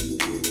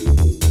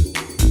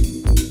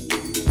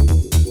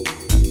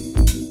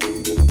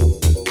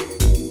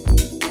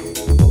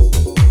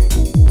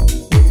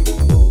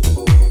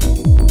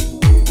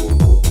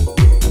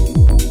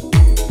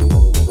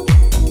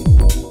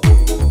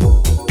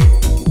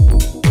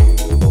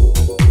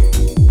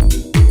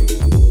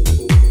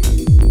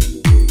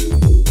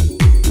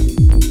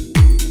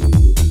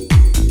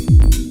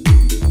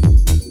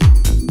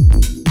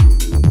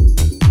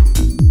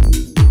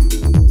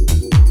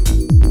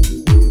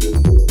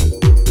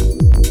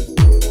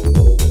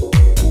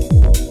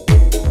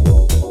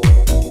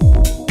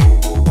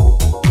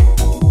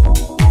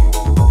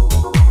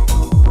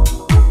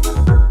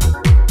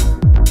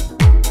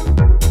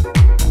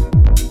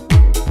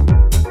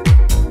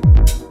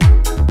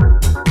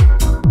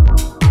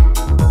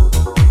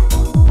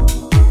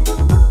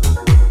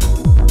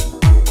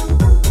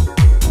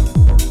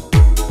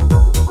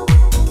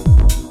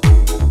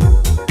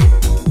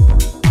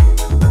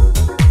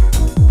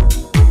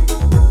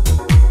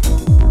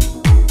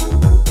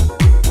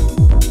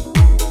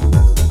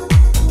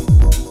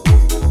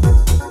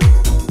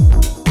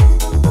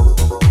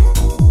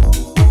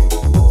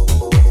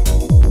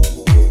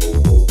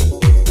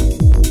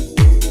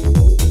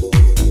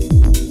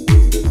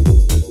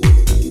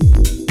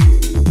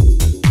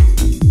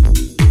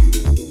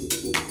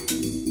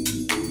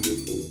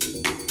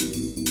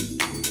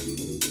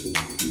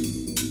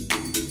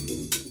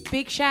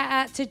 Shout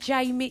out to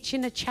Jay Mitch in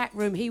the chat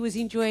room. He was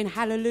enjoying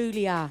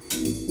Hallelujah.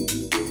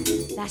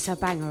 That's a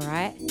banger,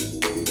 right?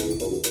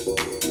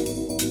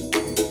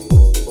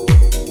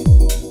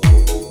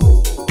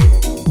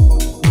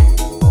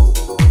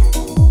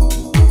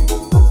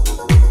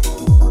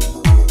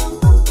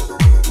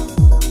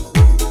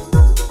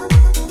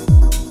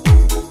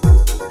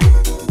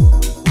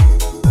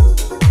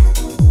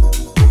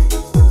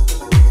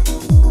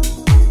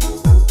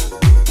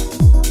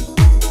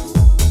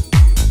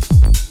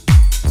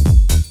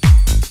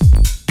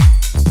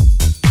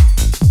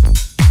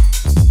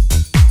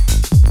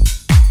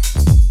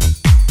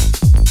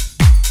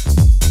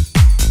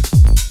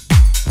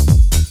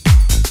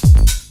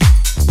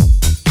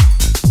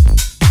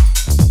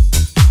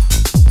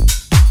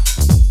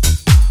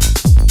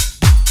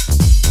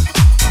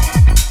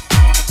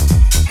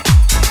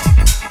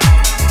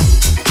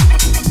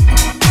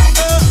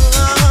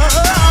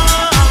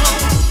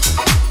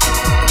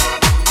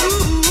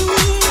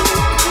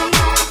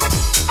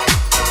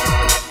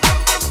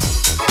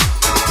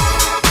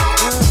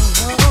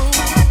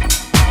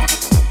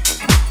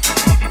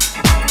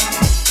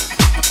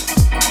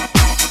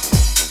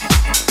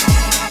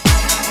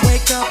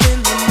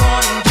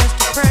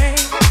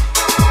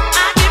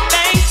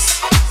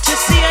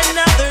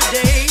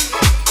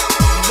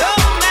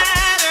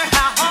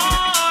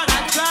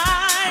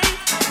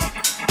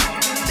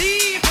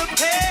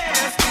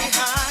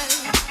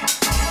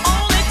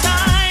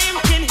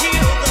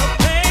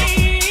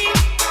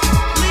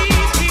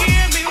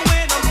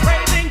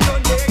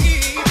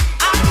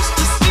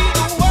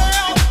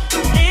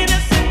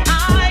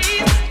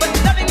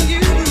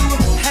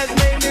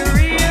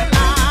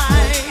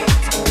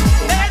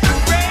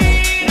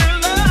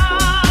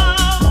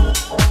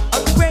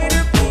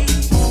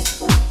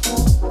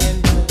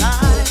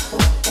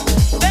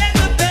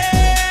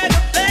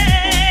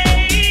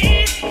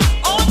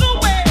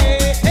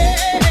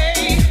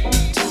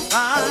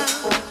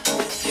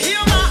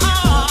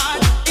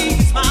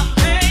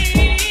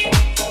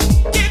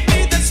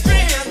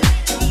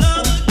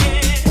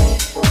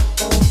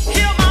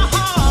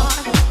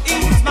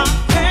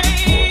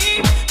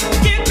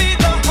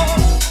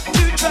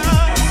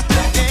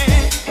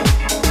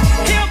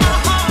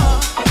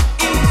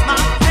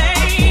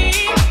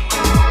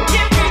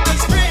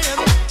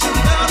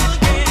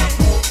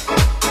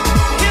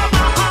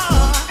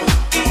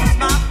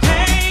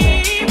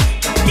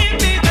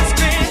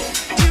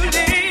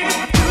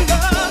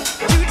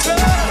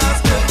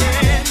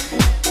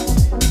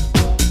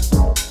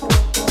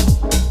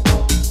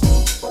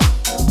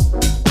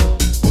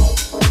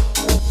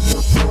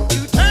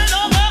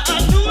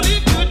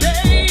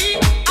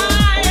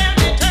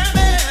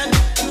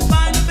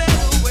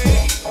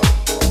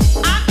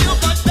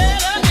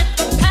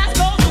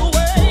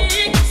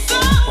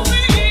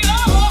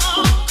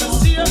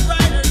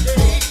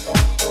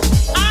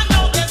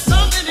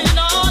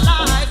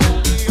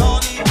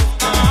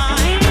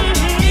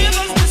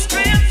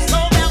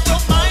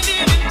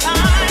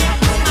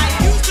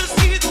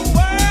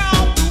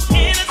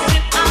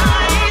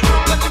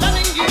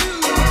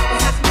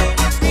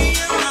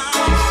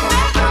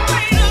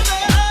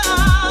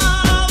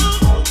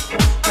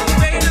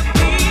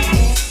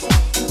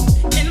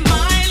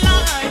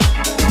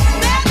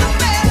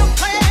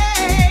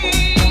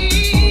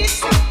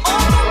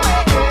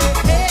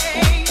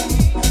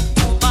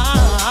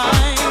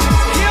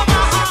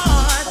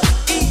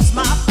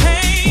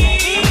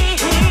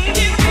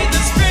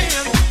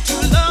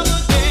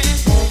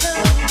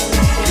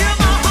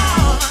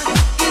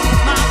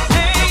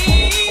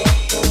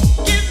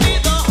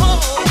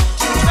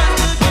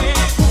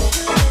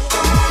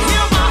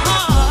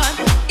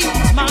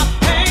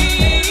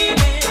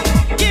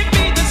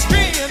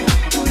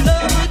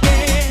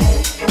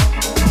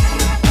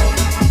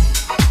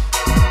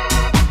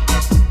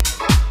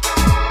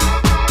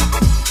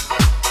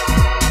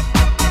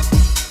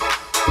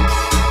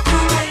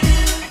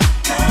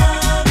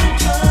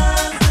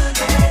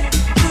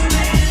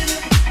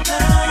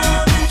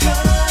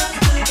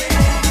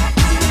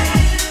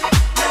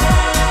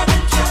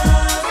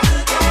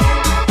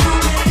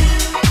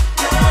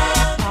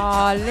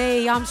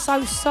 I'm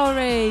so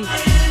sorry.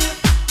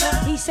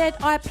 He said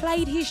I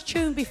played his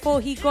tune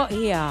before he got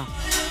here.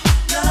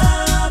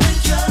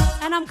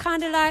 And I'm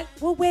kind of like,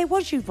 well, where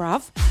was you,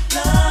 bruv?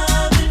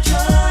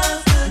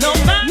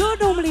 You're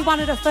normally one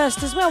of the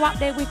first as well, up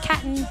there with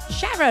Kat and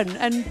Sharon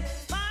and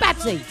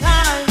Babsy.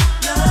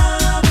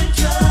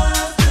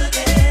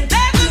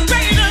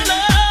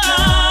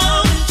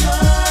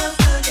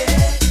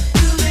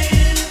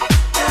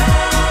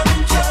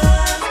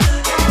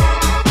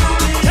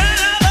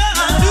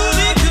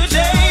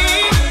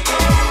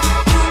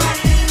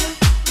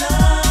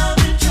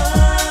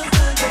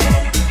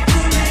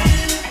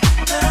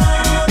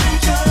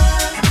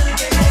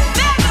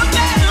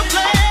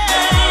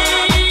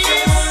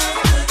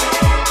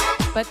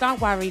 But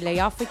don't worry, Lee,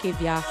 I'll forgive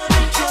ya.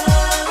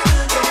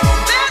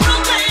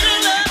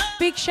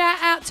 Big shout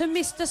out to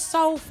Mr.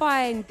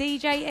 Soulfine,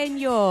 DJ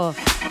Enyor.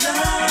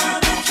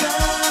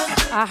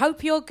 I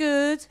hope you're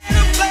good.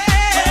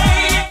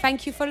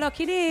 Thank you for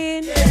locking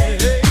in.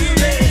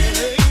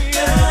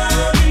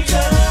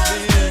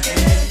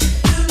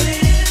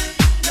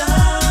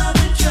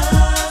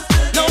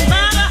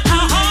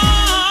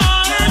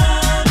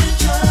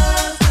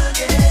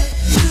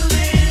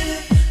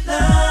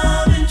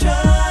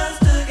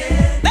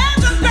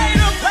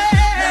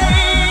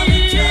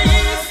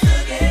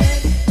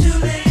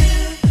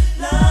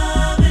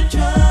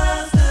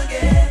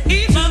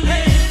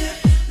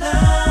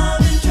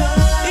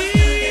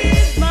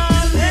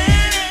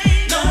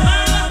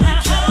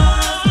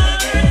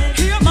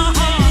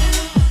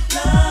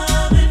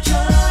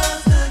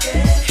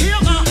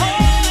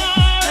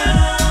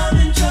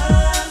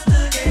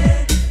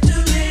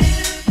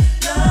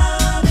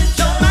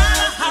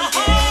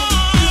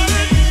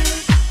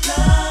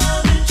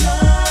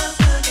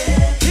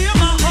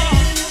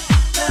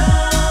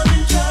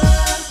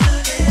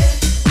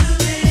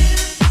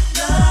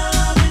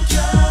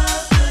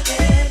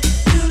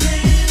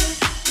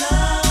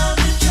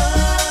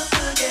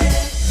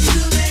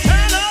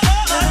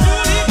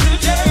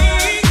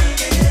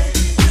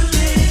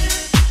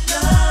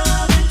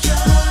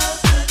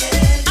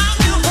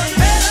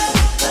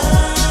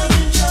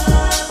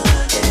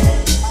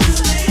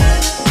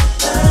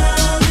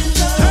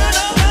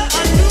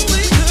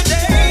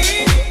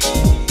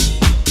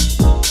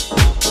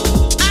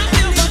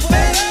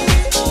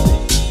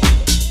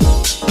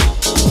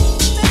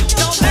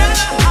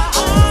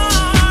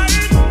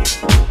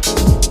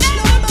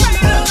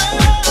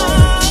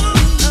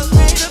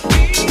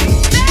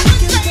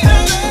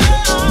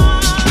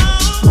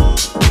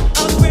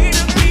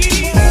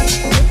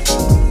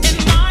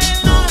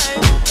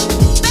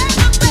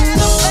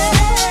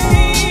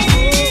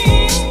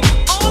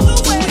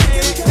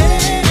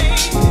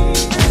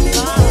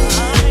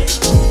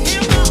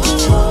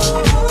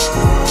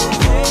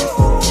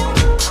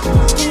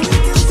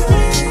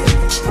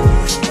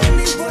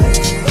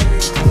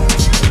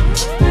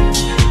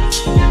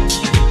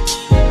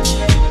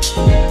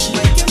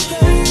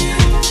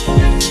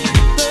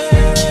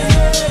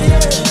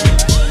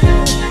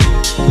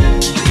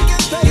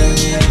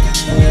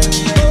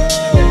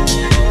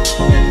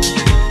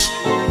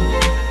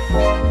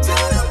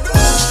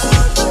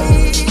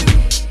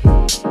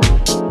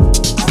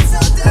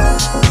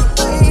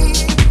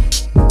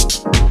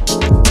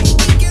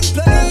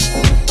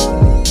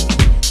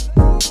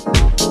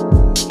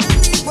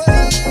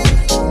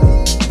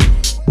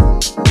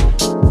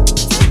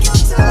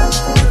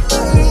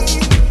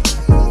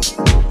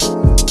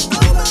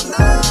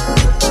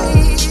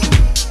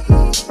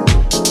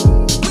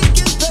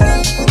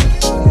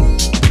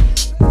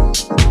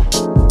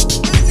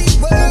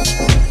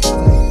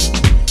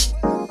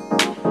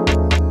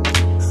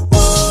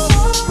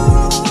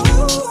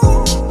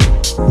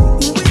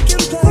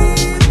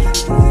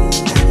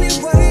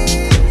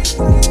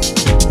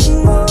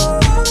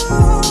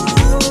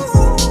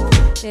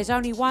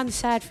 Only one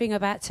sad thing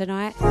about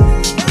tonight.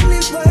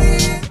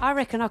 I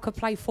reckon I could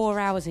play 4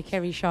 hours of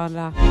Kerri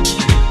Chandler.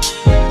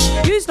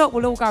 Yous lot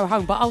will all go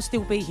home, but I'll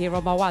still be here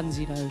on my ones,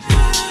 you know.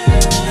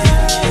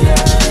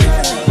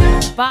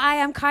 But I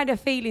am kind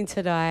of feeling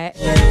tonight.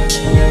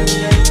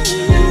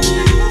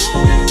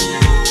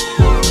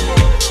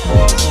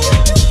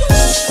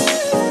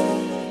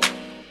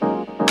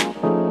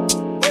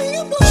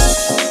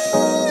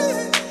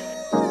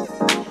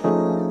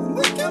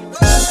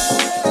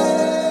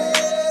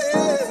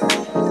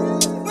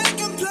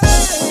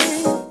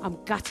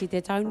 Gutted,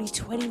 there's only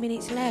 20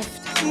 minutes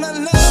left.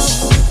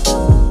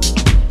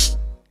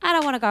 I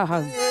don't want to go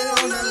home.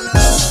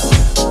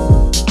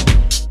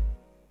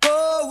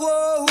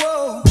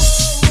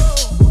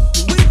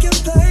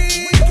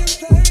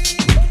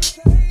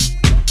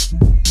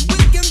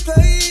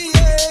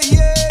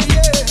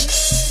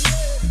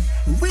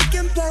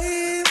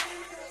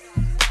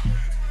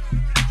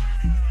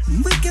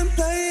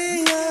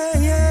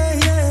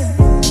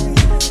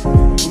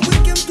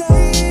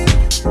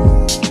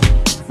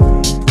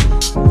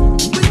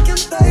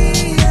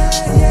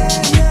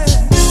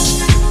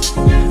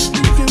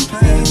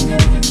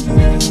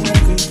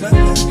 Play.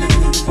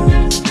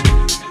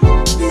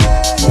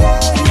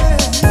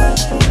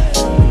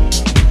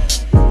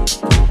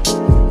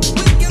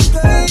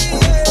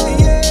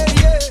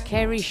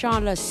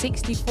 Chandler,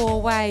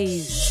 64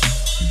 ways.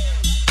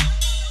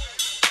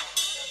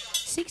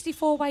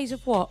 64 ways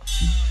of what?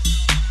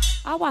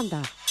 I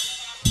wonder.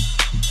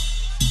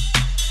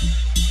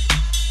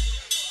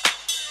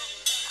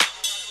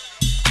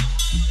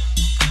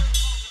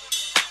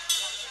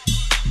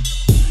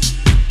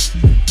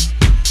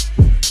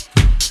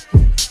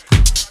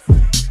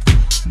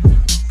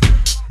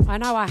 I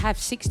know I have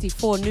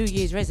 64 New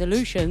Year's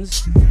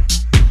resolutions.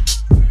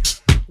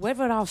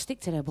 Whether I'll stick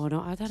to them or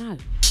not, I don't know.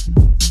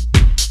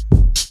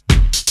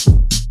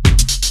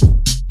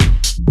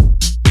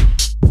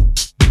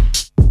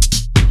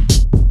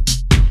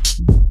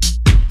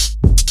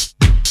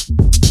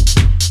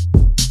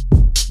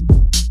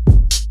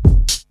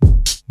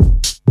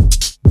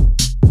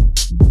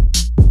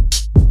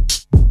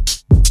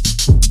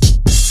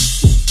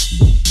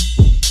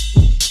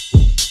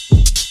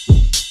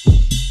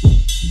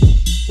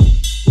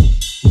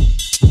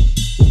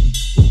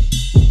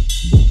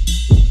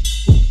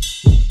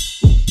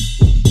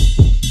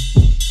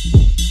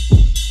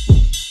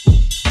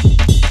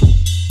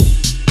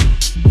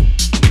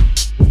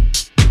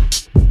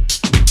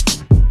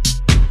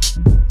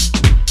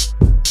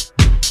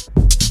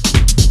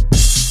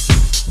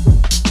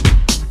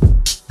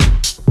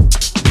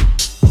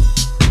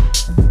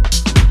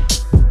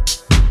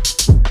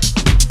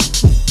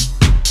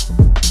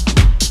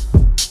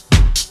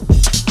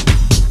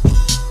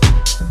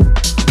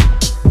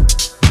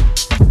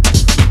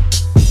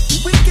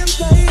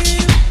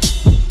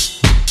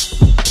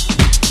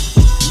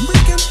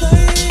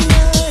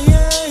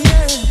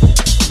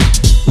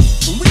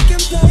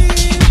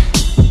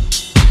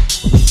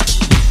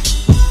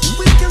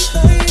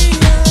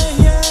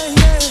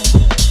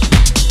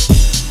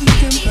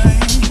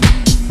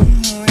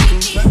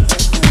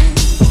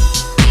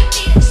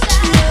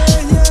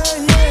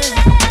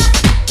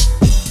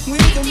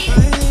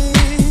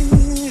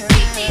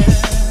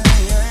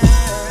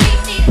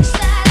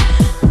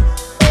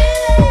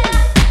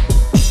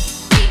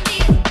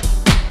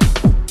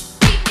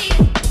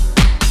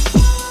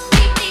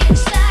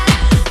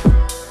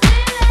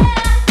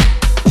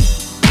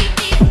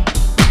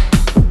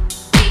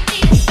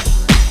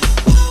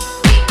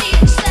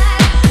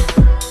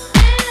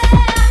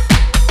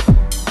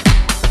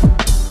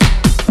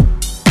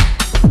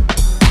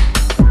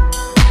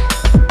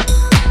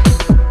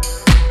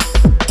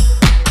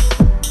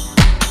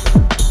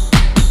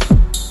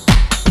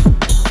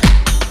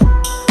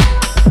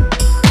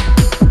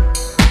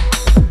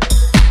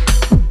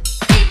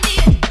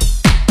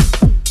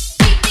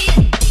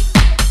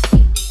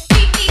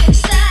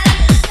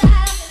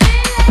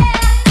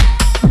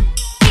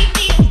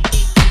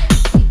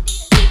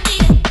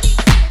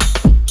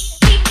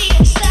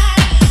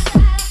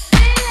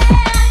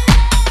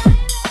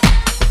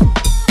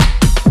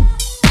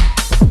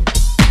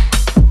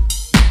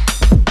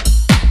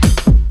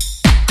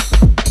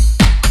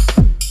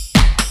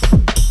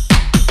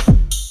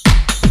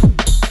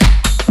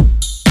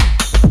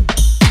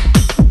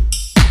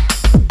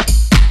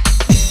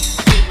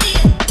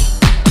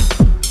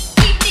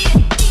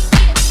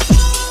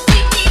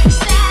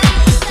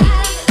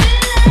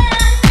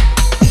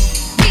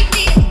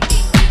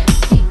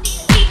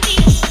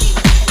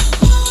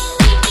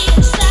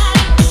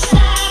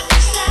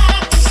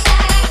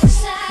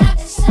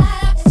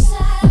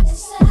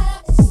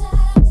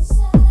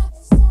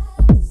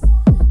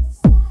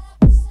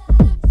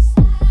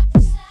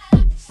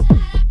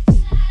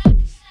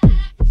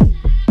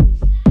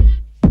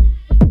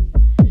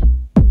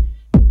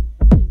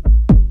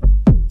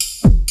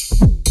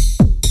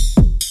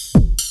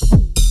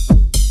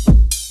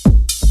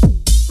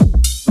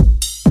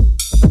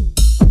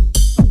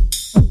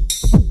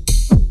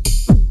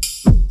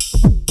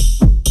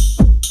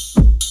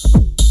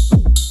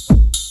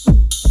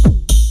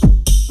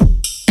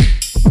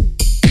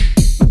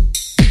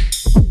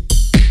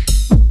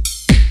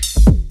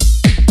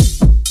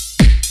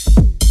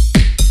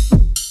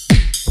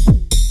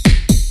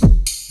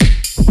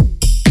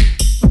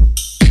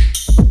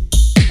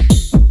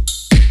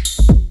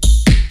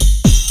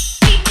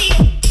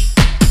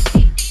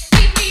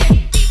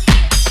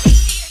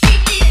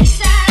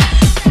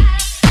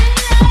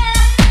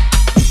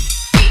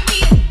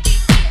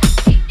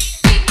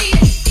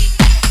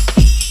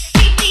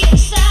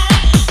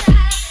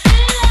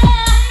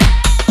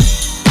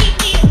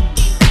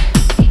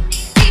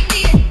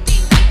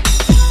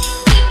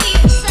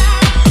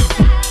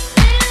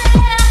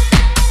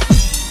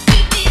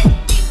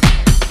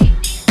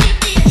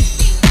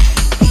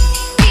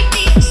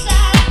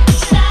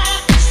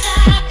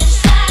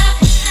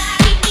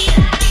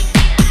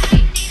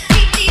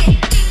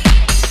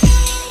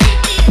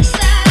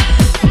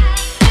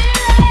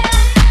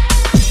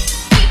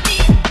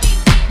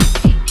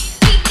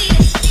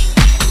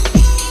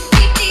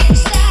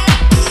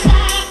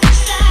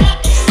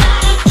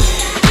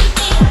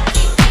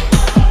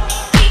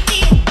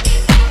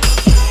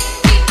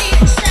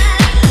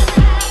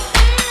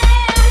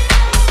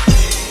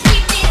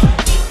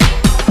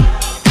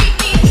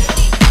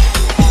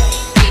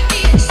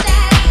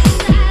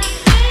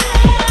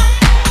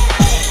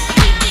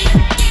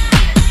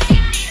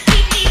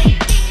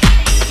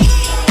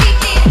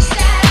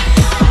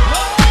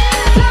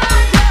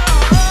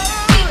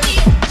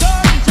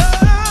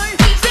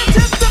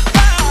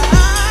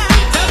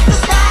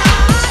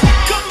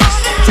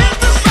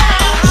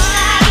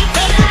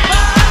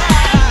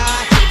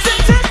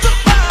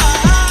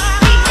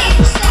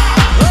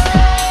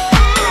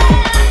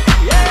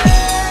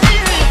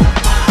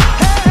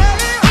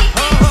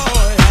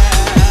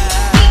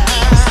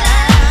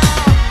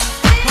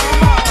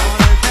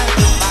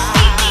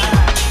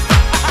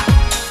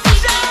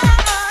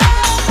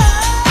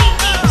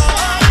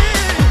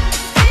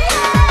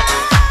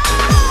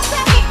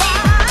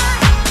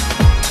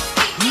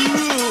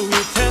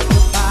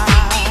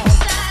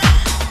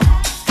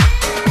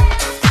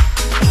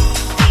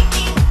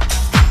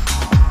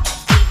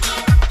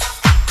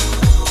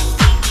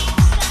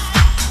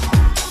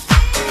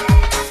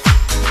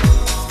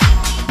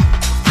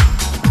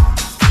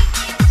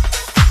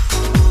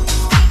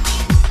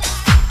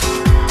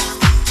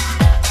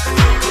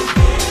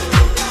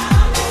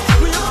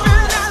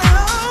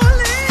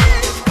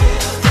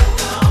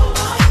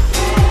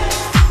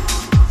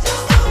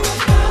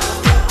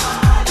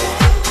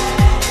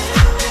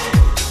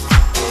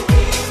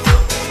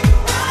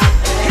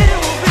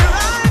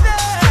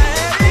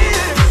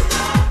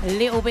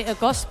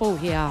 gospel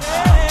here.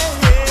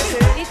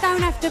 It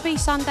don't have to be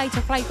Sunday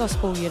to play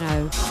gospel, you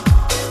know.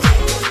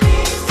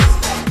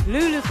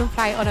 Lulu can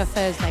play it on a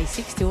Thursday,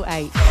 6 till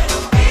 8.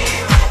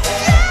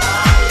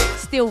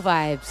 Still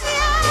vibes.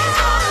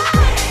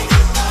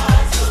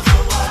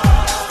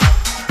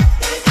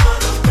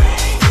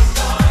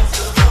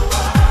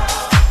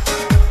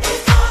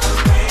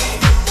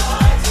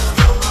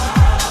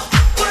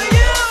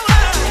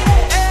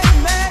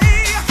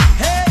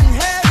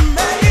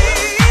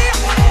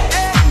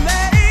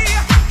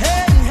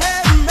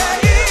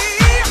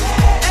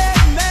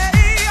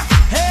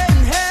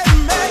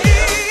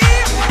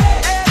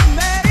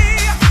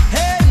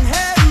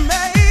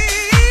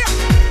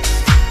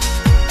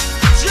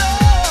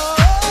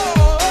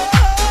 Joe.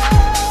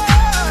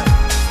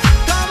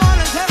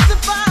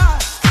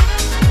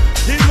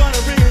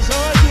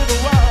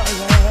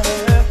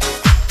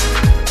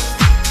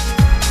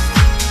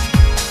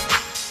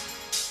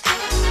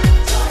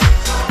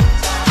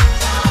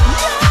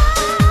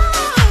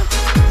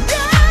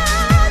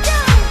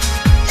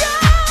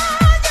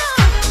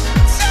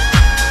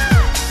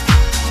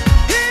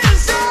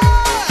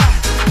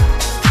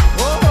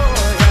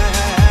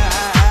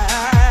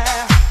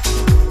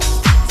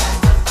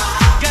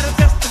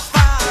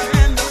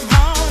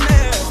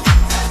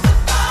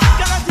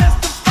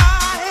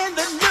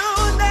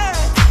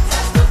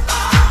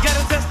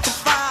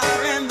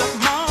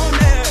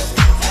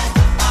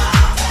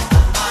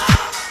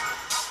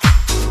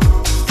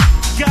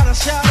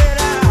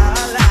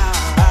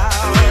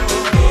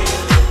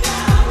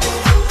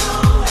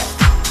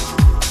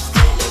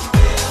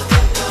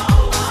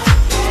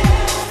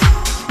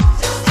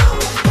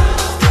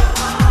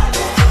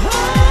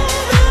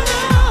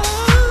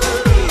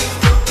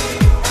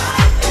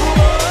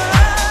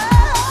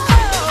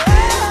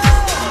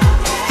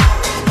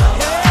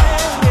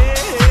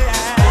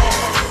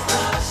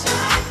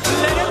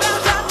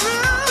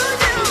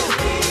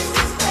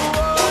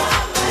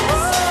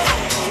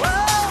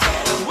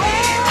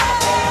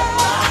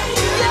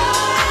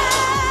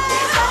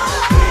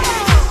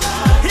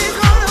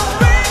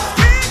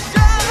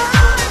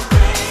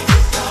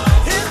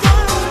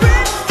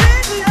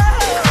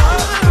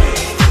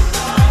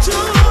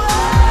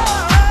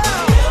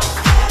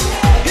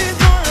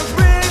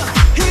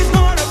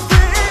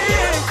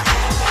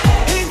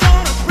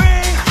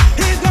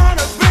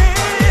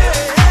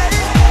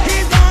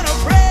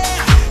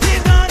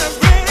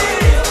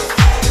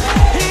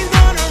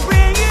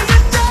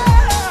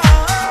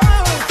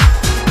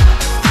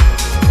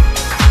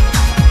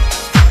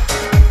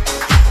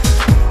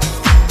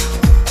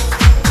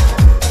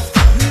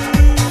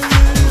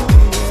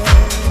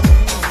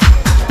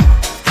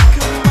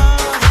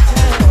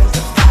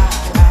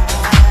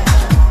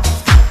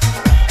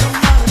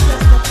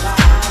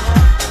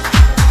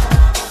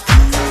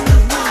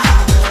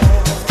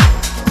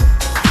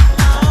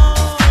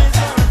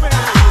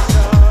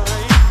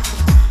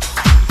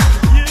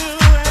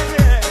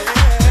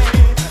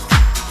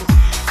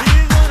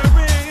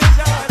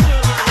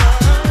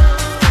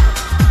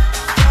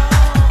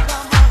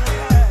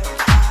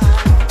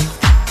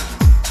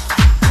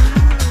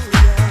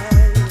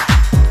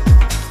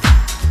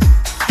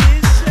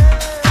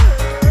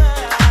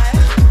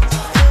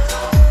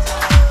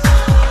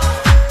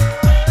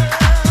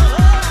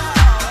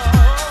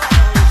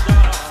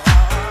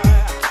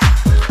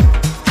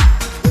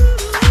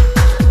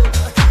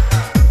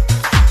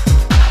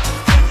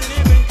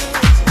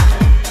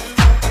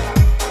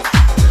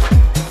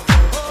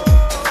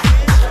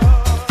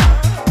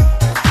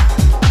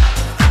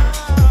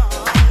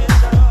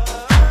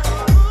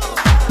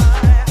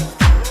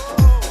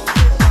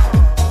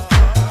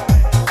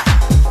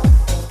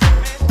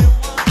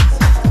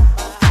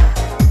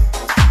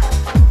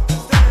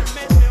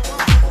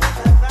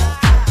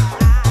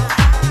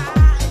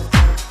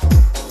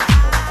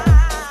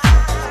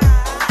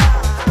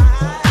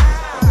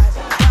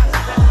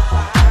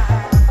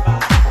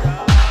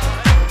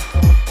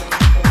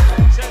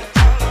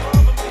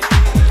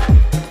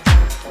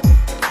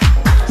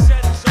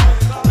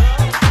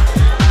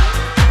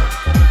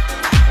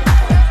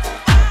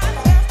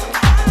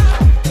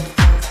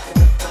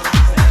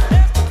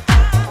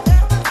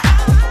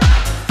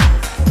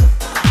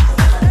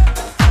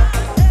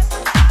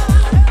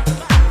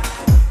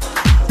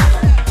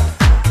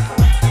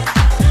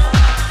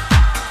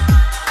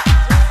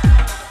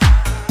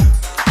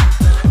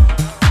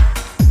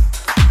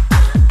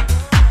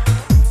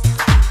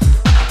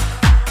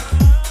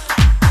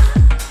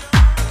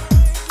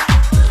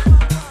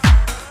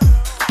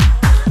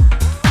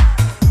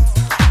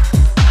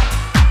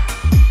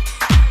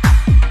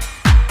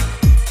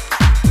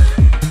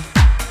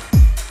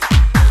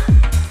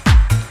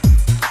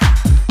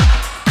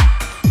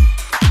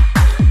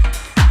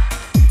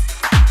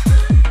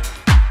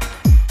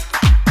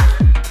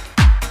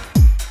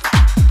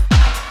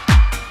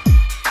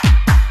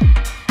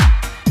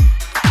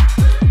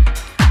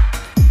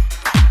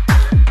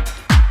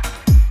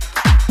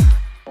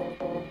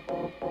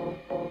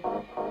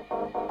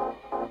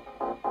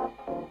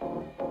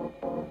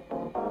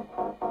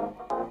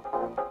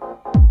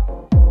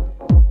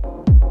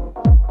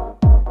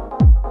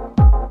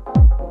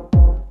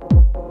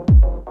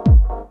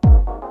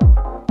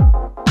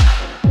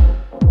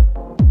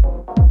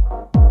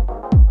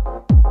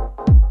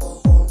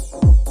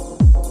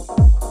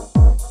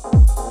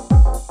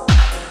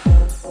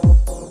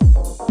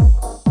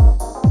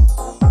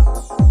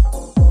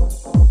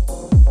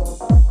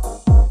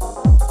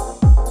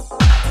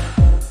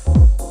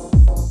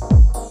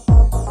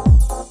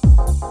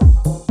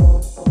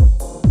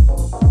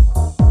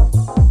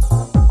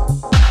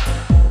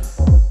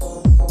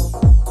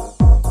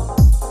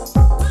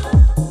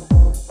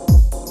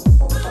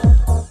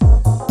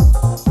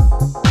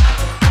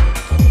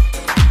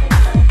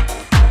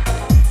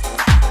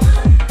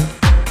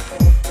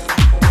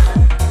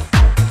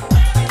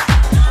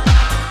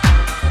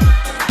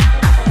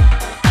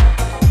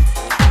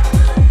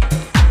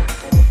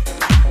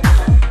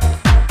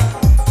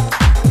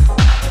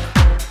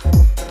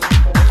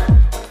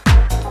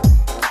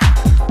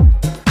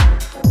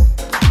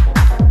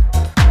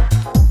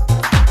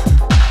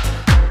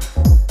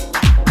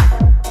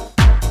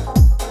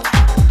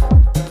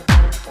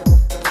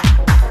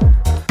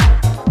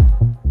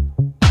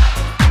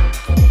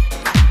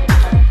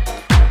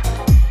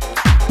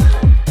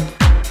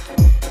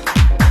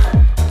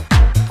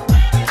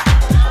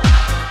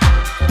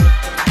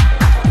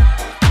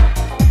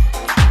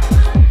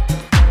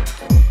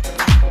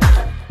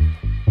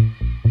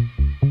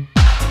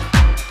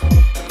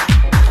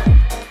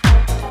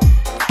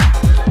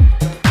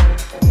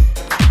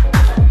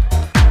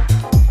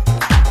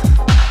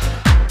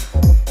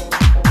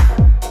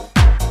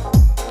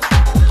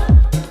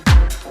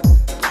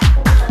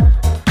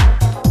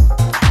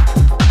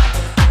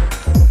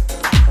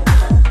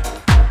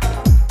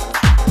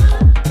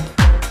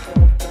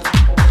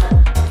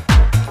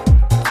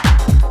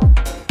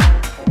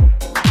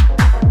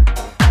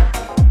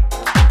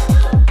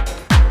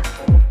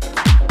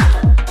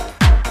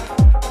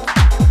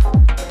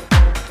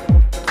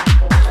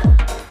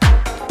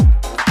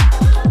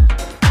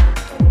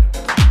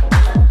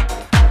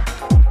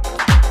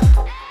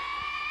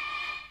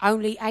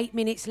 Only 8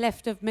 minutes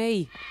left of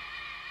me.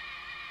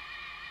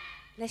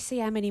 Let's see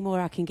how many more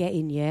I can get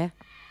in, yeah?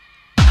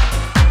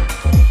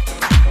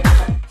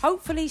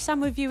 Hopefully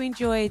some of you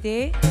enjoyed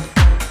it.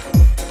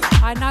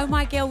 I know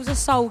my girls are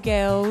soul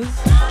girls.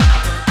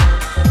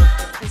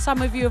 And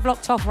some of you have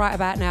locked off right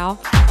about now.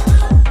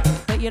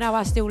 But you know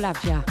I still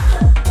love you.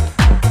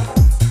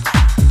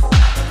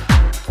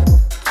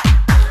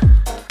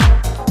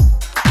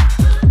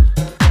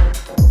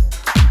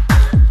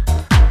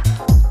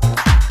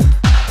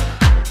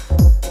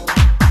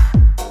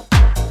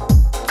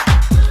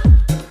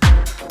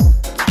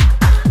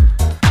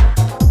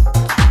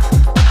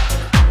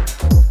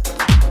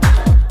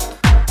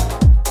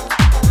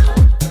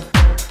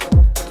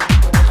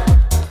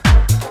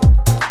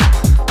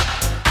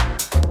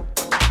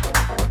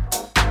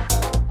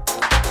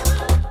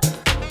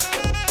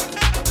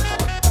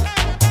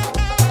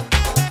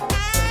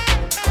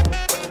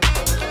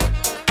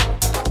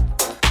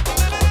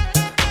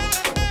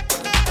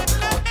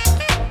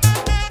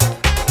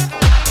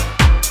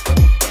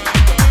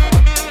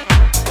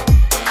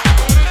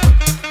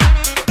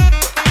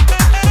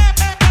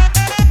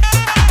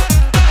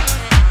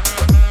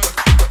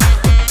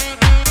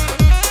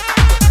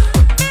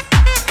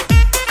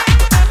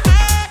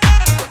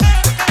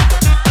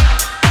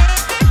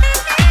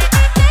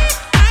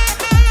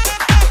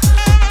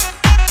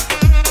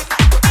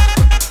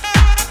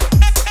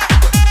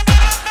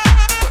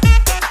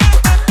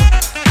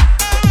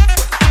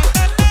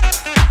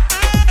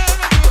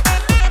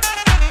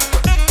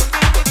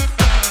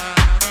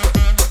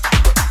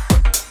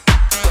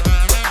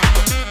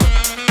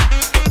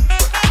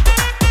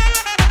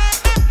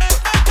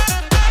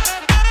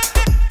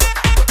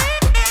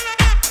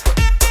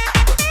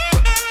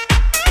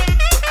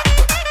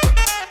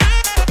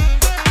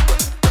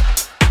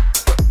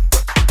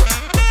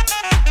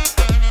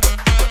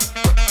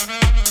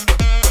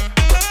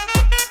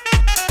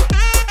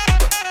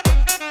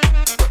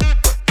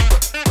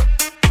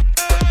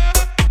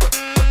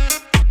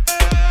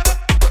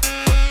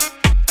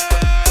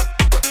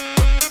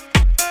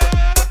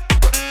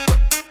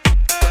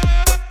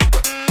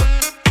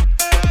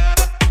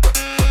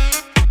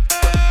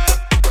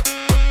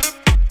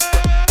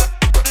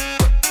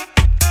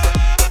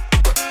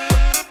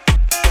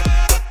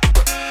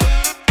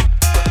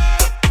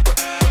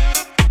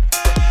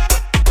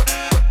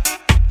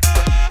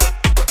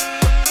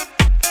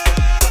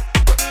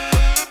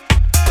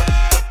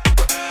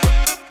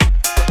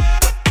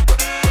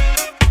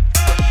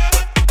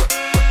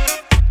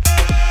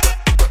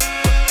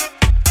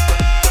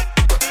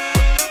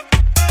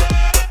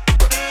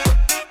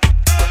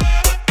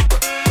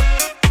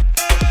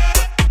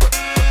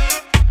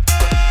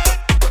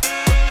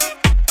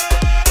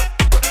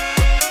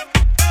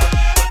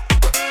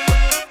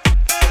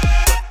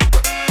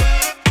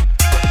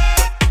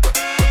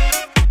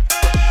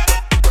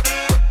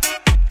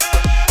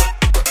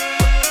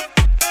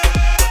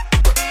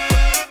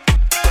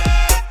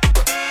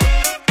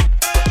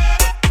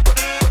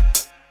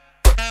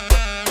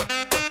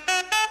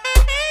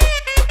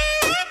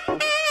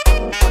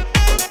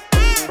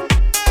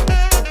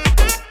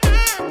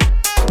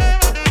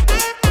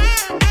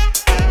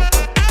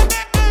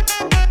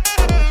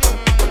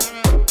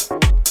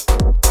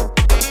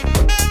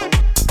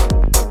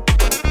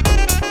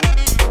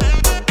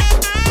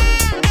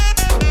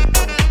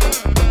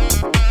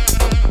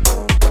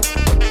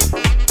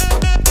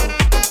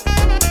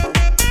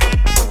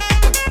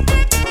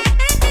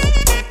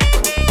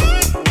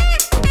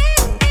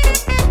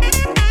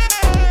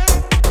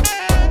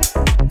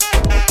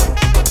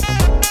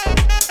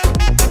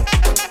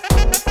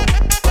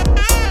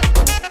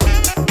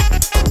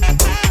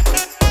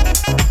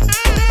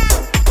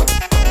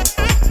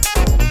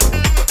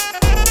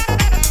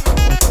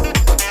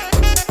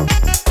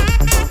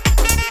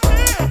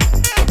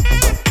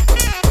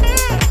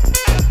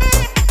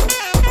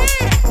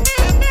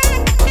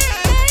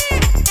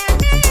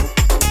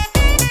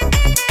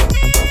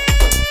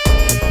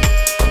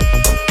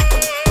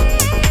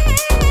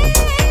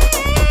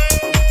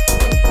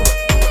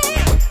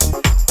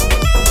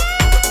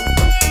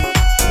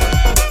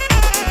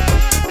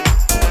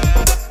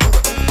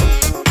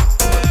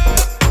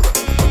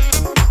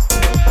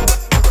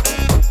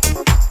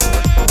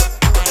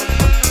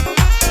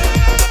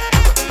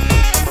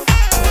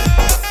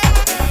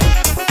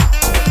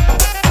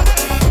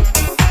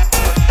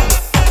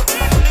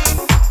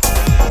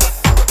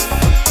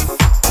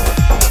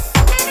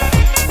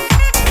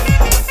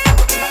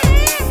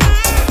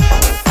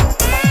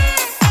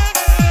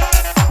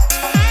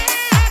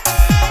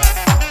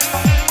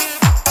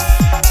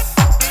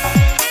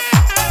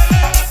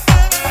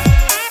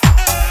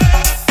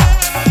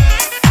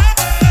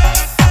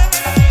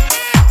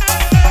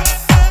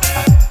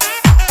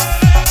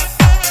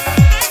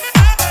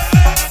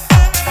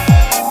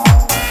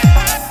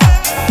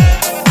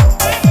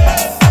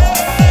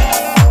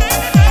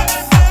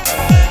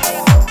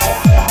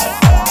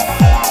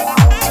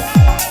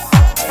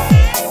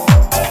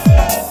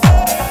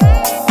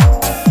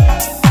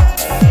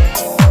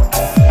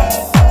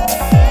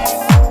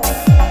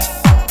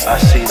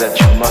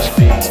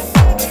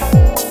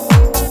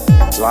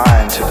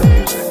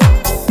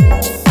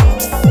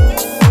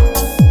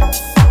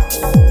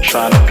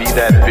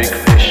 that big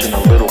fish in a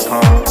little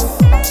pond?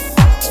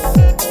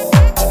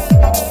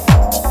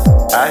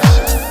 I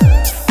see.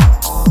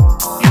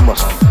 You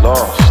must be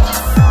lost.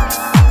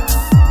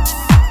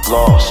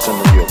 Lost in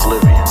the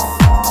oblivion.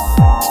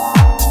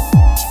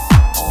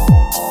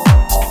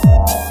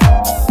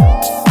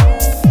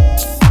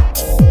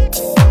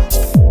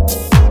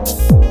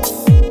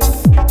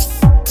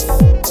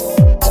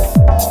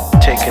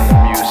 Taking the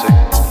music.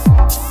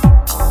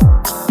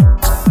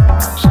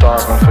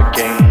 Starving for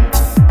gain.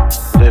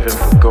 Living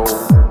for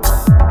gold.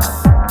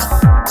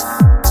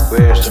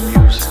 Where's the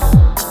music?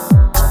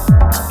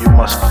 You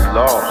must be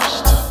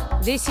lost.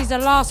 This is the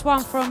last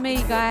one from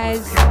me,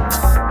 guys.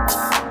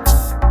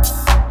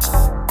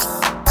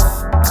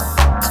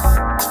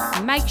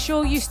 Make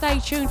sure you stay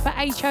tuned for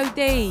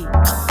HOD.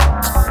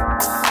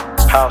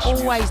 House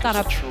always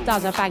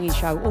does a banging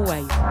show,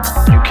 always.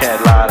 You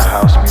can't lie to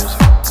house music.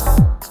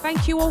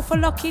 Thank you all for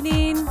locking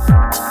in,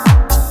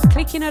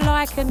 clicking a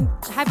like and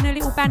having a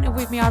little banter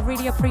with me. I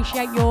really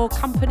appreciate your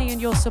company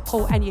and your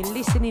support and your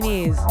listening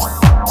ears.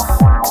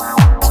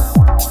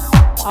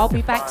 I'll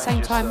be back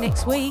same time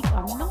next week.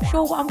 I'm not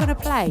sure what I'm going to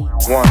play.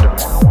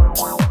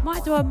 Wonderful.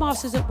 Might do a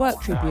Masters at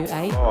Work tribute,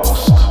 eh?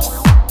 Lost.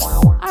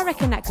 I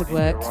reckon that could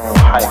work.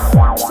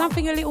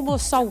 Something a little more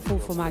soulful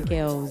for my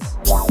girls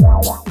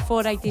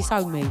before they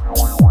disown me.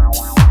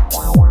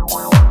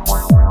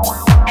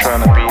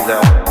 Trying to be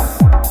that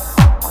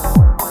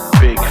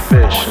big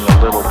fish in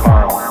a little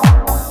pond.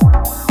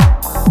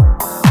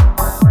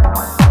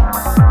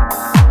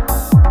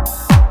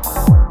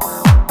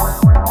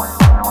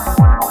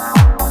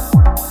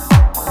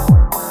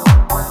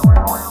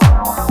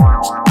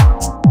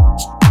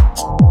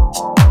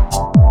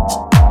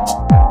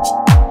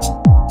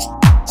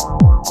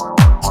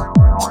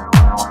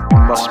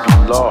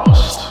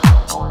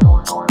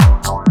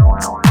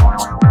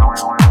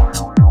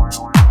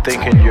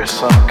 Thinking you're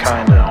some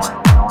kind of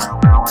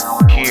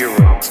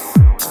hero.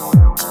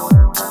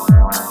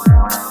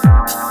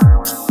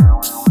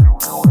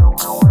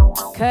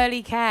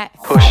 Curly Cat.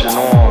 Pushing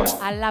on.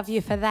 I love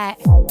you for that.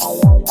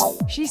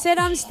 She said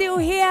I'm still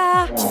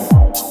here.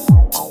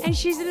 And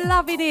she's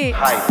loving it.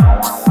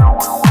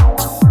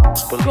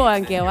 Go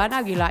on, girl. I know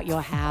you like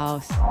your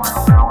house.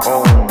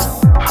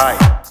 Hi.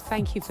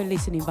 Thank you for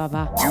listening,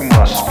 Baba. You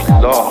must be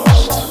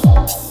lost.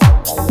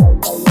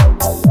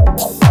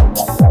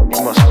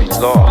 You must be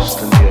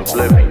lost in the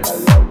oblivion.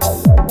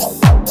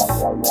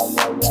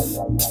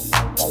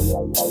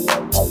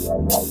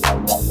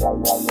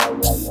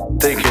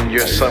 Thinking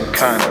you're some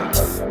kind of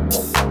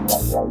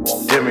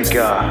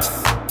demigod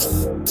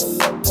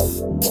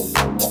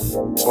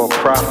or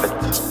prophet.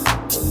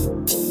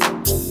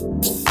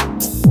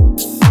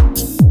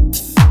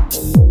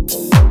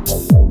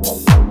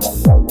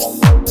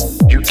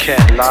 You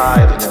can't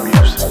lie to the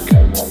music.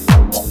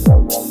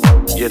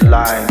 You're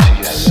lying to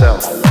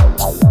yourself.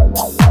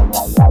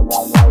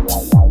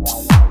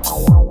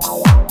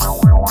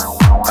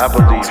 I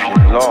believe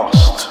you're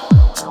lost.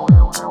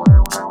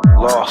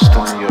 Lost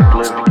in the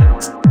oblivion.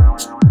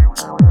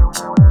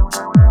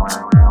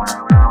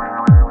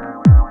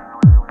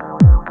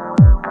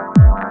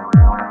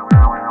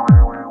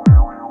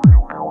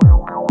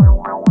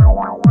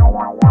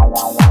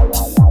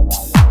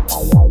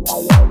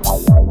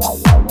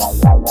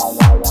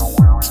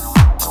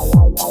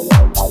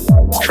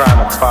 Trying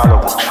to follow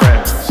the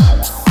trends.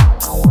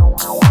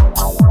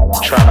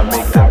 Trying to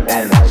make them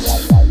ends.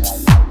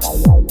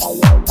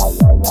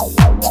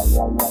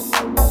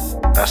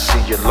 I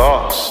see you're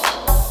lost.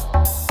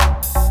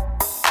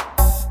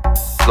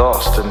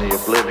 Lost in the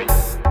oblivion.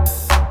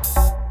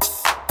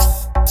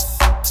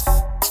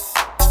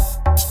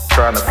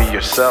 Trying to be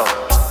yourself.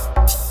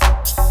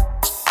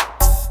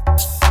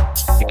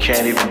 You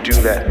can't even do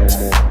that no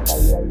more.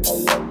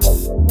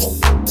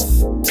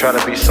 Trying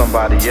to be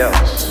somebody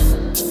else.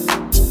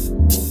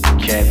 You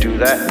can't do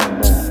that no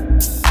more.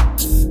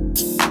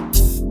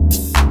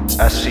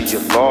 I see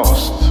you're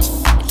lost.